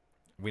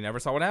 We never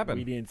saw what "We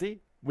happened. didn't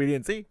see. We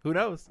didn't see. Who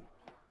knows?"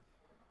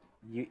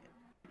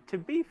 To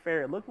be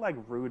fair, it looked like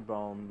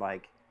Rudebone,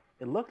 like,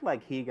 it looked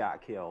like he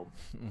got killed.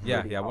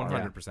 Yeah, pretty yeah,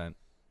 hard. 100%.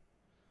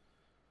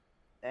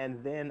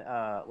 And then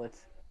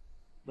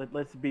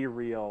let's be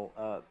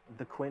real.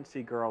 The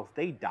Quincy girls,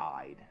 they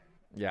died,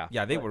 Yeah.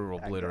 Yeah, they But were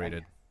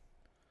obliterated.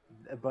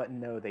 but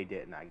no, they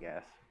didn't. I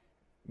guess.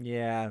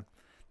 Yeah.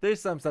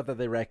 There's some stuff that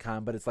they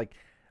retcon, but it's like,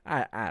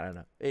 I don't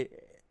know.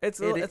 It's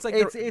It's like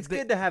it's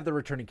good to have the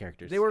returning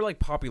characters. They were like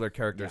popular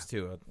characters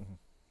too.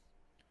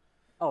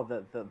 Oh,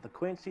 the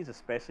Quincy's,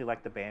 especially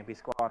like the Bambi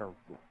Squad, are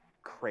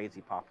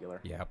crazy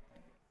popular. Yeah.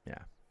 Yeah.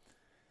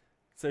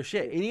 So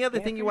shit. Any other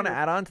thing you want to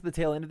add on to the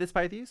tail end of this,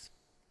 Pythes?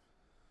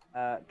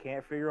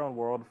 Can't Fear Your Own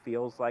World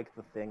feels like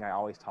the thing I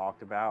always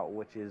talked about,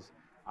 which is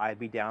I'd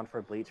be down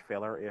for Bleach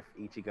filler if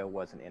Ichigo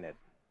wasn't in it.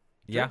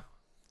 Yeah.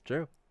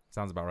 True.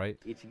 Sounds about right.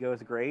 Ichigo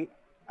is great.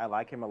 I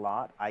like him a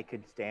lot. I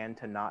could stand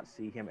to not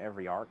see him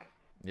every arc.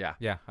 Yeah.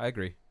 Yeah, I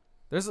agree.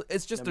 It's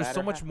just No there's so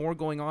matter much how- more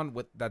going on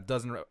with that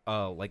doesn't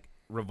like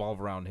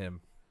revolve around him.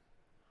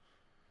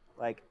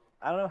 Like,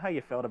 I don't know how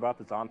you felt about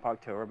the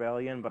Zanpakuto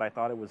Rebellion, but I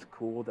thought it was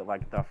cool that,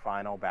 like, the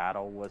final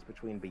battle was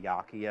between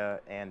Byakuya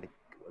and,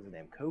 what's his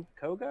name,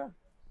 Koga?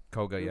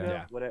 Koga, yeah.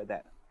 Yeah. Whatever,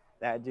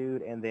 that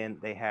dude, and then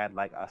they had,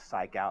 like, a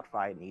psych out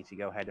fight, and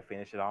Ichigo had to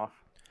finish it off.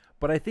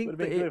 But I Would think have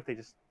that been good if they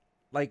just...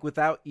 like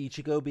without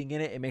Ichigo being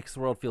in it, it makes the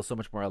world feel so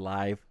much more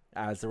alive.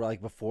 As they were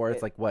like before,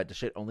 it's like, what, does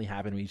shit only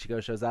happen when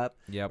Ichigo shows up?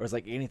 Yep. Or it's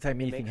like anytime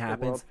anything makes the world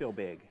happens, feel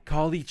big.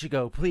 call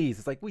Ichigo, please.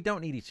 It's like, we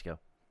don't need Ichigo.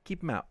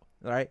 Keep him out.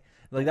 All right?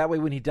 Like that way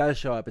when he does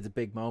show up, it's a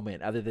big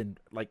moment. Other than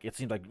like it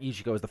seems like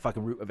Ichigo is the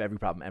fucking root of every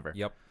problem ever.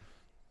 Yep.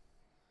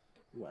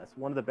 Yes,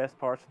 one of the best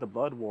parts of the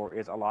Blood War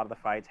is a lot of the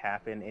fights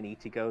happen, and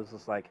Ichigo's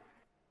just, like,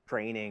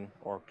 training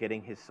or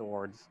getting his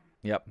swords.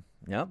 Yep.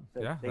 Yep.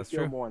 So Yeah, they that's feel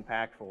true. more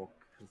impactful.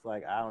 It's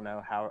like, I don't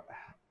know how...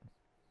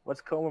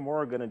 What's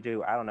Komamura gonna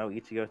do? I don't know.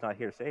 Ichigo's not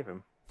here to save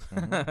him.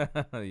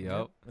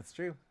 Yep. That's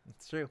true.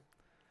 That's true.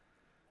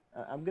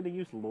 I'm gonna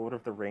use Lord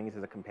of the Rings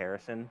as a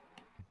comparison.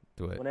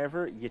 Do it.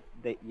 Whenever you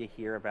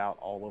hear about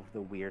all of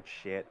the weird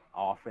shit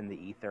off in the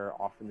ether,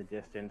 off in the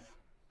distance,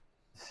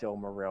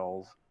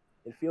 Silmarils,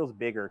 it feels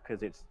bigger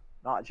because it's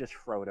not just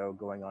Frodo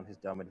going on his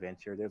dumb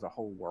adventure. There's a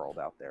whole world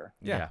out there.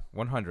 Yeah.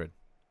 100.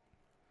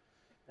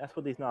 That's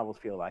what these novels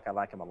feel like. I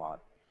like them a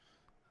lot.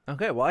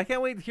 Okay, well, I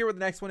can't wait to hear what the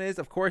next one is.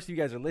 Of course, you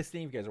guys are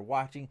listening. If you guys are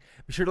watching,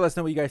 be sure to let us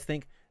know what you guys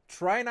think.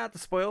 Try not to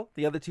spoil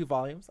the other two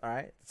volumes, all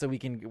right? So we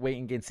can wait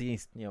and get see,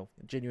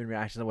 genuine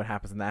reactions on what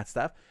happens in that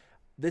stuff.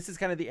 This is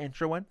kind of the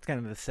intro one. It's kind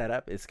of the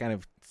setup. It's kind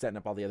of setting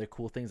up all the other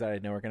cool things that I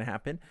know are going to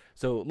happen.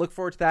 So look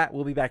forward to that.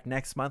 We'll be back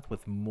next month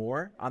with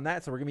more on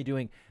that. So we're going to be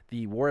doing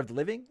the War of the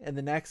Living and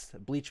the next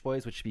Bleach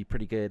Boys, which should be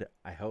pretty good.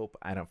 I hope.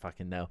 I don't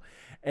fucking know.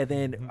 And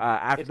then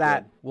after It's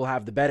that, good. we'll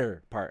have the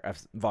better part of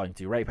Volume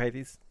 2. Right,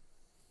 Pythes?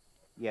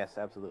 Yes,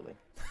 absolutely.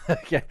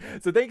 Okay,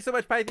 so thanks so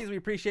much, Pythes. We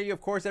appreciate you. Of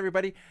course,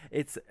 everybody,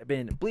 it's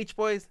been Bleach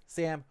Boys,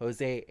 Sam,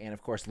 Jose, and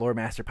of course, Lore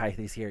Master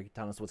Pythes here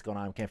telling us what's going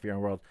on in Camp Fear Your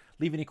Own World.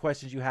 Leave any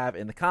questions you have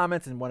in the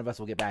comments, and one of us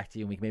will get back to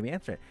you, and we can maybe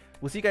answer it.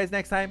 We'll see you guys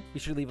next time. Be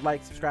sure to leave a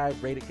like,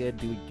 subscribe, rate it good,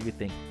 do your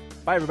thing.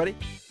 Bye, everybody.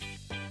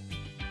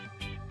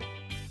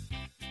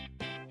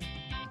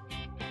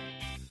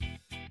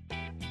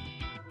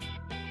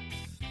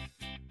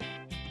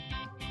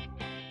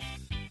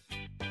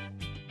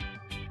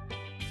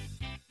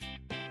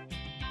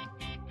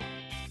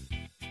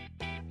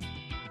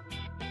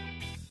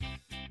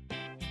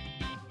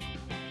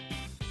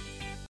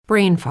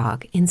 Brain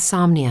fog,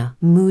 insomnia,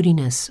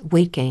 moodiness,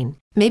 weight gain.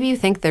 Maybe you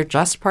think they're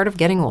just part of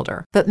getting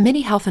older, but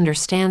MIDI Health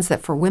understands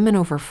that for women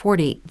over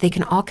 40, they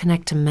can all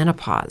connect to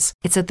menopause.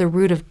 It's at the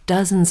root of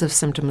dozens of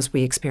symptoms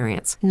we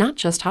experience, not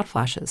just hot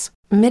flashes.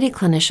 MIDI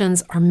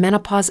clinicians are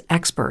menopause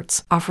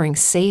experts offering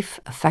safe,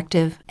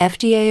 effective,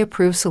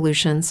 FDA-approved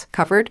solutions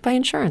covered by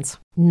insurance.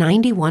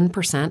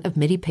 91% of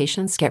MIDI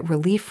patients get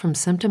relief from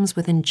symptoms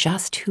within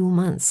just 2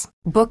 months.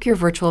 Book your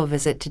virtual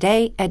visit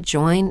today at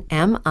joinmidi.com.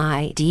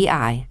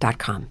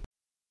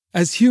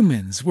 As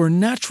humans, we're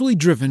naturally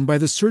driven by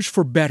the search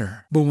for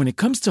better. But when it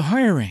comes to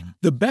hiring,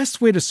 the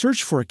best way to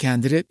search for a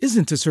candidate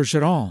isn't to search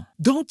at all.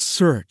 Don't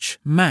search,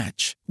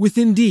 match with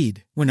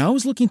Indeed. When I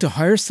was looking to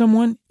hire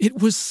someone,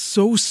 it was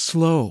so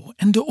slow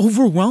and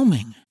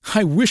overwhelming.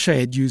 I wish I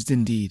had used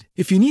Indeed.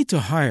 If you need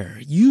to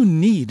hire, you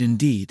need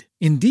Indeed.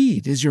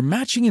 Indeed is your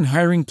matching and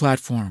hiring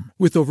platform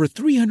with over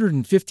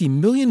 350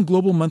 million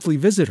global monthly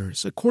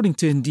visitors, according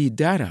to Indeed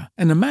data,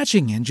 and a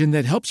matching engine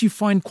that helps you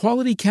find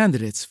quality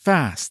candidates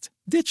fast.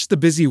 Ditch the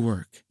busy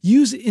work.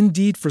 Use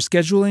Indeed for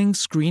scheduling,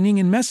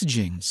 screening, and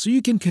messaging so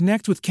you can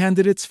connect with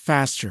candidates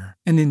faster.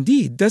 And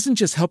Indeed doesn't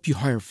just help you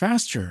hire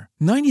faster.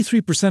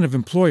 93% of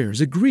employers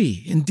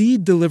agree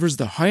Indeed delivers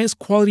the highest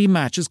quality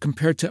matches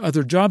compared to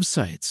other job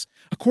sites,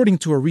 according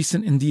to a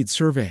recent Indeed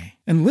survey.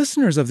 And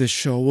listeners of this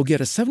show will get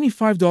a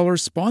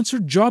 $75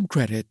 sponsored job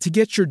credit to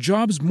get your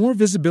jobs more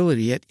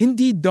visibility at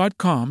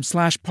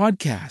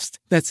Indeed.com/podcast.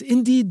 That's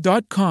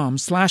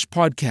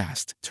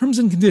Indeed.com/podcast. Terms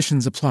and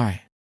conditions apply.